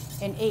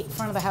 and 8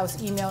 front of the house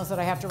emails that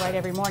I have to write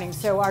every morning.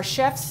 So our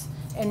chefs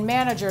and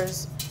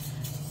managers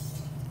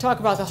talk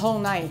about the whole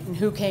night and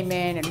who came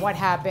in and what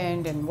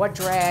happened and what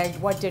dragged,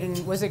 what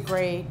didn't, was it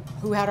great,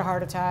 who had a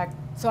heart attack.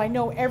 So I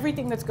know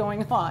everything that's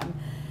going on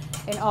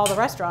in all the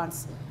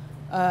restaurants.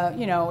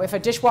 You know, if a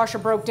dishwasher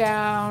broke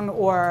down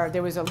or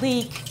there was a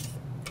leak,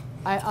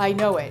 I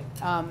know it.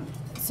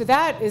 So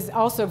that is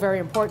also very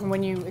important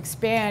when you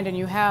expand and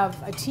you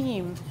have a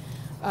team.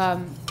 I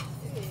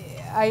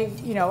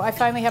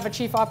finally have a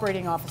chief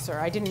operating officer.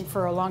 I didn't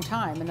for a long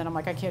time, and then I'm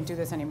like, I can't do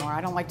this anymore.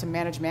 I don't like to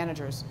manage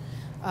managers.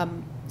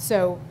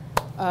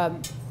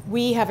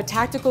 We have a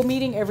tactical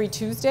meeting every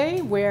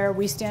Tuesday where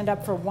we stand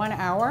up for 1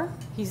 hour.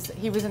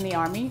 He was in the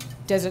Army,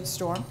 Desert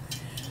Storm.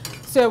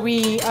 So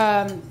we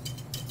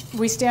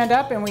stand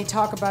up and we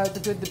talk about the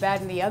good, the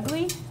bad, and the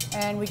ugly,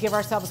 and we give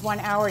ourselves 1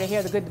 hour to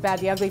hear the good, the bad,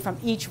 the ugly from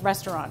each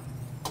restaurant.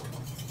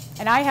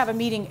 And I have a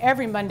meeting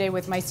every Monday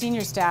with my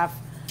senior staff,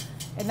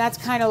 and that's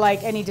kind of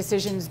like any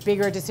decisions,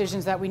 bigger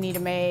decisions that we need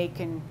to make,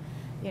 and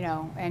you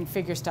know, and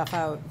figure stuff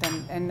out.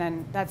 And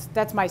then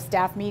that's my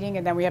staff meeting,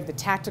 and then we have the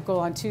tactical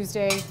on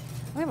Tuesday.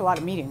 We have a lot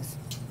of meetings,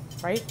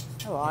 right?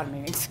 A lot of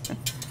meetings.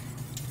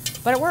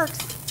 But it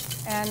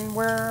works, and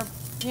we're,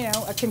 you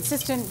know, a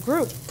consistent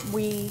group.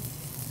 We're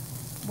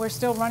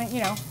still running,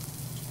 you know,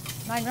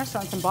 9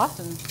 restaurants in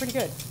Boston. It's pretty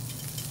good.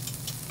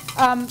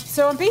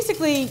 So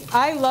basically,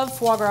 I love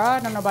foie gras. I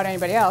don't know about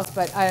anybody else,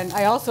 but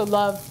I also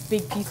love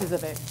big pieces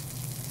of it.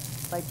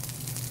 Like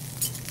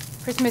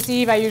Christmas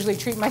Eve, I usually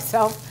treat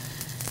myself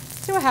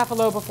to a half a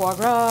lobe of foie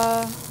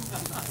gras.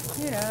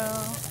 You know,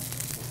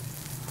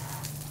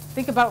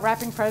 think about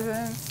wrapping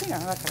presents. You know,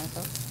 that kind of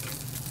stuff.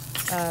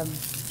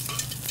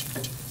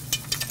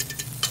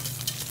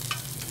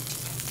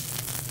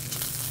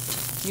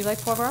 You like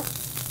foie gras?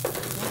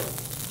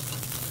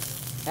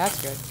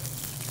 That's good.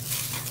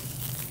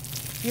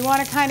 You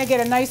want to kind of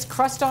get a nice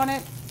crust on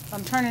it.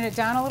 I'm turning it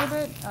down a little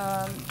bit.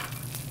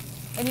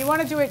 And you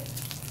want to do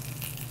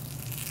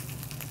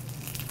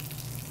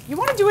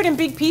it in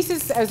big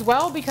pieces as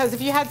well, because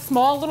if you had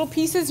small little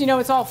pieces, you know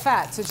it's all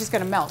fat, so it's just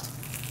going to melt.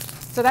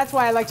 So that's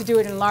why I like to do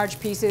it in large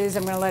pieces.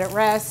 I'm going to let it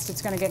rest.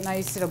 It's going to get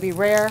nice. It'll be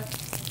rare.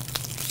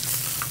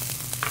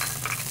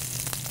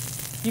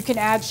 You can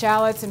add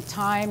shallots and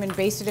thyme and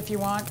baste it if you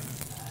want.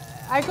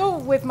 I go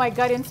with my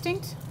gut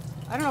instinct.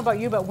 I don't know about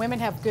you, but women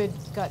have good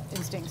gut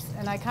instincts,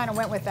 and I kind of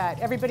went with that.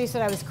 Everybody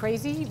said I was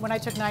crazy when I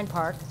took 9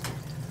 Park.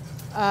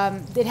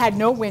 It had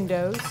no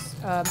windows.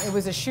 It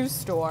was a shoe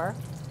store,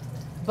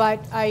 but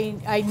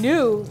I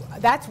knew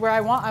that's where I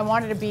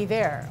wanted to be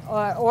there.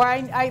 Or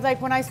I like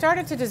when I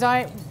started to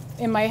design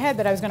in my head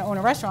that I was going to own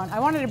a restaurant. I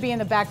wanted to be in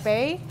the Back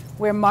Bay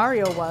where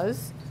Mario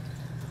was,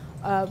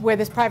 where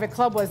this private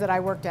club was that I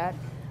worked at.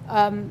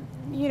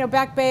 You know,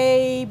 Back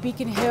Bay,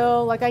 Beacon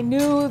Hill. Like I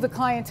knew the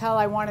clientele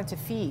I wanted to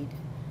feed.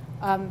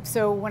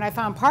 So when I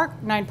found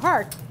 9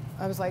 Park,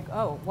 I was like,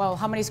 oh, well,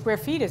 how many square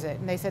feet is it?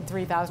 And they said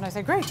 3,000. I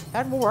said, great,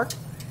 that will work.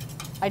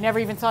 I never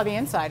even saw the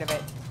inside of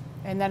it.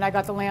 And then I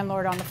got the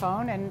landlord on the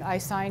phone, and I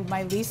signed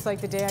my lease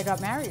like the day I got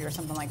married or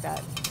something like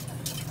that.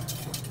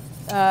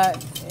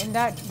 And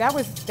that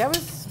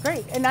was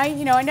great. And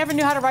I never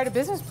knew how to write a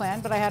business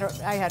plan, but I had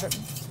a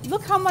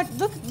look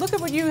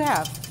at what you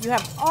have. You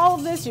have all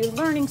of this. You're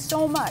learning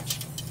so much.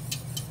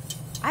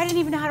 I didn't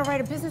even know how to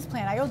write a business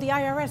plan. I owed the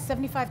IRS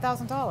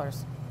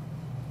 $75,000.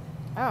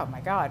 Oh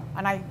my God.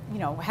 And I,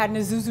 had an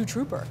Isuzu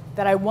Trooper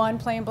that I won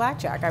playing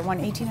blackjack. I won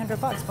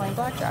 $1,800 playing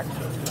blackjack.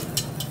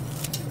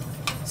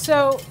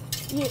 So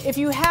if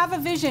you have a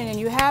vision and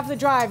you have the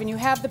drive and you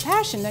have the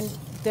passion,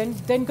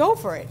 then go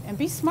for it and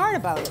be smart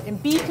about it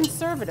and be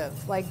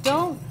conservative. Like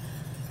don't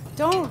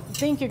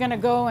think you're going to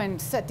go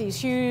and set these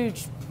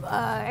huge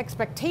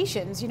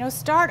expectations.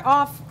 Start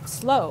off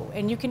slow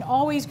and you can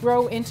always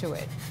grow into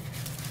it.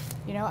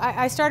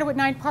 I started with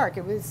 9 Park.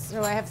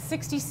 So I have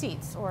 60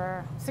 seats,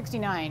 or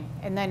 69,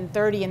 and then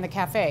 30 in the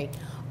cafe.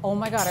 Oh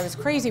my God, I was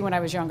crazy when I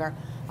was younger.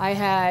 I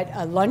had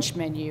a lunch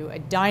menu, a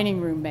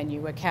dining room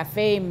menu, a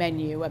cafe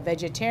menu, a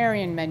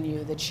vegetarian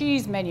menu, the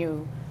cheese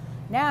menu.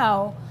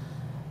 Now,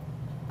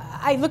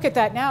 I look at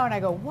that now and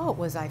I go, what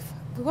was I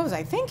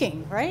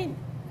thinking, right?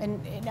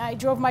 And I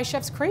drove my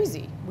chefs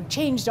crazy. We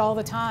changed all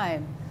the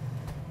time.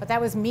 But that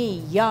was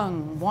me,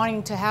 young,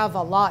 wanting to have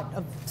a lot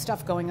of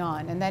stuff going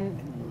on. And then,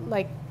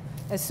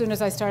 as soon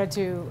as I started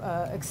to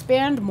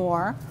expand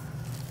more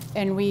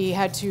and we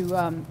had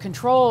to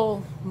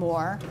control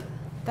more,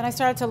 then I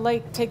started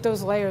to take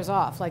those layers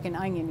off like an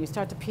onion. You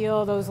start to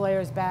peel those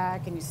layers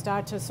back and you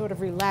start to sort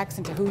of relax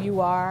into who you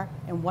are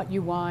and what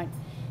you want.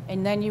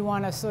 And then you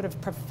want to sort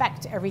of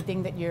perfect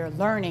everything that you're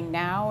learning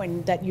now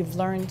and that you've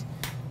learned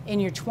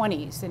in your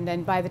 20s. And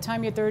then by the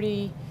time you're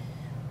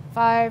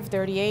 35,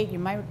 38,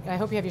 I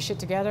hope you have your shit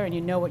together and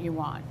you know what you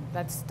want.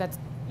 That's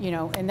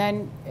and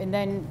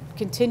then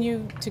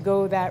continue to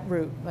go that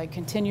route,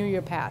 continue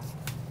your path,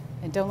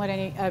 and don't let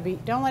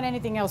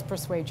anything else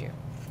persuade you.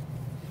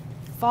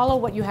 Follow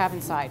what you have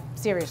inside.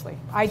 Seriously,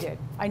 I did.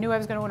 I knew I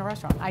was going to own a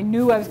restaurant. I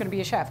knew I was going to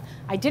be a chef.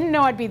 I didn't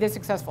know I'd be this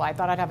successful. I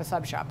thought I'd have a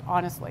sub shop.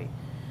 Honestly,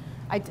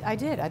 I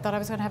did. I thought I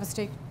was going to have a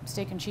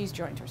steak and cheese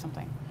joint or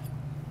something.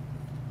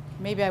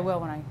 Maybe I will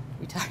when I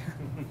retire.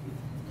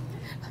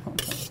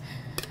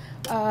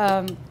 I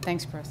don't know.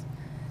 Thanks, Chris.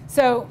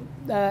 So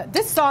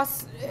this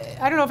sauce,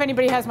 I don't know if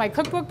anybody has my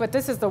cookbook, but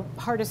this is the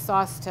hardest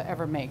sauce to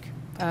ever make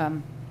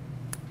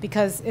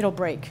because it'll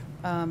break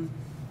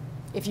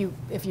if you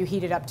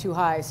heat it up too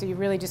high. So you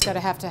really just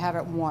have to have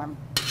it warm.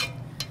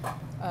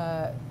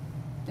 And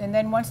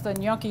then once the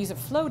gnocchis are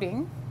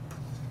floating,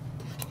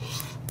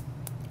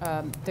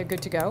 they're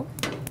good to go.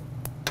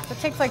 So it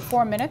takes like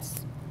 4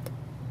 minutes.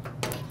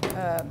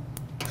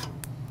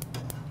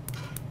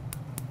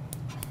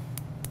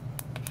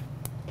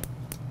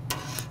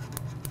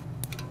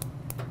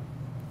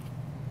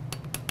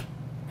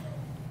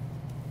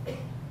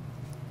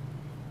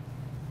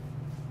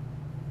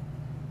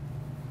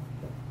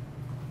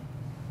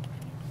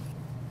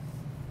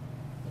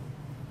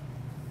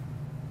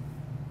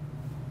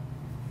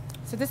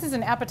 So this is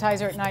an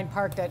appetizer at 9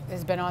 Park that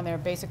has been on there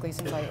basically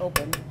since I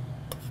opened,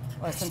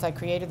 or since I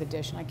created the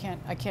dish, and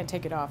I can't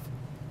take it off.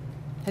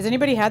 Has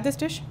anybody had this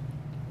dish?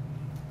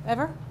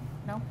 Ever?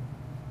 No?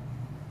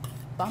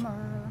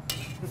 Bummer.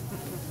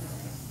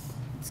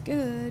 It's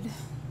good.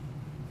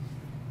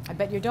 I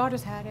bet your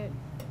daughter's had it.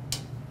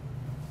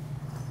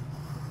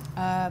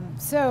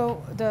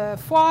 So the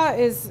foie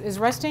is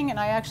resting, and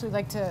I actually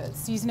like to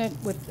season it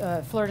with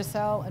fleur de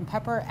sel and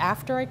pepper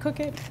after I cook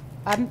it.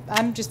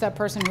 I'm just that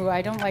person who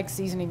I don't like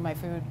seasoning my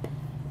food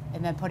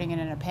and then putting it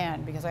in a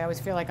pan because I always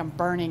feel like I'm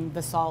burning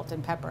the salt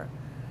and pepper.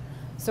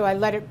 So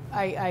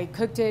I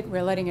cooked it,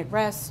 we're letting it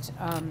rest,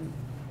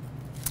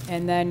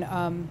 and then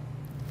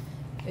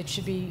it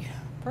should be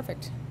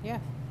perfect, yeah.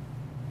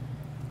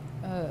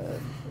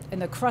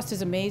 And the crust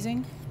is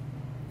amazing.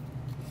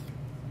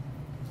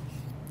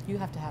 You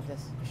have to have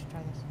this. You should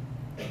try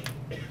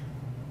this.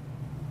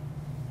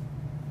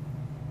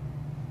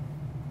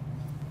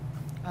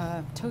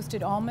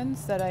 Toasted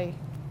almonds that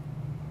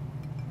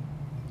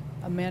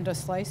Amanda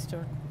sliced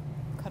or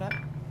cut up.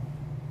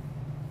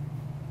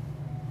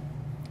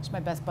 It's my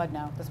best bud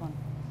now, this one.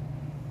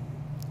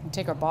 We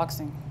take our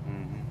boxing.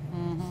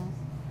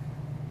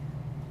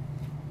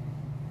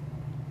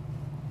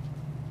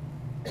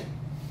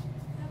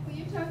 Will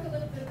you talk a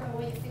little bit about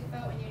what you think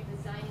about when you're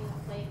designing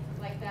a plate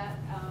like that,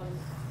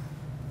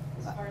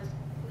 as far as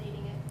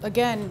plating it?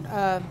 Again,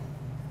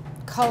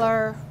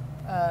 color,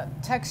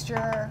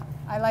 texture.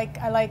 I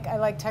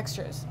like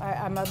textures.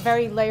 I'm a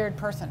very layered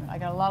person. I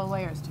got a lot of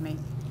layers to me.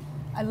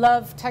 I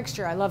love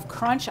texture. I love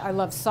crunch. I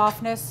love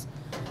softness.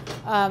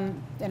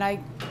 And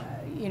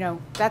you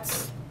know,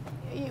 that's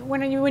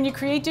when you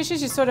create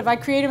dishes. I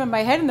create them in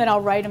my head, and then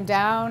I'll write them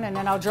down, and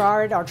then I'll draw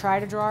it. I'll try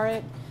to draw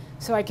it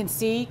so I can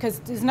see. Because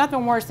there's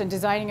nothing worse than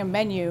designing a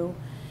menu,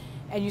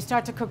 and you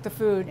start to cook the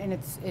food, and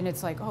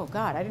it's like, oh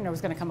God, I didn't know it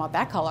was going to come out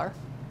that color.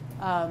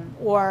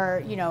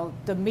 Or you know,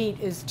 the meat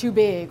is too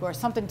big, or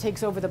something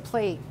takes over the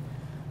plate.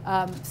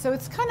 So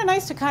it's kind of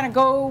nice to kind of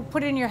go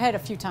put it in your head a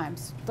few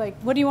times. Like,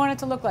 what do you want it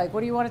to look like?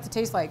 What do you want it to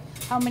taste like?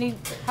 How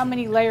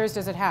many layers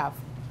does it have?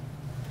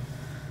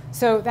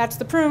 So that's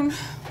the prune.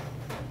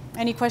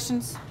 Any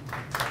questions?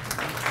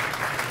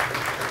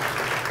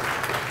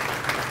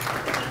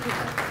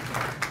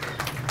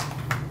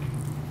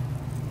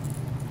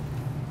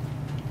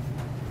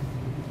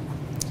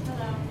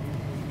 Hello.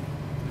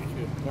 Thank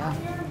you. Yeah.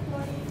 Of your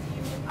employees, do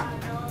you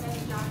know of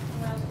any Johnson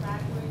Wales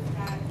graduates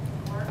that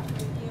worked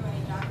with you,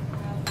 any Johnson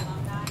Wales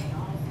alumni, and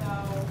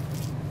also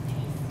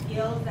any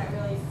skills that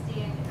really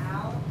stand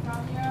out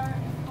from your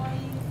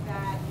employees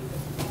that you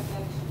would expect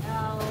them to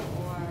know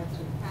or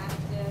to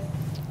practice?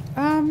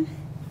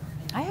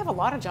 I have a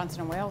lot of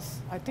Johnson & Wales.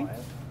 I think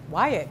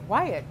Wyatt's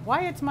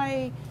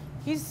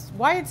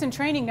Wyatt's in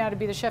training now to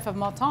be the chef of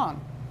Malton.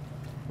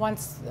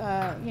 Once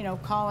you know,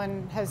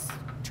 Colin has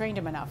trained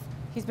him enough.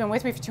 He's been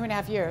with me for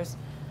 2.5 years.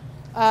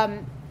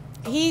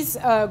 He's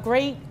a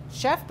great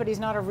chef, but he's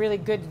not a really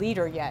good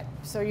leader yet.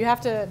 So you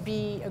have to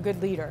be a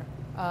good leader.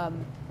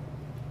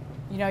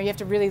 You know, you have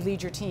to really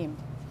lead your team.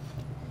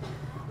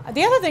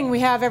 The other thing we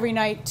have every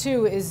night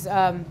too is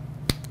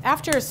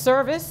after a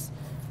service,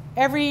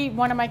 every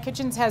one of my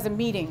kitchens has a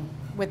meeting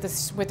with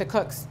the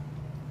cooks.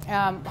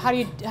 How do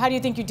you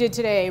think you did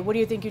today? What do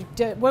you think you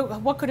did?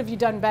 What could have you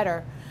done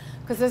better?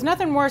 Because there's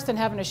nothing worse than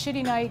having a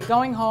shitty night,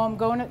 going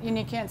home, and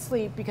you can't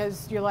sleep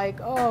because you're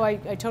like, oh, I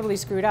totally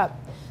screwed up.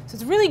 So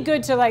it's really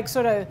good to like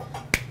sort of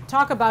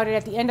talk about it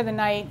at the end of the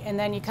night, and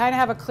then you kind of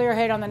have a clear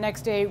head on the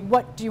next day.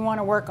 What do you want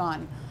to work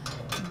on?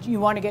 You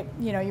want to get,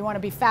 you know, you want to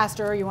be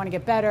faster, you want to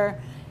get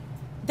better.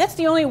 That's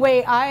the only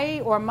way I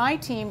or my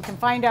team can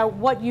find out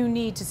what you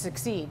need to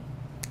succeed.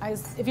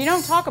 If you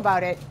don't talk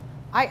about it,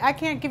 I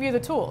can't give you the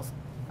tools.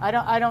 I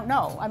don't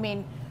know. I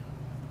mean,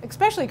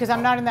 especially because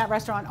I'm not in that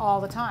restaurant all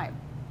the time.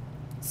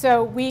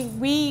 So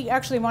we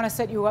actually want to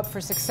set you up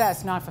for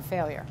success, not for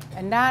failure.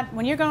 And that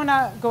when you're going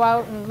to go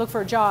out and look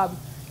for a job,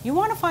 you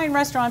want to find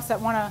restaurants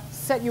that want to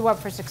set you up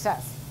for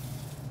success.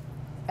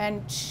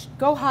 And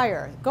go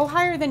higher. Go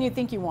higher than you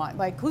think you want.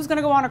 Like, who's going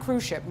to go on a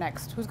cruise ship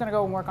next? Who's going to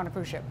go and work on a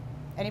cruise ship?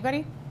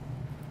 Anybody?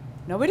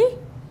 Nobody?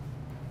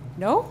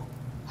 No?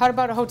 How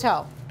about a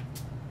hotel?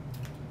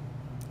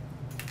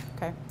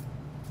 Okay.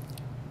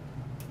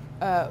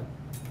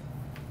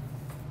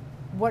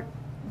 What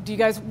are you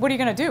going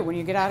to do when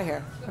you get out of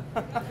here?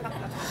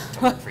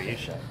 Work for you,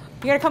 Chef.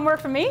 You going to come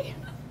work for me?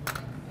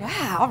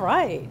 Yeah, all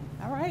right.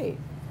 All right.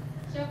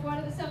 Chef, what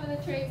are some of the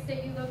traits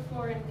that you look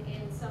for in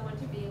someone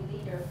to be a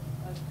leader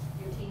of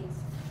your teams?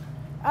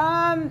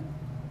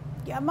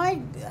 Yeah,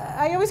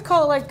 I always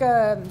call it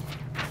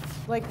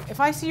like if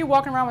I see you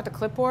walking around with a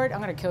clipboard,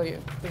 I'm gonna kill you,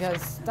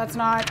 because that's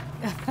not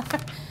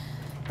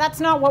that's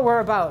not what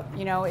we're about.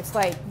 You know, it's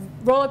like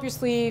roll up your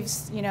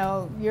sleeves. You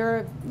know,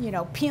 you're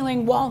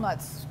peeling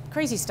walnuts,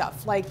 crazy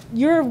stuff. Like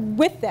you're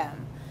with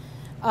them,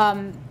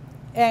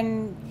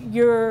 and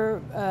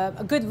you're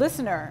a good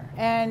listener,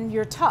 and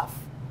you're tough,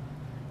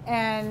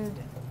 and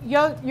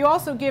you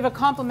also give a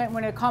compliment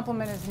when a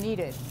compliment is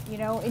needed, you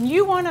know, and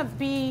you want to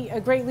be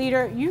a great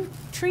leader. You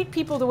treat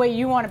people the way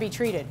you want to be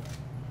treated.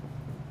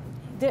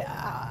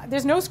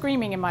 There's no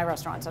screaming in my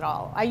restaurants at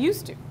all. I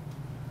used to.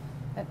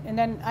 And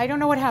then I don't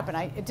know what happened.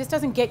 It just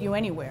doesn't get you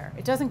anywhere.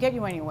 It doesn't get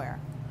you anywhere.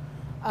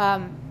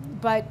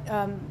 But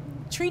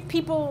treat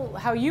people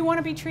how you want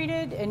to be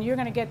treated, and you're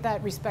going to get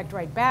that respect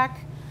right back.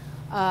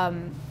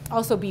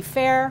 Also be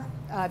fair.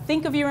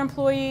 Think of your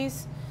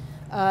employees.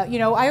 You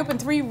know, I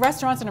opened 3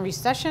 restaurants in a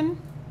recession.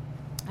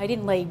 I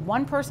didn't lay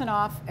one person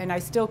off, and I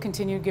still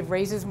continue to give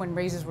raises when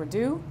raises were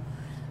due.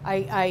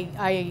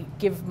 I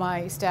give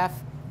my staff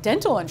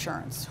dental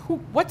insurance.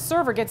 What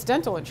server gets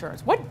dental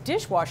insurance? What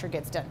dishwasher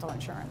gets dental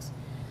insurance?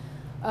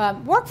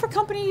 Work for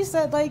companies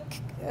that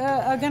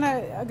are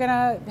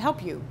gonna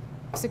help you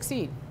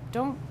succeed.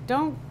 Don't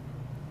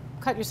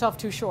cut yourself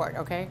too short.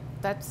 Okay,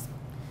 that's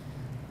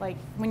like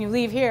when you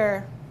leave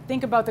here.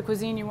 Think about the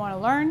cuisine you want to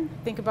learn.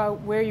 Think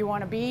about where you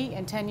want to be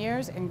in 10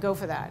 years, and go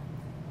for that.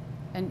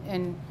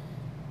 And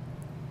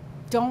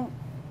don't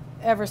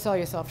ever sell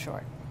yourself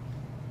short.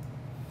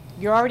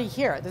 You're already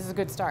here. This is a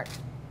good start.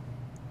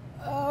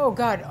 Oh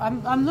God,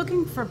 I'm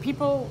looking for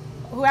people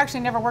who actually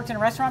never worked in a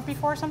restaurant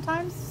before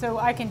sometimes, so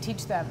I can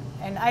teach them.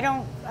 And I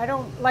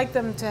don't like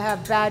them to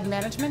have bad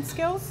management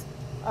skills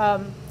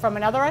from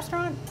another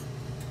restaurant.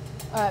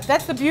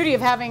 That's the beauty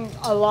of having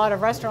a lot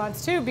of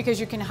restaurants too, because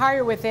you can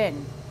hire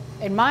within.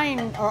 And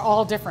mine are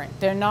all different.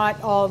 They're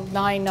not all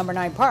 9 number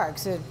 9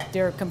 parks.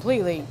 They're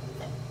completely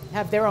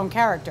have their own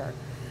character.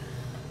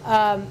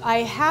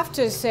 I have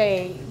to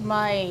say,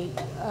 my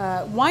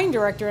wine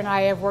director and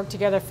I have worked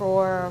together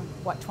for,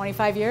 what,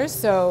 25 years?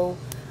 So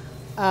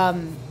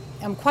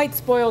I'm quite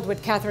spoiled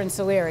with Catherine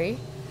Saleri,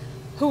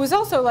 who was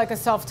also like a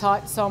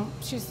self-taught,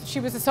 she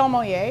was a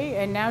sommelier,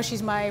 and now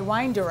she's my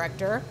wine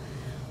director.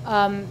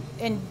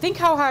 And think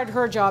how hard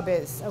her job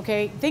is,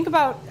 okay? Think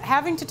about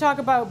having to talk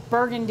about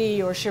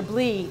Burgundy or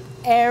Chablis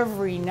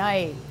every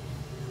night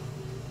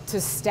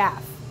to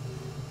staff.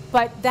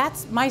 But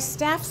my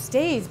staff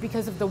stays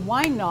because of the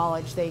wine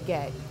knowledge they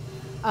get.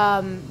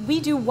 We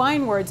do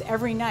wine words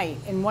every night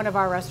in one of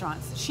our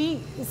restaurants.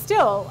 She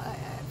still,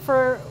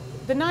 for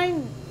the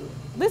 9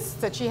 lists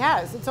that she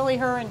has, it's only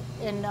her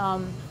and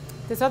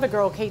this other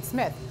girl, Kate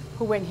Smith,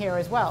 who went here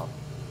as well,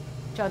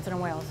 Johnson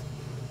 & Wales.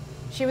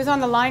 She was on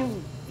the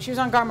line, she was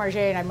on Garde Manger,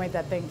 and I made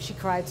that thing. She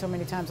cried so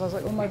many times. I was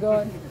like, oh my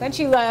God. Then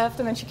she left,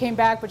 and then she came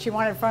back, but she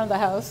wanted in front of the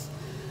house.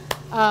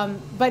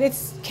 But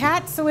it's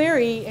Kat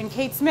Saleri and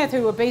Kate Smith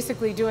who are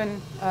basically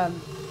doing, have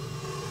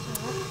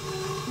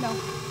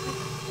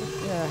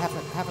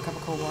a cup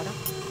of cold water,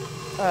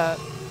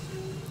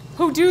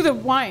 who do the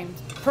wine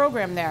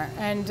program there.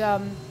 And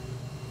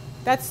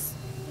that's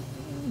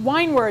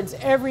wine words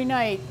every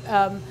night,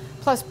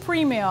 plus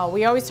pre-meal.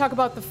 We always talk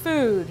about the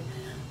food.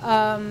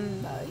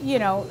 You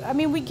know, I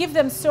mean, we give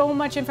them so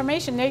much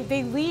information.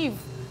 They leave,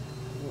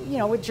 you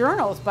know, with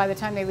journals by the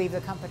time they leave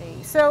the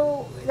company.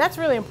 So that's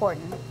really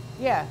important.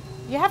 Yeah,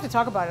 you have to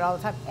talk about it all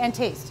the time. And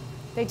taste.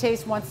 They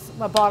taste once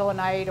a bottle a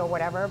night or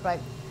whatever.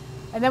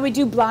 And then we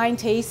do blind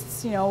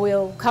tastes. You know,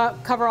 we'll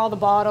cover all the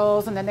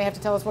bottles, and then they have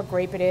to tell us what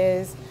grape it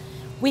is.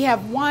 We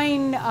have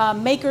wine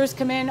makers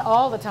come in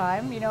all the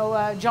time. You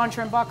know, John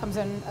Trimbach comes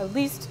in at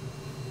least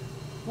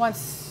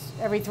once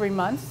every 3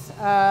 months.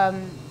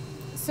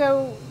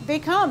 So they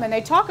come and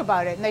they talk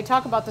about it, and they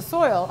talk about the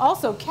soil.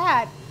 Also,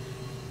 Kat,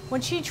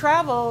 when she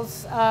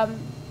travels,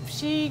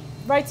 she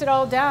writes it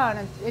all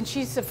down, and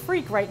she's a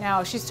freak right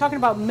now. She's talking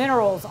about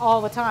minerals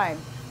all the time,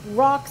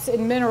 rocks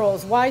and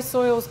minerals, why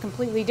soil is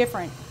completely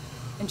different.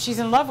 And she's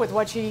in love with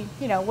what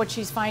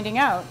she's finding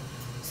out.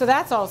 So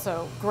that's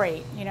also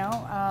great, you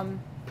know.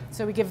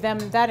 So we give them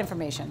that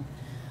information.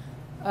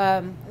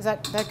 Is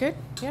that good?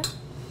 Yeah?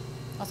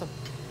 Awesome.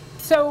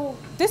 So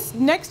this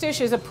next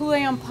dish is a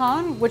poulet en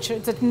pan, which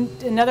is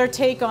another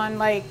take on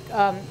like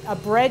a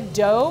bread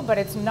dough, but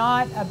it's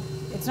not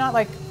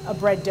like a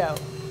bread dough.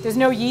 There's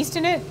no yeast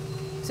in it,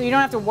 so you don't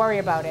have to worry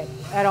about it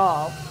at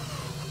all.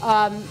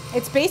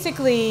 It's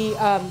basically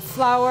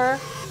flour,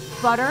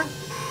 butter,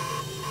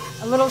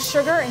 a little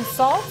sugar and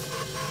salt,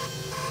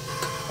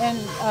 and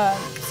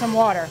some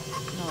water.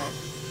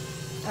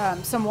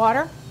 Some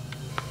water.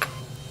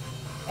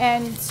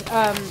 And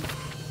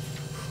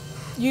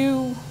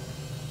you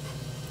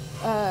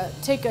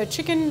take a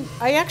chicken.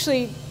 I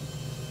actually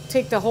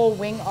take the whole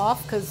wing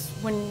off because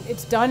when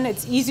it's done,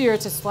 it's easier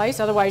to slice.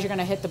 Otherwise, you're going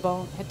to hit the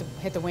bone,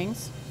 hit the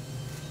wings.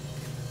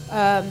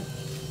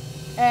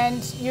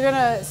 And you're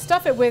going to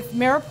stuff it with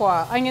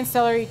mirepoix, onion,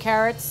 celery,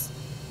 carrots.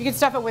 You can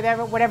stuff it with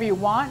whatever you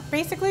want,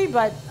 basically,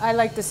 but I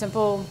like the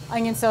simple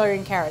onion, celery,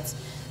 and carrots.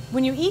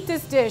 When you eat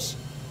this dish,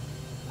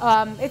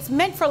 it's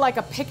meant for like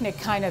a picnic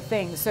kind of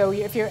thing. So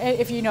if you're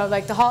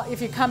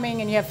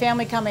coming and you have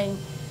family coming,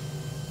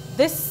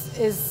 this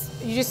is,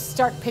 you just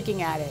start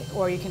picking at it,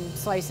 or you can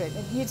slice it.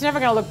 It's never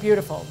going to look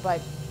beautiful,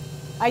 but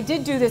I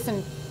did do this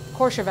in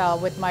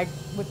Courchevel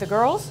with the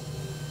girls.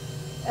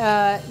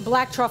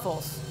 Black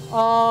truffles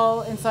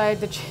all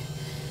inside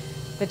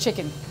the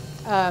chicken,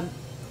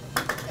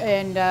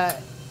 and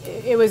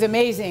it was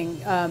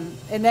amazing.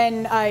 And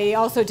then I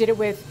also did it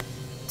with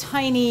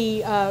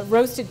tiny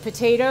roasted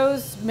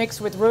potatoes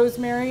mixed with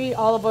rosemary,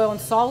 olive oil,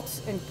 and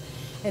salt,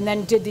 and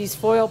then did these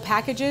foil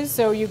packages.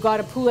 So you got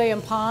a poulet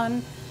en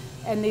pan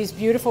and these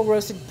beautiful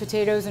roasted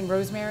potatoes and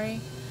rosemary.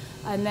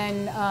 And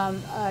then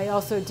I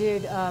also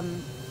did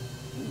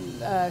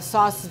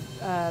sauce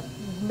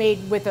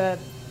made with the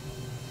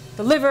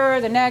liver,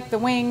 the neck, the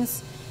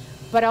wings,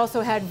 but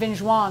also had vin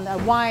jaune, a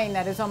wine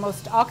that is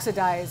almost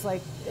oxidized,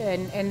 like,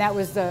 and that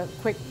was the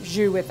quick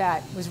jus with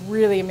that. It was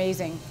really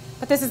amazing.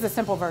 But this is the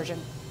simple version.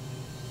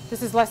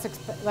 This is less,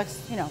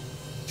 you know,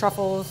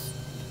 truffles.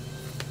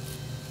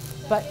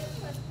 But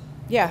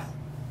yeah.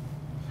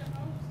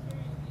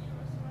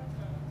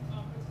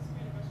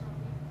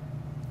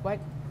 What?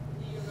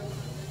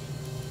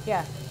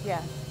 Yeah,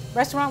 yeah.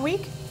 Restaurant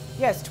week?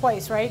 Yes,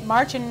 twice, right?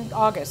 March and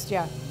August,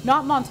 yeah.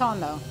 Not Monton,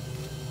 though.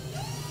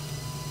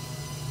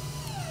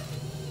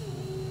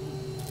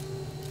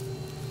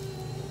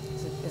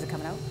 Is it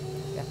coming out?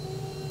 Yeah.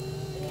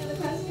 Any other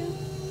questions?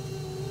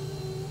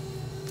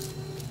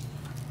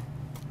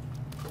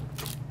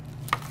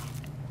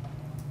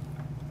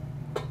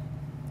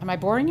 Am I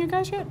boring you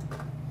guys yet?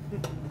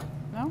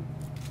 No?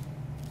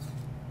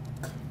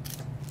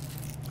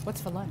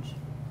 What's for lunch?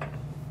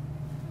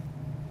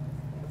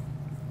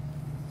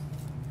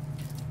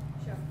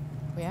 Chef,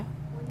 Yeah?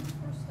 when you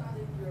first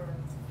started your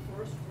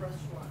first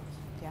restaurant,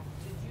 Yeah.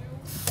 did you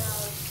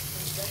have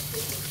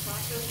investors and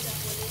partners that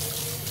were in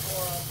it,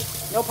 or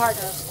No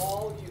partners.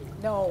 all you?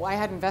 No, I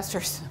had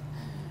investors.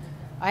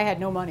 I had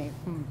no money.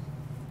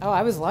 Oh,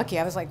 I was lucky.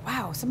 I was like,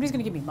 wow, somebody's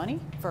gonna give me money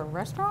for a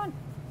restaurant?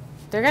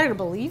 They're gonna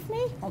believe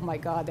me? Oh my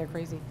God, they're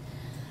crazy.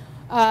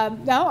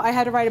 No, I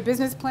had to write a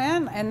business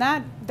plan, and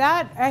that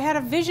I had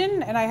a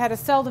vision, and I had to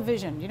sell the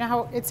vision. You know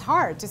how it's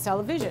hard to sell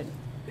a vision,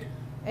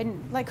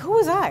 and like, who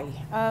was I?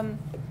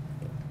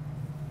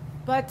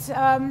 I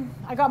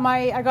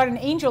got an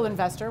angel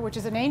investor, which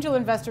is an angel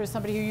investor is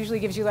somebody who usually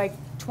gives you like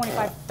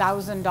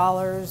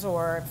 $25,000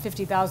 or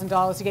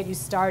 $50,000 to get you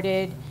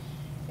started.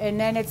 And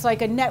then it's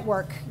like a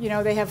network. You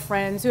know, they have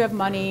friends who have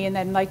money and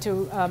then like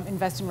to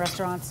invest in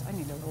restaurants. I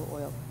need a little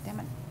oil. Damn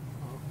it.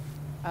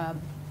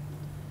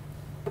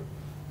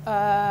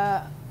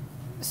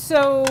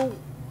 So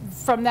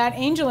from that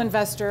angel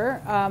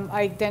investor,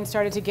 I then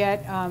started to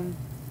get,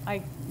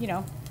 I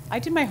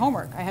did my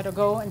homework. I had to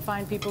go and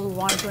find people who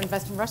wanted to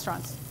invest in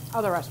restaurants,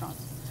 other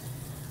restaurants.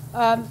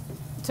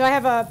 So I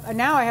have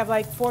now I have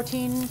like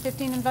 14,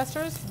 15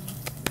 investors.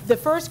 The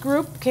first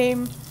group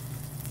came,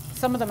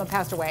 some of them have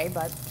passed away,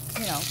 but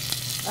you know,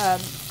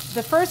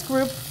 the first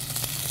group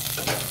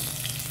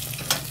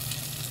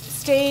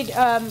stayed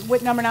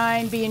with number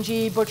 9,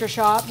 B&G, Butcher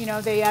Shop. You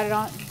know, they added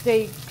on,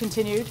 they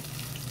continued.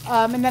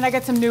 And then I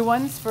got some new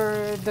ones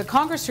for the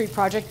Congress Street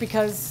project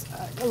because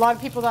a lot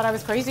of people thought I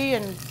was crazy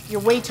and you're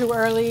way too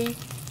early,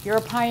 you're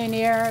a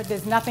pioneer,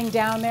 there's nothing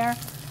down there.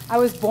 I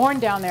was born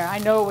down there. I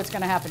know what's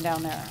going to happen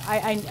down there.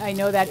 I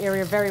know that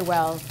area very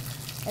well.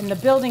 And the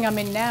building I'm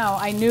in now,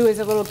 I knew as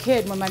a little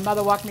kid when my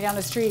mother walked me down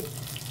the street.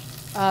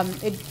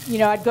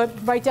 I'd go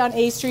right down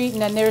A Street,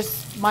 and then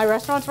there's my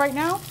restaurants right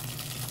now.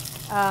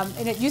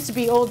 And it used to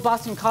be old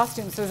Boston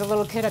costumes. So as a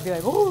little kid, I'd be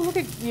like, oh, look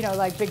at, you know,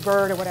 like Big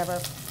Bird or whatever.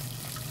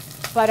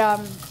 But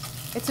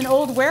it's an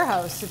old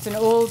warehouse. It's an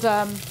old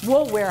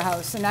wool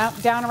warehouse. And out,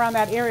 down around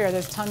that area,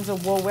 there's tons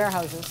of wool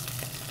warehouses.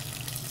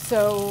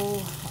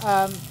 So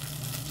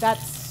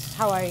that's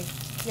how I,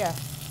 yeah.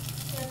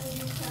 Can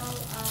you tell,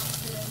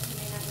 for those who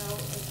may not know,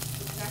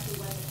 exactly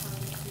where the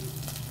Congress Street,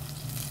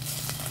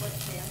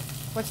 what's there?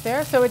 What's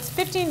there? So it's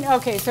 15,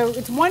 okay, so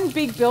it's one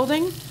big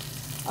building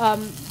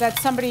that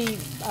somebody,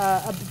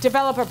 a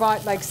developer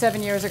bought like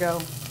 7 years ago.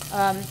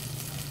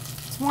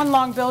 It's one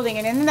long building,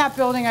 and in that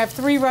building I have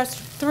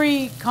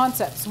three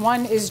concepts.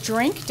 One is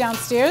drink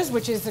downstairs,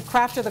 which is the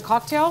craft of the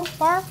cocktail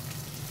bar,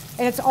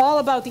 and it's all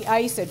about the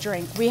ice at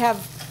drink. We have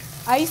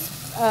ice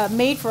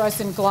made for us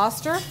in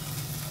Gloucester,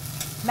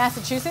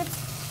 Massachusetts,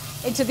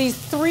 into these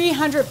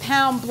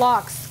 300-pound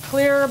blocks,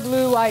 clear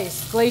blue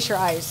ice, glacier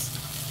ice.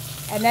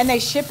 And then they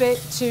ship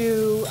it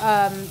to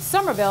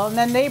Somerville, and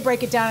then they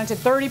break it down into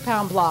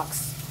 30-pound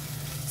blocks.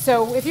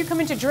 So if you come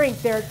into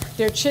drink,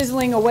 they're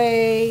chiseling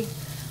away.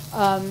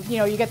 You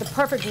know, you get the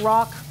perfect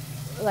rock.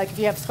 Like if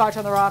you have Scotch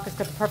on the rock, it's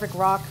got the perfect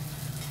rock.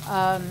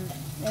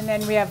 And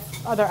then we have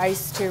other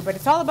ice too. But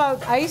it's all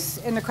about ice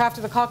and the craft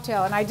of the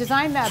cocktail. And I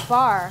designed that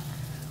bar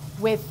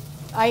with,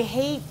 I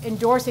hate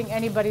endorsing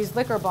anybody's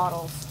liquor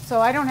bottles.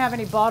 So I don't have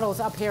any bottles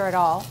up here at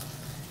all.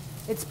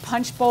 It's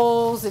punch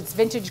bowls, it's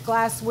vintage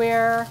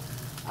glassware.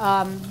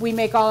 We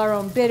make all our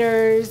own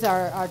bitters,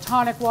 our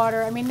tonic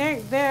water. I mean,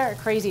 they're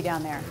crazy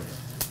down there.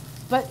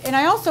 And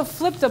I also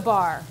flip the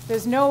bar.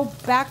 There's no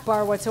back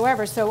bar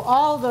whatsoever. So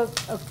all the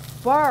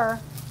bar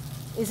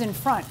is in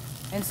front.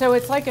 And so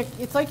it's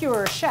like you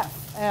were a chef.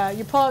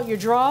 You pull out your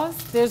drawers,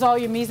 there's all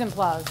your mise en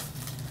place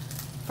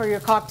for your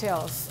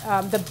cocktails.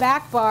 The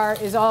back bar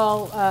is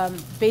all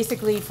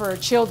basically for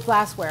chilled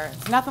glassware.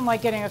 It's nothing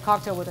like getting a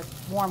cocktail with a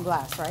warm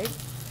glass, right?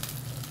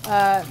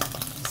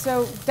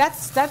 So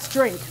that's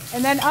drink.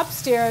 And then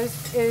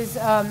upstairs is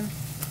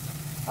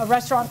a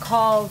restaurant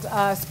called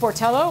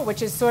Sportello,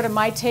 which is sort of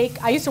my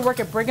take. I used to work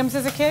at Brigham's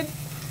as a kid.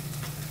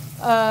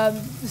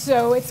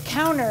 So it's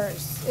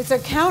counters. It's a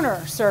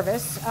counter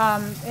service,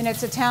 and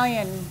it's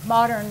Italian,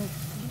 modern,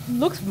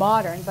 looks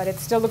modern, but it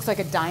still looks like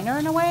a diner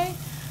in a way.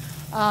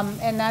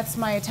 And that's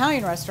my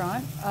Italian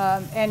restaurant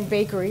and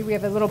bakery. We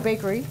have a little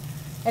bakery.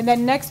 And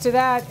then next to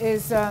that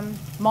is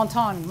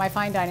Monton, my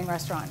fine dining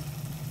restaurant.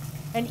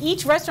 And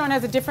each restaurant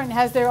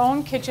has their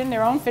own kitchen,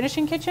 their own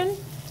finishing kitchen.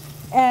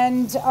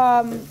 And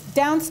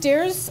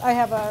downstairs, I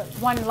have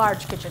one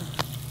large kitchen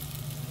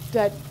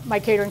that my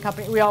catering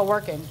company, we all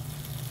work in.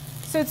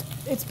 So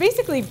it's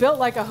basically built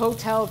like a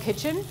hotel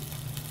kitchen,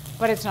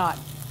 but it's not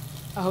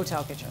a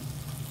hotel kitchen.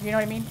 You know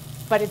what I mean?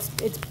 But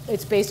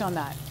it's based on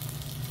that.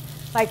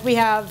 Like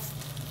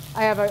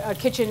I have a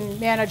kitchen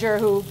manager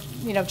who,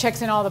 you know,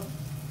 checks in all the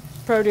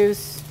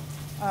produce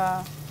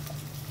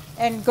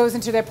and goes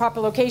into their proper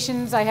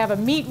locations. I have a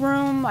meat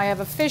room, I have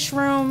a fish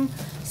room.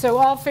 So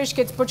all fish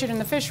gets butchered in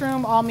the fish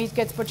room, all meat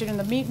gets butchered in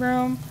the meat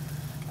room.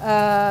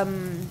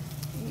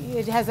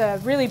 It has a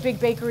really big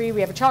bakery,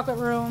 we have a chocolate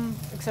room,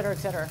 et cetera, et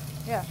cetera.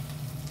 Yeah.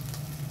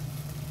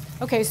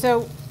 Okay,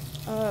 so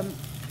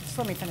just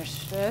let me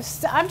finish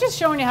this. I'm just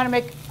showing you how to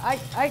make,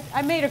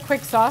 I made a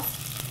quick sauce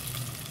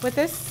with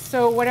this.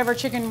 So whatever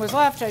chicken was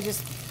left, I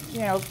just, you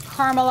know,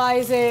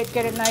 caramelize it,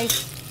 get it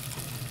nice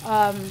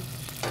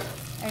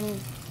and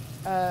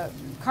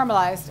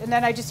caramelized. And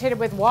then I just hit it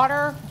with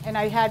water, and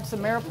I had some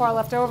mirepoix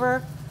left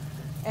over,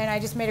 and I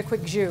just made a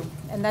quick jus.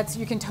 And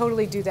you can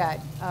totally do that.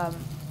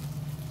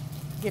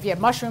 If you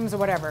have mushrooms or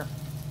whatever.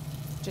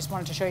 Just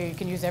wanted to show you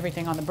can use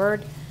everything on the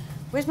bird.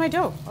 Where's my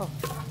dough? Oh,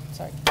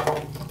 sorry.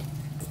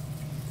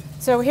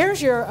 So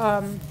here's your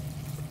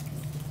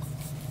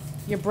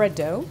bread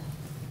dough.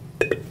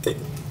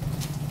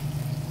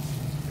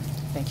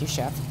 Thank you,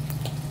 Chef.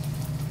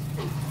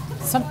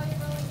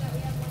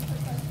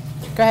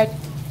 Go ahead.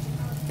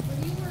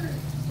 When you were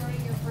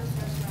starting your first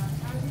restaurant,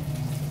 how did you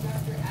go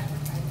after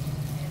advertising,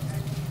 and how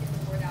did you get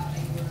the word out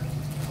that you were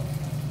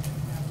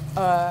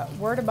opening?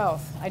 Word of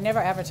mouth. I never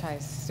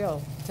advertise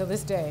still, till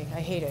this day.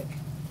 I hate it.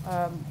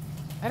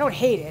 I don't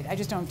hate it, I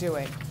just don't do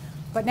it.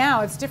 But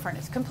now it's different.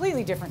 It's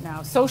completely different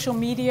now. Social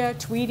media,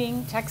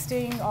 tweeting,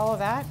 texting, all of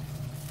that.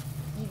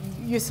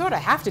 You sort of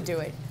have to do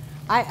it.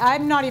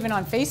 I'm not even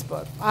on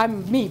Facebook.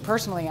 Me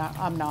personally,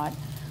 I'm not,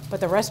 but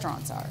the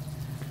restaurants are.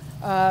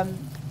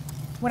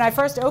 When I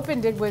first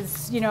opened, it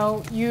was, you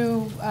know,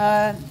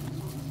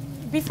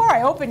 before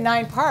I opened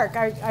 9 Park,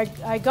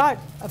 I got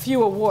a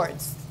few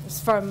awards. It was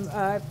from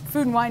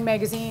Food and Wine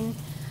magazine.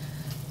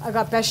 I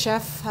got Best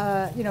Chef,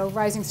 you know,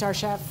 Rising Star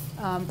Chef.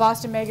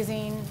 Boston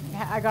Magazine,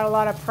 I got a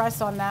lot of press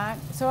on that.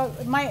 So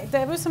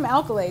there was some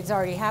accolades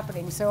already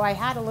happening, so I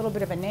had a little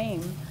bit of a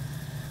name.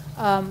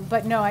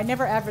 But no, I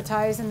never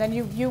advertised, and then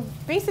you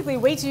basically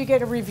wait till you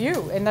get a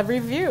review, and the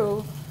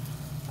review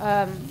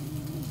can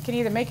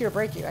either make you or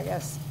break you, I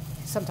guess,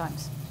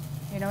 sometimes.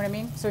 You know what I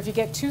mean? So if you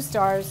get 2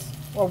 stars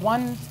or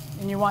 1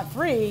 and you want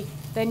 3,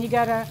 then you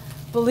gotta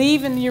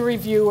believe in your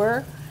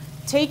reviewer,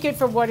 take it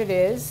for what it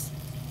is,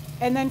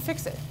 and then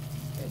fix it.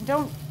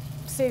 Don't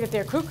say that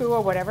they're cuckoo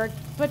or whatever,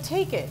 but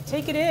take it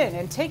in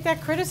and take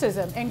that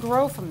criticism and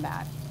grow from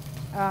that.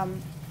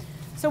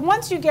 So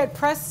once you get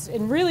press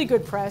and really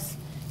good press,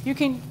 you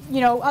can,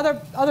 you know,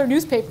 other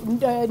newspapers,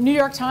 New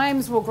York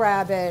Times will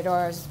grab it,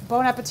 or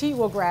Bon Appetit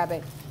will grab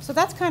it. So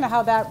that's kind of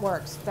how that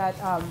works, that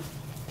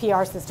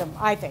PR system,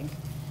 I think.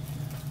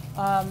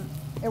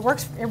 It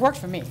works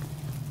for me.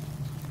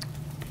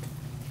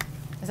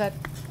 Is that,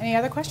 any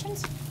other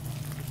questions?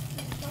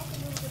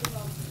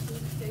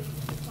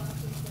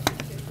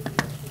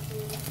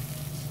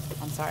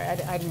 I'm sorry,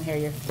 I didn't hear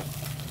you.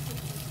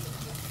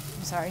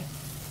 I'm sorry.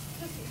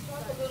 Just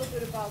talk a little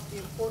bit about the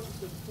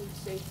importance of food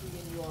safety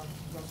in your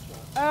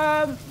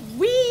restaurant.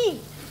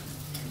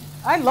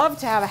 I'd love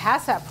to have a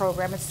HACCP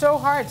program. It's so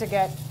hard to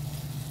get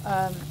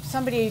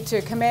somebody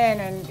to come in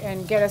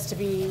and get us to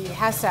be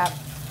HACCP.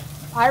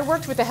 I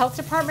worked with the health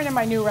department in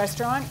my new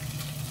restaurant.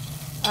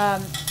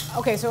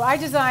 Okay, so I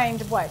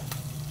designed,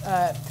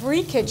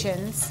 3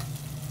 kitchens.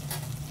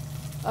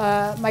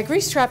 My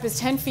grease trap is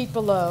 10 feet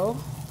below.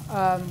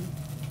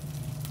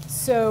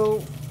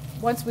 So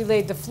once we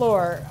laid the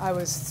floor, I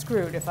was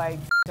screwed if I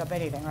f***ed up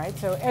anything, right?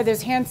 So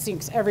there's hand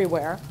sinks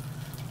everywhere.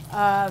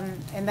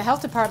 And the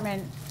health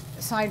department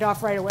signed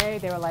off right away.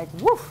 They were like,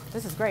 woo,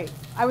 this is great.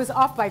 I was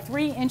off by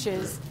 3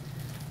 inches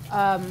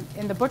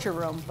in the butcher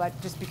room, but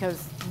just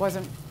because it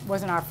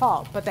wasn't our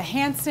fault. But the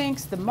hand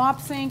sinks, the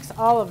mop sinks,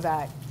 all of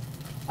that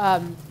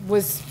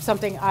was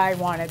something I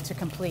wanted to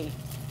complete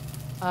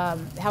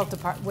with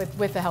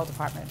the health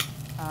department.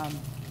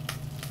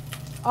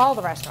 All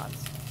the restaurants.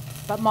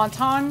 But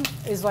Montagne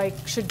is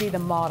should be the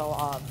model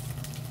of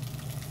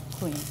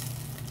clean.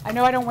 I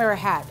know I don't wear a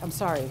hat, I'm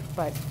sorry,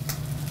 but.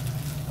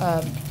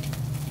 Chef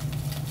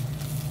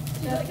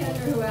Kendra,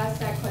 who asked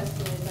that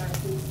question, is our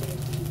food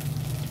safety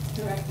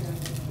director.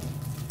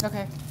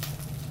 Okay.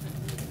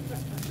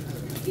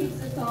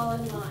 Keeps us all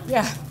in line.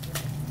 Yeah.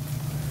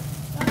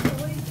 Doctor,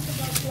 what do you think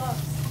about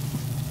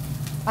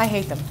gloves? I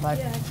hate them, but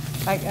Yeah.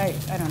 I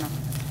don't know.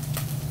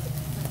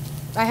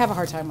 I have a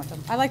hard time with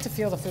them. I like to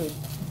feel the food.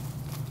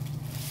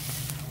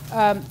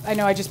 I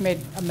know I just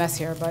made a mess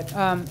here, but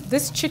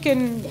this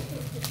chicken,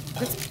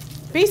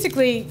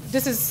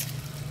 this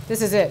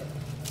is it.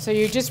 So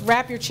you just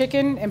wrap your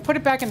chicken and put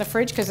it back in the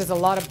fridge because there's a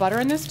lot of butter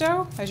in this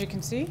dough, as you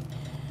can see.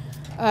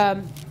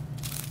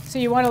 So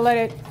you want to let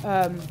it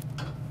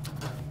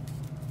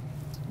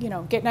you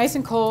know, get nice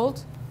and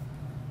cold.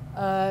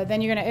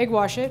 Then you're going to egg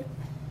wash it.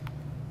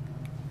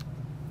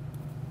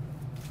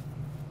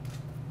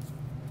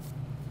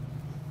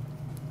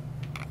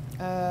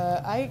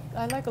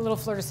 I like a little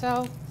fleur de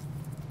sel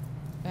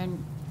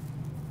and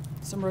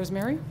some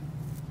rosemary.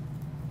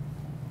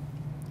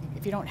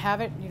 If you don't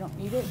have it, you don't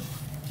need it.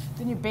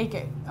 Then you bake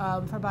it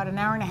for about an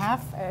hour and a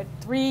half at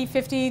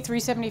 350,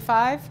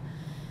 375.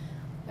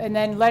 And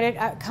then let it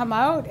come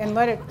out and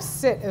let it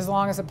sit as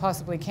long as it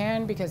possibly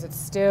can because it's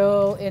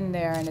still in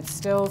there and it's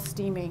still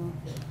steaming.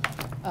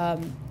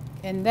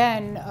 And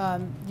then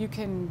you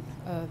can,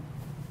 do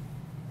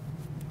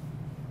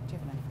you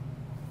have a knife?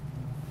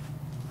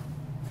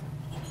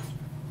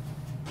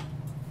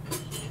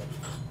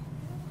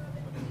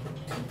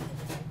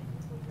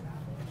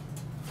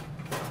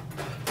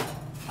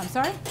 I'm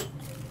sorry?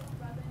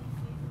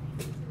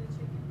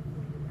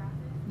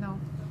 No.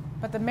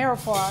 But the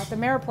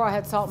mirepoix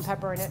had salt and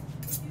pepper in it.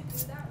 If you do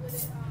that, would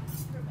it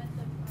prevent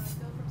the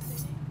dough from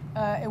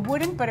sticking? It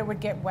wouldn't, but it would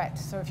get wet.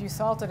 So if you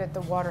salted it,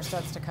 the water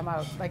starts to come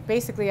out. Like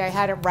basically, I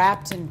had it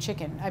wrapped in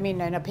chicken. I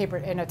mean, in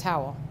a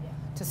towel,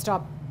 to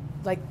stop.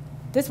 Like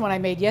this one I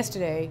made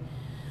yesterday,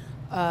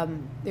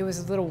 it was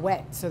a little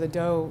wet, so the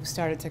dough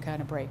started to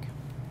kind of break.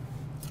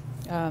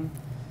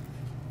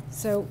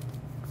 So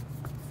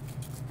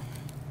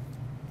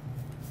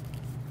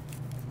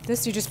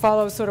this you just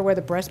follow sort of where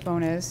the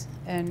breastbone is,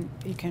 and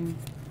you can.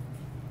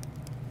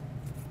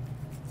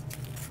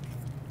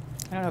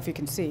 I don't know if you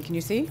can see. Can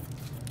you see?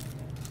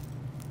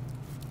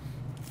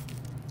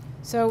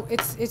 So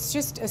it's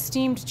just a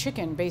steamed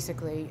chicken,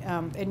 basically.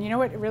 And you know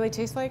what it really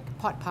tastes like?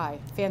 Pot pie,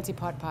 fancy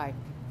pot pie.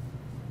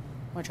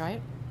 Want to try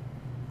it?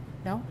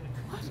 No?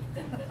 What?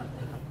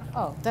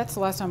 Oh, that's the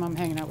last time I'm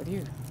hanging out with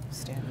you,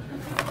 Stan.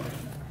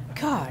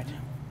 God.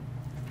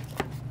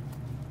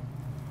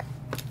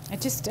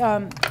 It just,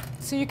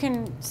 so you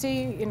can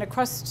see, the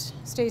crust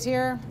stays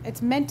here.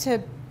 It's meant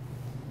to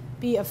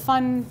be a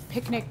fun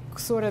picnic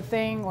sort of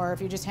thing, or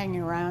if you're just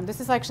hanging around.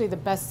 This is actually the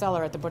best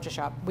seller at the butcher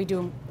shop. We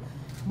do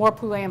more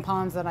poulet and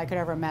pans than I could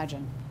ever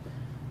imagine.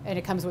 And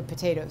it comes with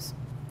potatoes.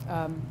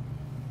 All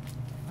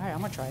right,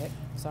 I'm gonna try it.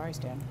 Sorry,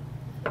 Stan.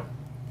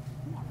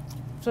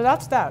 So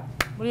that's that.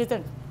 What do you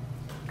think?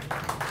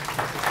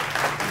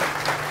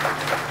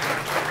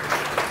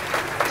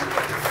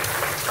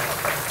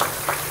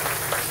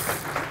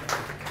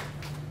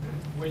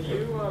 When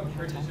you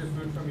purchase your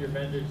food from your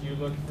vendors, do you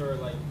look for,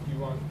 like, do you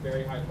want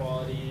very high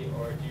quality,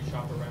 or do you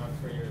shop around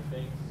for your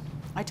things?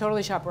 I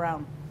totally shop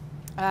around.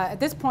 At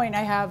this point,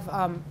 I have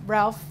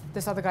Ralph,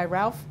 this other guy,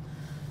 Ralph.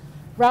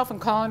 Ralph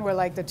and Colin were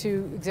like the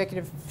two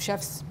executive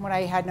chefs when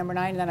I had number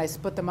 9, and then I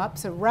split them up.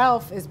 So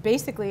Ralph is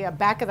basically a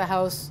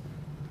back-of-the-house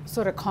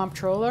sort of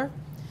comptroller.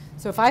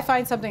 So if I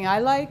find something I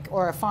like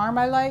or a farm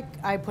I like,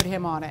 I put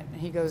him on it.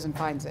 And he goes and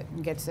finds it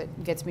and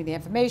gets me the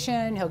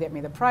information. He'll get me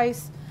the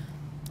price.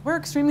 We're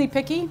extremely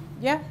picky.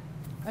 Yeah.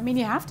 I mean,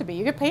 you have to be.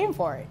 You get paying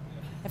for it.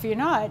 If you're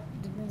not,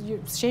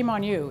 shame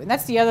on you. And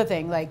that's the other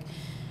thing. Like,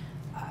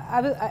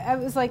 I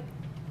was like,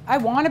 I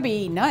want to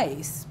be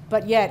nice,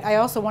 but yet I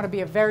also want to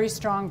be a very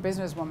strong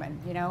businesswoman.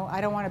 You know,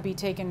 I don't want to be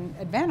taken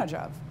advantage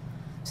of.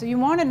 So you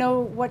want to know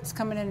what's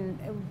coming in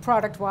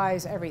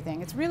product-wise,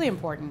 everything. It's really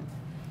important.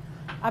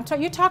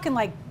 You're talking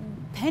like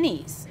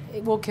pennies.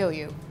 It will kill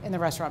you in the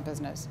restaurant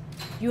business.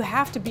 You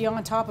have to be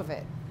on top of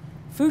it.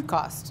 Food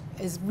cost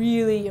is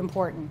really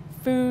important.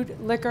 Food,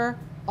 liquor,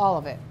 all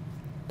of it.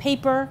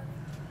 Paper,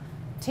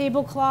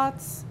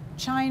 tablecloths,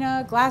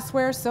 china,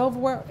 glassware,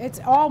 silverware, it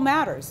all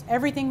matters.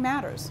 Everything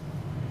matters.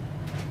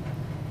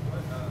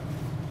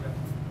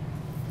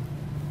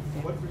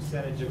 What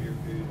percentage of your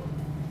food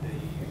do you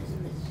use is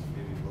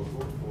maybe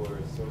local or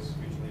sourced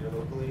regionally or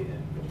locally,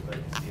 and would you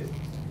like to see it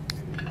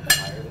maybe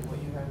higher than what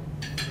you have?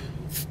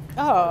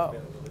 Oh.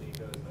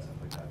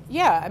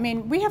 Yeah, I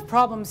mean, we have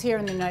problems here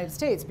in the United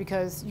States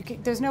because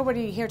there's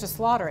nobody here to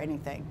slaughter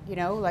anything, you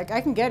know? Like,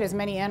 I can get as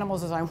many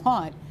animals as I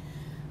want,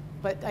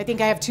 but I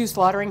think I have 2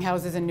 slaughtering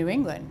houses in New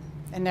England,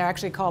 and they're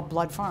actually called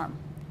Blood Farm.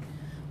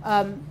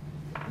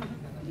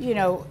 You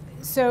know,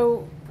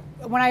 so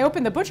when I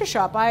opened the butcher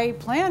shop, I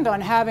planned on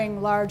having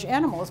large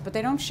animals, but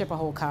they don't ship a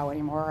whole cow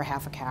anymore, or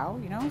half a cow,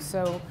 you know?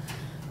 So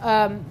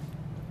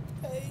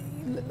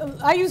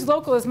I use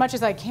local as much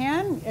as I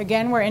can.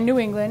 Again, we're in New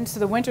England, so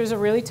the winters are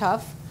really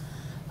tough.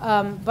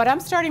 But I'm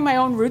starting my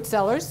own root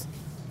cellars,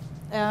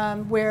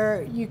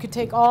 where you could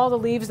take all the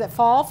leaves that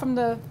fall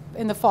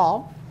in the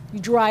fall, you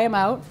dry them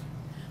out,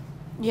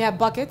 you have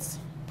buckets,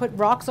 put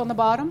rocks on the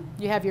bottom,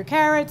 you have your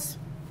carrots,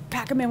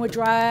 pack them in with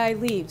dry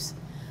leaves.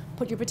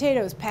 Put your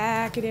potatoes,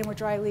 pack it in with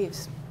dry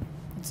leaves.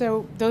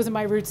 So those are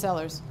my root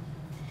cellars.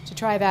 To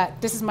try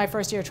that. This is my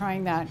first year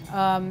trying that.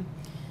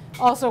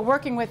 Also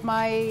working with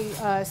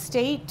my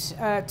state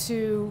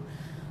to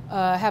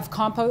have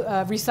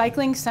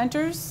recycling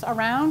centers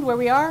around where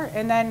we are,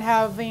 and then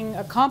having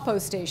a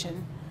compost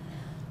station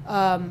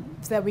so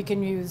that we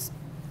can use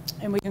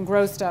and we can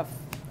grow stuff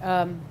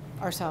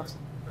ourselves.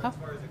 As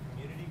far as a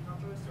community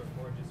compost or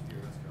more just for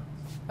your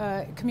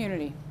restaurants?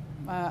 Community.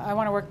 I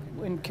want to work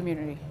in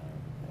community.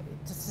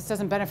 This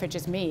doesn't benefit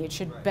just me. It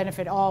should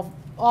benefit all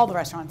the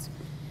restaurants.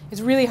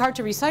 It's really hard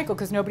to recycle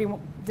because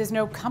there's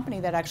no company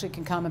that actually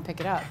can come and pick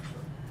it up.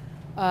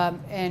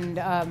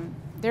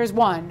 There's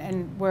one,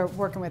 and we're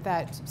working with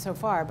that so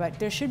far, but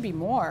there should be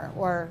more.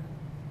 Or,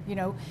 you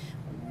know,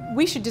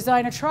 we should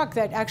design a truck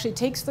that actually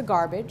takes the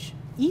garbage,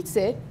 eats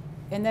it,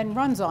 and then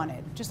runs on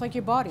it, just like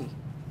your body.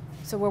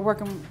 So we're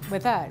working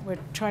with that. We're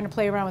trying to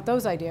play around with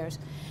those ideas.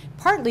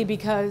 Partly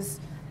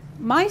because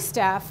my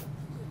staff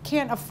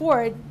can't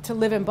afford to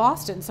live in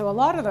Boston, so a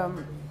lot of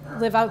them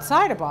live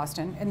outside of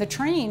Boston, and the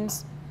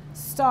trains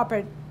stop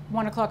at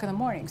 1 o'clock in the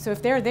morning. So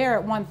if they're there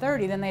at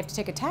 1:30, then they have to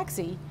take a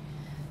taxi.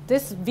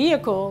 This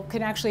vehicle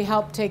can actually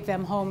help take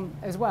them home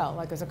as well,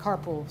 like as a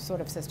carpool sort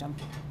of system.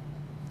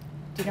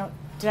 Do you know,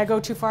 did I go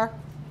too far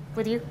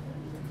with you?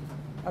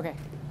 Okay.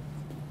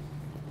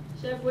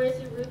 Chef,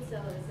 where's your root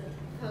cellar? Is it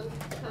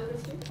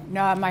Congress Street?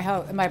 No, in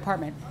my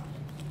apartment.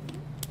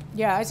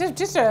 Yeah, it's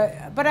just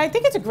but I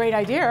think it's a great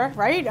idea,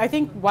 right? I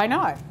think, why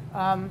not?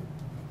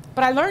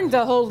 But I learned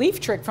the whole leaf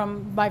trick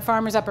from my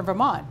farmers up in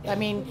Vermont. I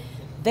mean,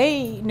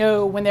 they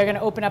know when they're going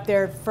to open up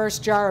their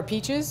first jar of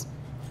peaches.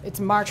 It's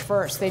March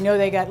 1st. They know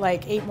they got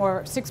like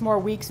 6 more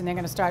weeks and they're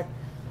going to start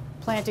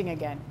planting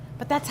again.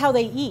 But that's how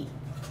they eat.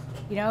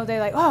 You know, they're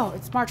like, oh,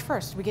 it's March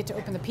 1st. We get to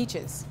open the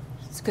peaches.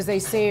 It's because they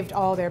saved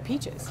all their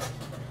peaches.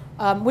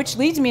 Which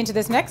leads me into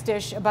this next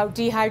dish about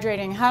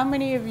dehydrating. How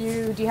many of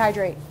you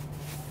dehydrate?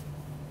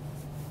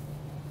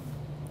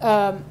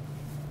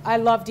 I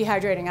love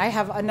dehydrating. I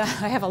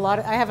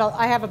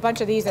have a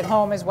bunch of these at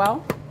home as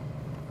well.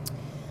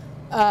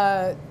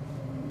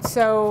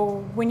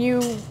 So when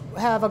you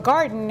have a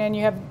garden and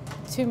you have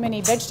too many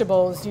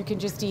vegetables, you can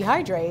just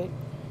dehydrate.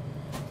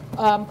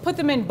 Put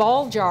them in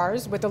ball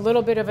jars with a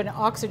little bit of an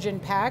oxygen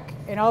pack,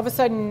 and all of a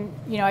sudden,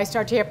 you know, I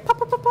start to hear pop,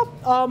 pop, pop, pop.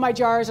 All my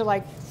jars are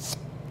like,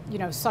 you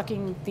know,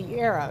 sucking the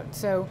air out.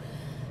 So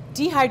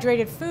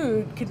dehydrated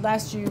food could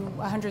last you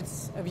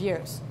hundreds of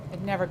years.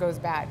 It never goes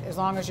bad as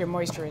long as your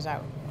moisture is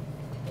out.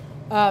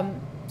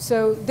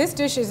 So this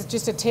dish is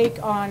just a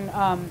take on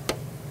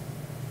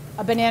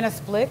a banana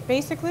split,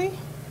 basically,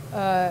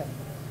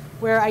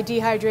 where I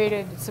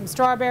dehydrated some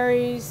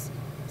strawberries,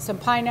 some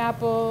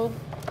pineapple,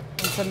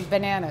 and some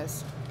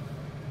bananas.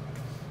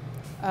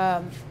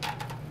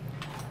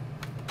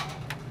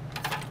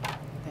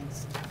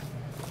 Thanks.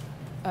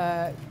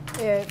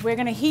 We're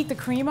going to heat the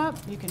cream up.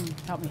 You can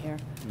help me here.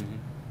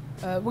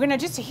 We're going to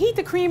just heat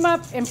the cream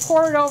up and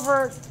pour it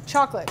over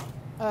chocolate,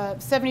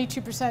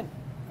 72%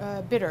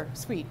 bitter,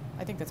 sweet.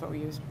 I think that's what we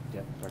used.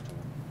 Yep.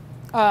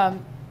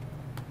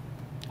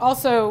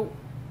 Also,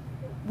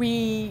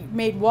 we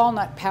made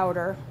walnut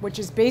powder, which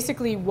is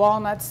basically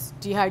walnuts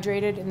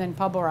dehydrated and then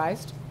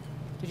pulverized.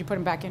 Did you put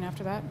them back in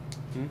after that?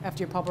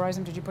 After you pulverize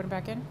them, did you put them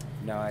back in?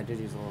 No, I did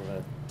use a little bit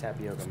of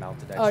tapioca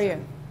maltodextrin, Oh, yeah.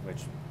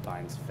 which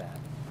binds fat.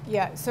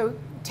 Yeah, so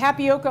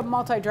tapioca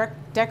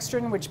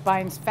maltodextrin, which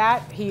binds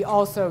fat, he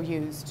also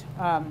used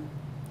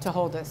to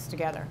hold this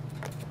together.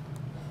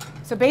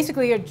 So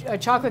basically a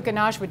chocolate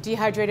ganache with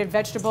dehydrated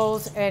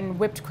vegetables and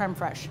whipped creme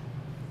fraiche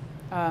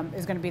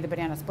is going to be the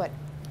banana split.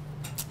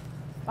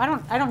 I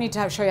don't need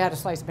to show you how to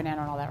slice a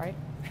banana and all that, right?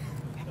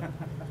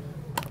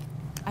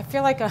 I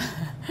feel like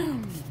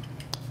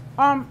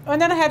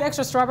and then I had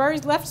extra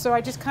strawberries left, so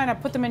I just kind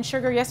of put them in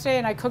sugar yesterday,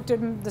 and I cooked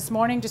them this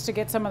morning just to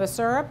get some of the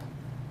syrup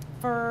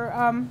for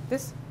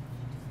this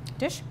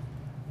dish.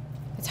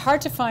 It's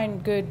hard to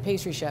find good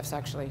pastry chefs,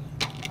 actually.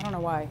 I don't know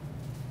why.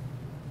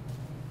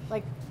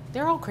 Like,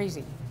 they're all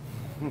crazy.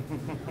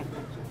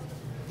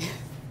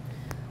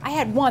 I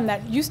had one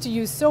that used to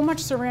use so much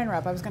saran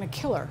wrap, I was going to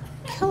kill her.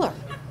 Kill her.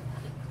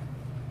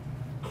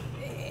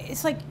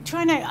 It's like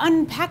trying to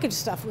unpackage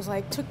stuff was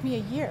like, took me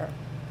a year.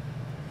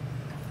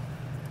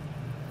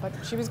 But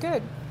she was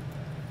good.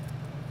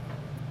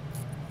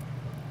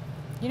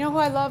 You know who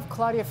I love?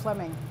 Claudia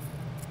Fleming.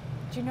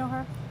 Do you know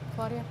her,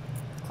 Claudia?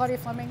 Claudia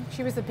Fleming.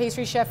 She was the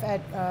pastry chef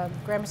at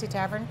Gramercy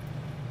Tavern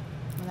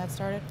when that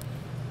started.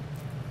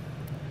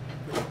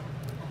 So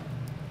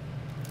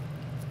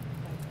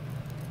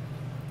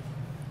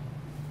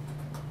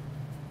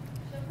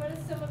what are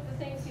some of the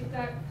things you've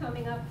got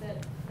coming up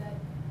that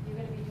you're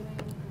going to be doing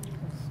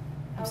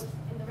out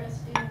in the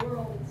rest of the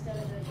world instead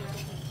of the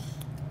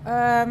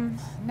Johnson?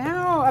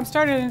 Now I'm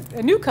starting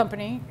a new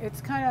company.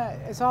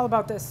 It's all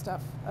about this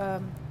stuff.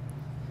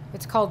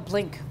 It's called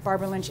Blink,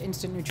 Barbara Lynch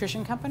Instant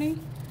Nutrition Company.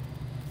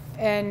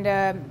 And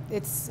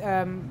it's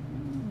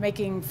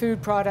making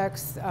food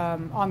products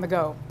on the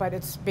go, but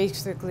it's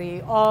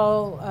basically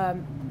all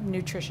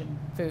nutrition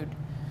food.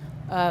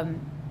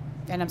 And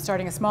I'm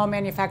starting a small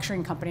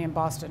manufacturing company in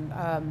Boston,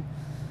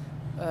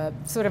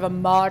 sort of a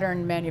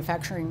modern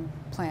manufacturing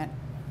plant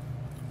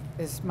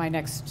is my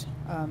next,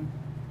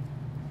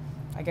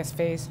 I guess,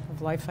 phase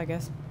of life, I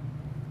guess.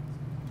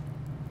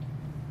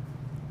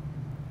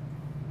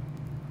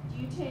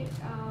 Do you take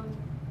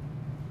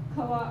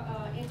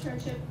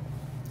internship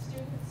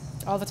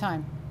students? All the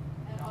time.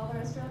 At all the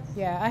restaurants?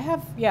 Yeah, I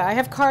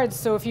have cards.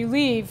 So if you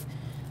leave,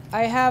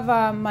 I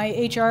have my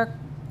HR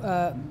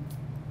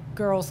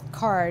girls'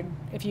 card.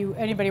 If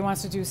anybody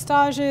wants to do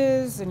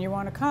stages and you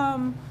want to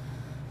come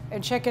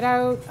and check it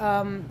out,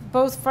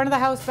 both front of the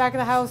house, back of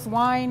the house,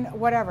 wine,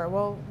 whatever.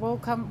 We'll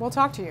come. We'll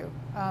talk to you.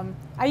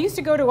 I used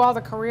to go to all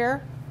the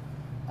career,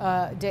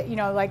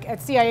 like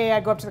at CIA,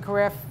 I'd go up to the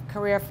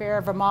career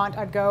fair. Vermont,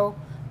 I'd go.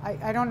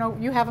 I don't know.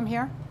 You have them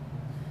here?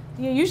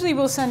 Yeah, usually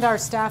we'll send our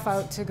staff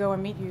out to go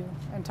and meet you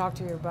and talk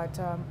to you. But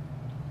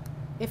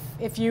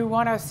if you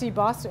want to see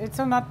Boston, it's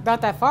not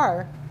that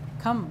far.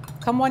 Come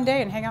one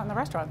day and hang out in the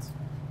restaurants,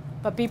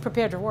 but be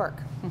prepared to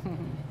work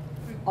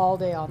all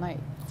day, all night.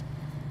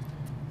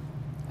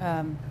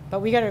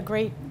 But we got a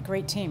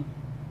great team.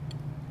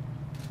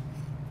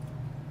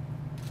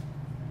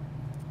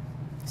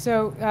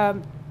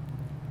 So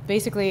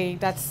basically,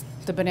 that's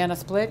the banana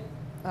split.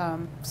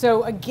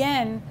 So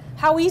again,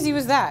 how easy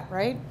was that,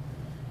 right?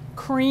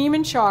 Cream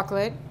and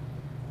chocolate,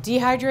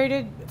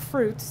 dehydrated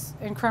fruits,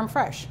 and creme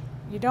fraiche.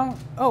 You don't.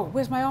 Oh,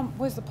 where's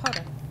the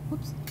powder?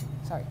 Oops,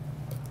 sorry.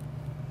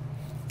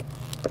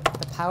 The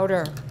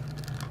powder.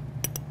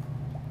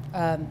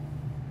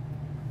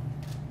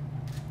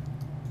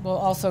 Will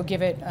also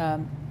give it a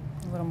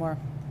little more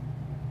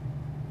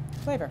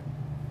flavor.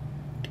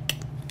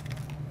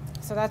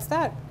 So that's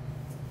that.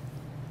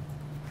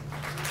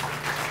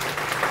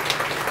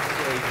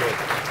 Very good.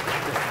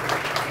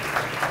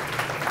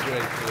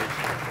 Great.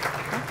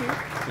 Thank you. Do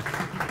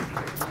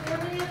you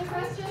have any other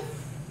questions?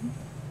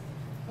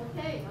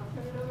 Okay, I'll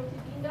turn it over to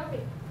Dean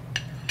Duffy.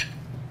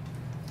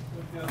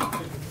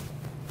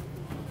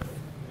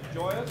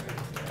 Enjoy it.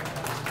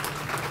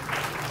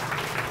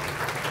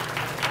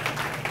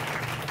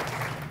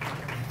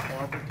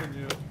 Barbara, can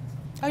you?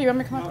 Oh, you want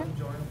me to come up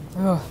Enjoy here? it.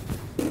 Oh,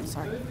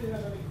 sorry. Does anybody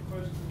have any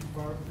questions,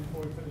 Barbara,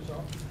 before we finish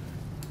off?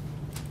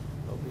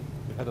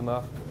 We had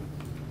enough.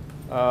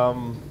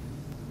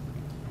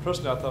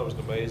 Personally, I thought it was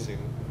an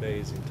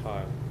amazing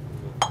time.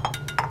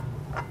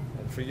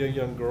 And for you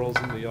young girls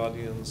in the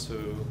audience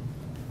who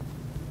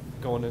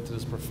going into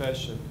this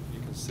profession, you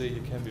can see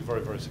you can be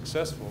very, very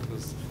successful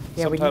because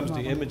sometimes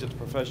the image of the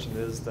profession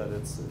is that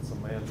it's a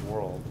man's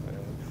world. And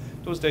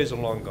those days are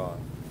long gone.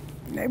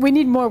 We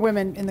need more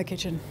women in the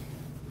kitchen,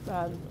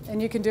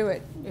 and you can do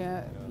it.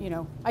 You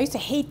know, I used to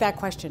hate that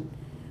question.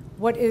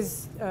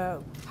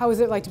 How is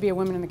it like to be a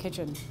woman in the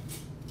kitchen?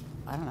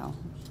 I don't know.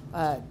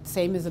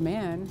 Same as a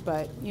man,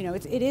 but you know,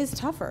 it is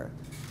tougher.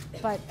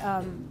 But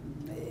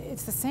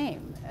it's the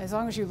same. As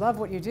long as you love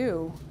what you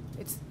do,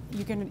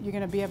 you're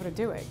gonna be able to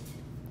do it.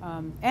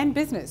 And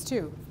business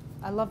too.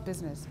 I love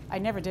business. I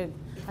never did.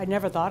 I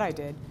never thought I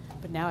did,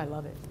 but now I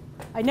love it.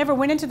 I never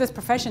went into this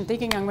profession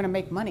thinking I'm going to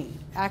make money.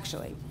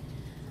 Actually,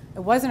 it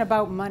wasn't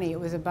about money. It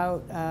was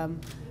about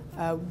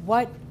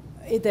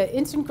the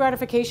instant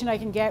gratification I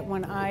can get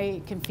when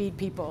I can feed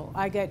people.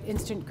 I get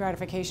instant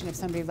gratification if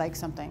somebody likes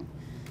something.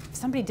 If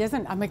somebody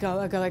doesn't, I go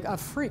like a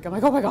freak. I'm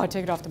like, oh my God,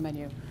 take it off the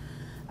menu.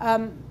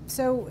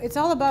 So it's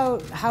all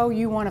about how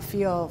you want to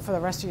feel for the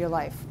rest of your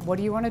life. What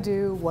do you want to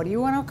do? What do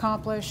you want to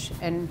accomplish?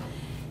 And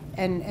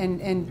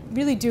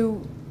really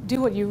do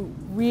what you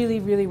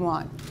really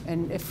want.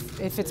 And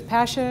if it's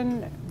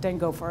passion, then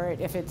go for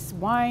it. If it's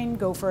wine,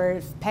 go for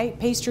it.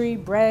 Pastry,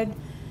 bread,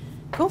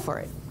 go for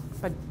it.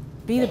 But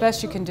be the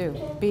best you can do.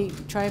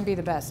 Try and be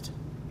the best,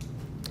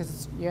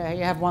 because you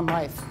have one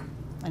life,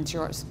 and it's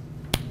yours.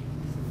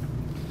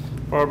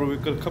 Barbara,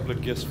 we've got a couple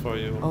of gifts for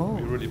you. Oh.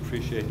 We really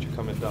appreciate you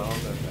coming down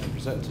and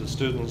presenting to the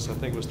students. I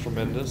think it was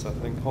tremendous. I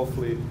think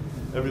hopefully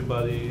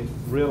everybody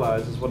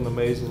realizes what an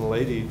amazing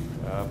lady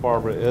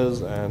Barbara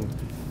is, and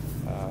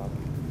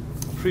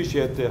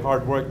appreciate the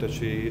hard work that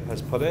she has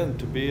put in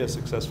to be as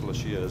successful as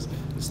she is.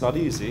 It's not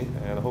easy,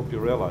 and I hope you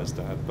realize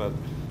that, but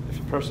if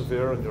you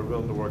persevere and you're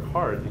willing to work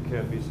hard, you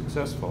can be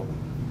successful.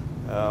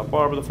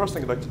 Barbara, the first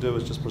thing I'd like to do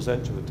is just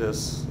present you with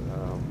this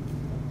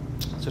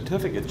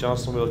certificate,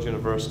 Johnson Wales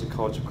University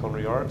College of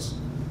Culinary Arts.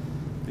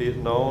 Be it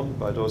known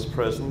by those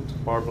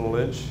present, Barbara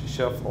Lynch,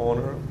 chef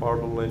owner,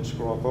 Barbara Lynch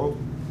Grombo,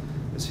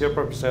 is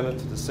hereby presented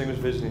to the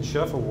Distinguished Visiting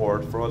Chef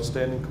Award for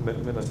outstanding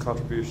commitment and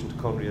contribution to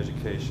culinary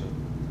education.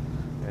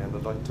 And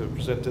I'd like to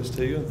present this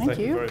to you. Thank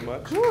you very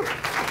much. Woo.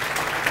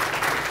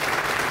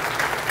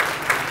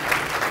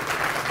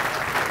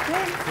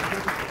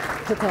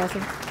 That's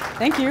awesome.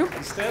 Thank you.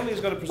 And Stanley is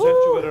going to present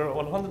you with our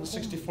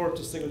 164th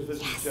Distinguished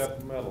Visiting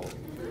Chef Medal.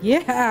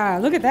 Yeah,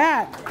 look at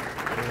that.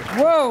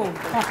 Whoa.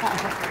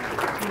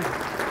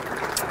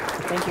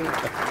 Thank you.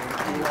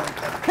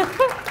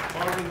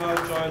 Barbara now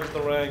joins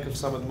the rank of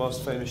some of the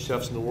most famous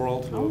chefs in the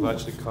world who have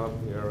actually come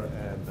here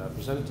and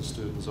presented to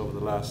students over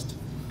the last,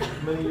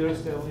 many years,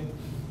 Stanley?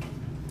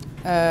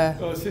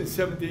 Since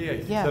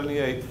 78. Yeah.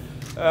 78.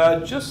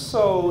 Just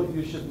so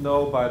you should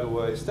know, by the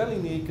way, Stanley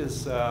Neek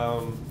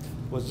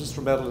was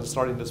instrumental in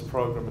starting this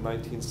program in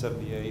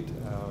 1978.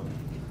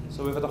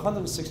 So we've had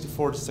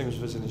 164 distinguished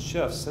visiting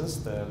chefs since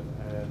then,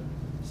 and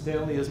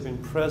Stanley has been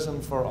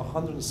present for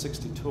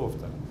 162 of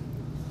them.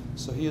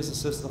 So he has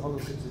assisted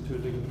 162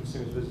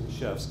 distinguished visiting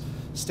chefs.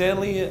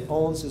 Stanley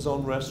owns his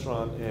own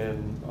restaurant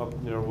up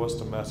near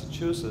Worcester,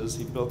 Massachusetts.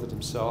 He built it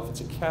himself. It's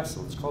a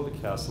castle. It's called a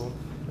castle.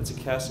 It's a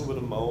castle with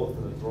a moat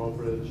and a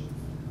drawbridge.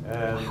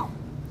 And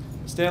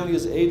Stanley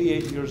is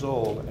 88 years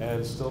old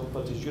and still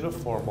puts his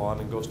uniform on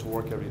and goes to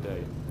work every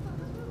day.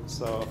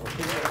 So,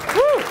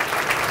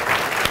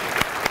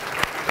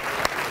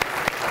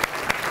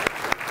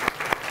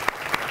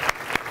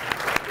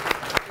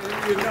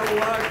 And you know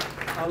what?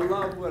 I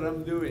love what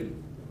I'm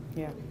doing.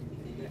 Yeah.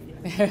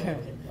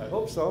 I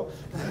hope so.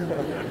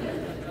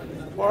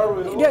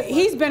 Barbara, Yeah,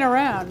 he's been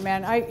around,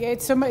 man.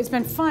 It's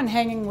been fun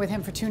hanging with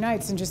him for 2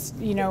 nights and just,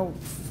 you know,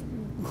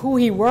 who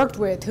he worked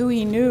with, who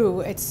he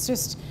knew. It's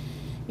just,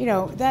 you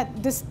know,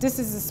 that this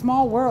is a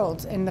small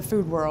world in the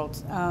food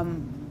world.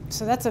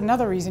 So that's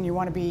another reason you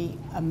want to be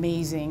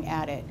amazing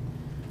at it.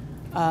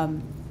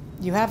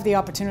 You have the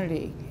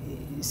opportunity,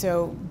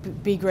 so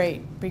be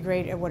great. Be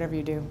great at whatever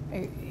you do.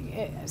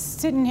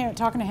 Sitting here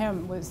talking to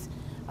him was,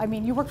 I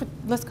mean, you worked with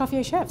Les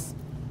Caffier chefs.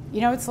 You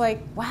know, it's like,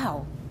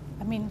 wow.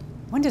 I mean,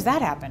 when does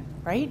that happen,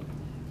 right?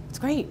 It's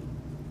great.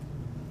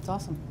 It's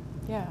awesome.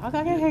 Yeah, I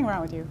gotta hang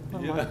around with you a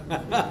little more.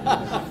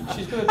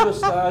 She's going to do a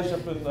stage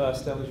up in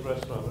Stanley's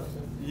restaurant, right?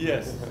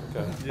 Yes.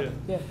 Okay.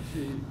 Yeah.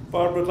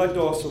 Barbara, I'd like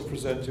to also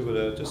present you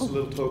with just a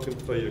little token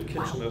for your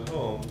kitchen at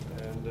home.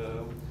 And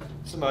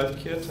it's a knife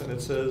kit, and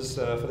it says,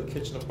 for the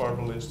kitchen of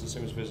Barbara Lynch,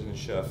 distinguished visiting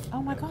chef.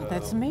 Oh my God,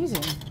 that's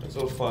amazing. It's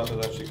so fun.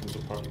 It actually comes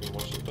apart. You can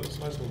watch it, but it's a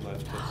nice little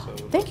knife kit.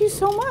 So Thank you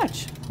so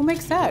much. Who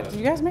makes that? Do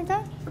you guys make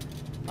that?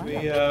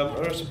 We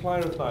are a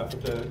supplier of knife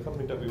with the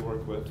company that we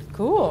work with.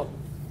 Cool.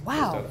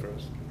 Wow. Does that for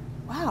us.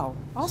 Wow.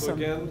 Awesome. So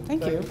again,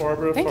 thank you.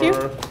 Barbara, thank for you.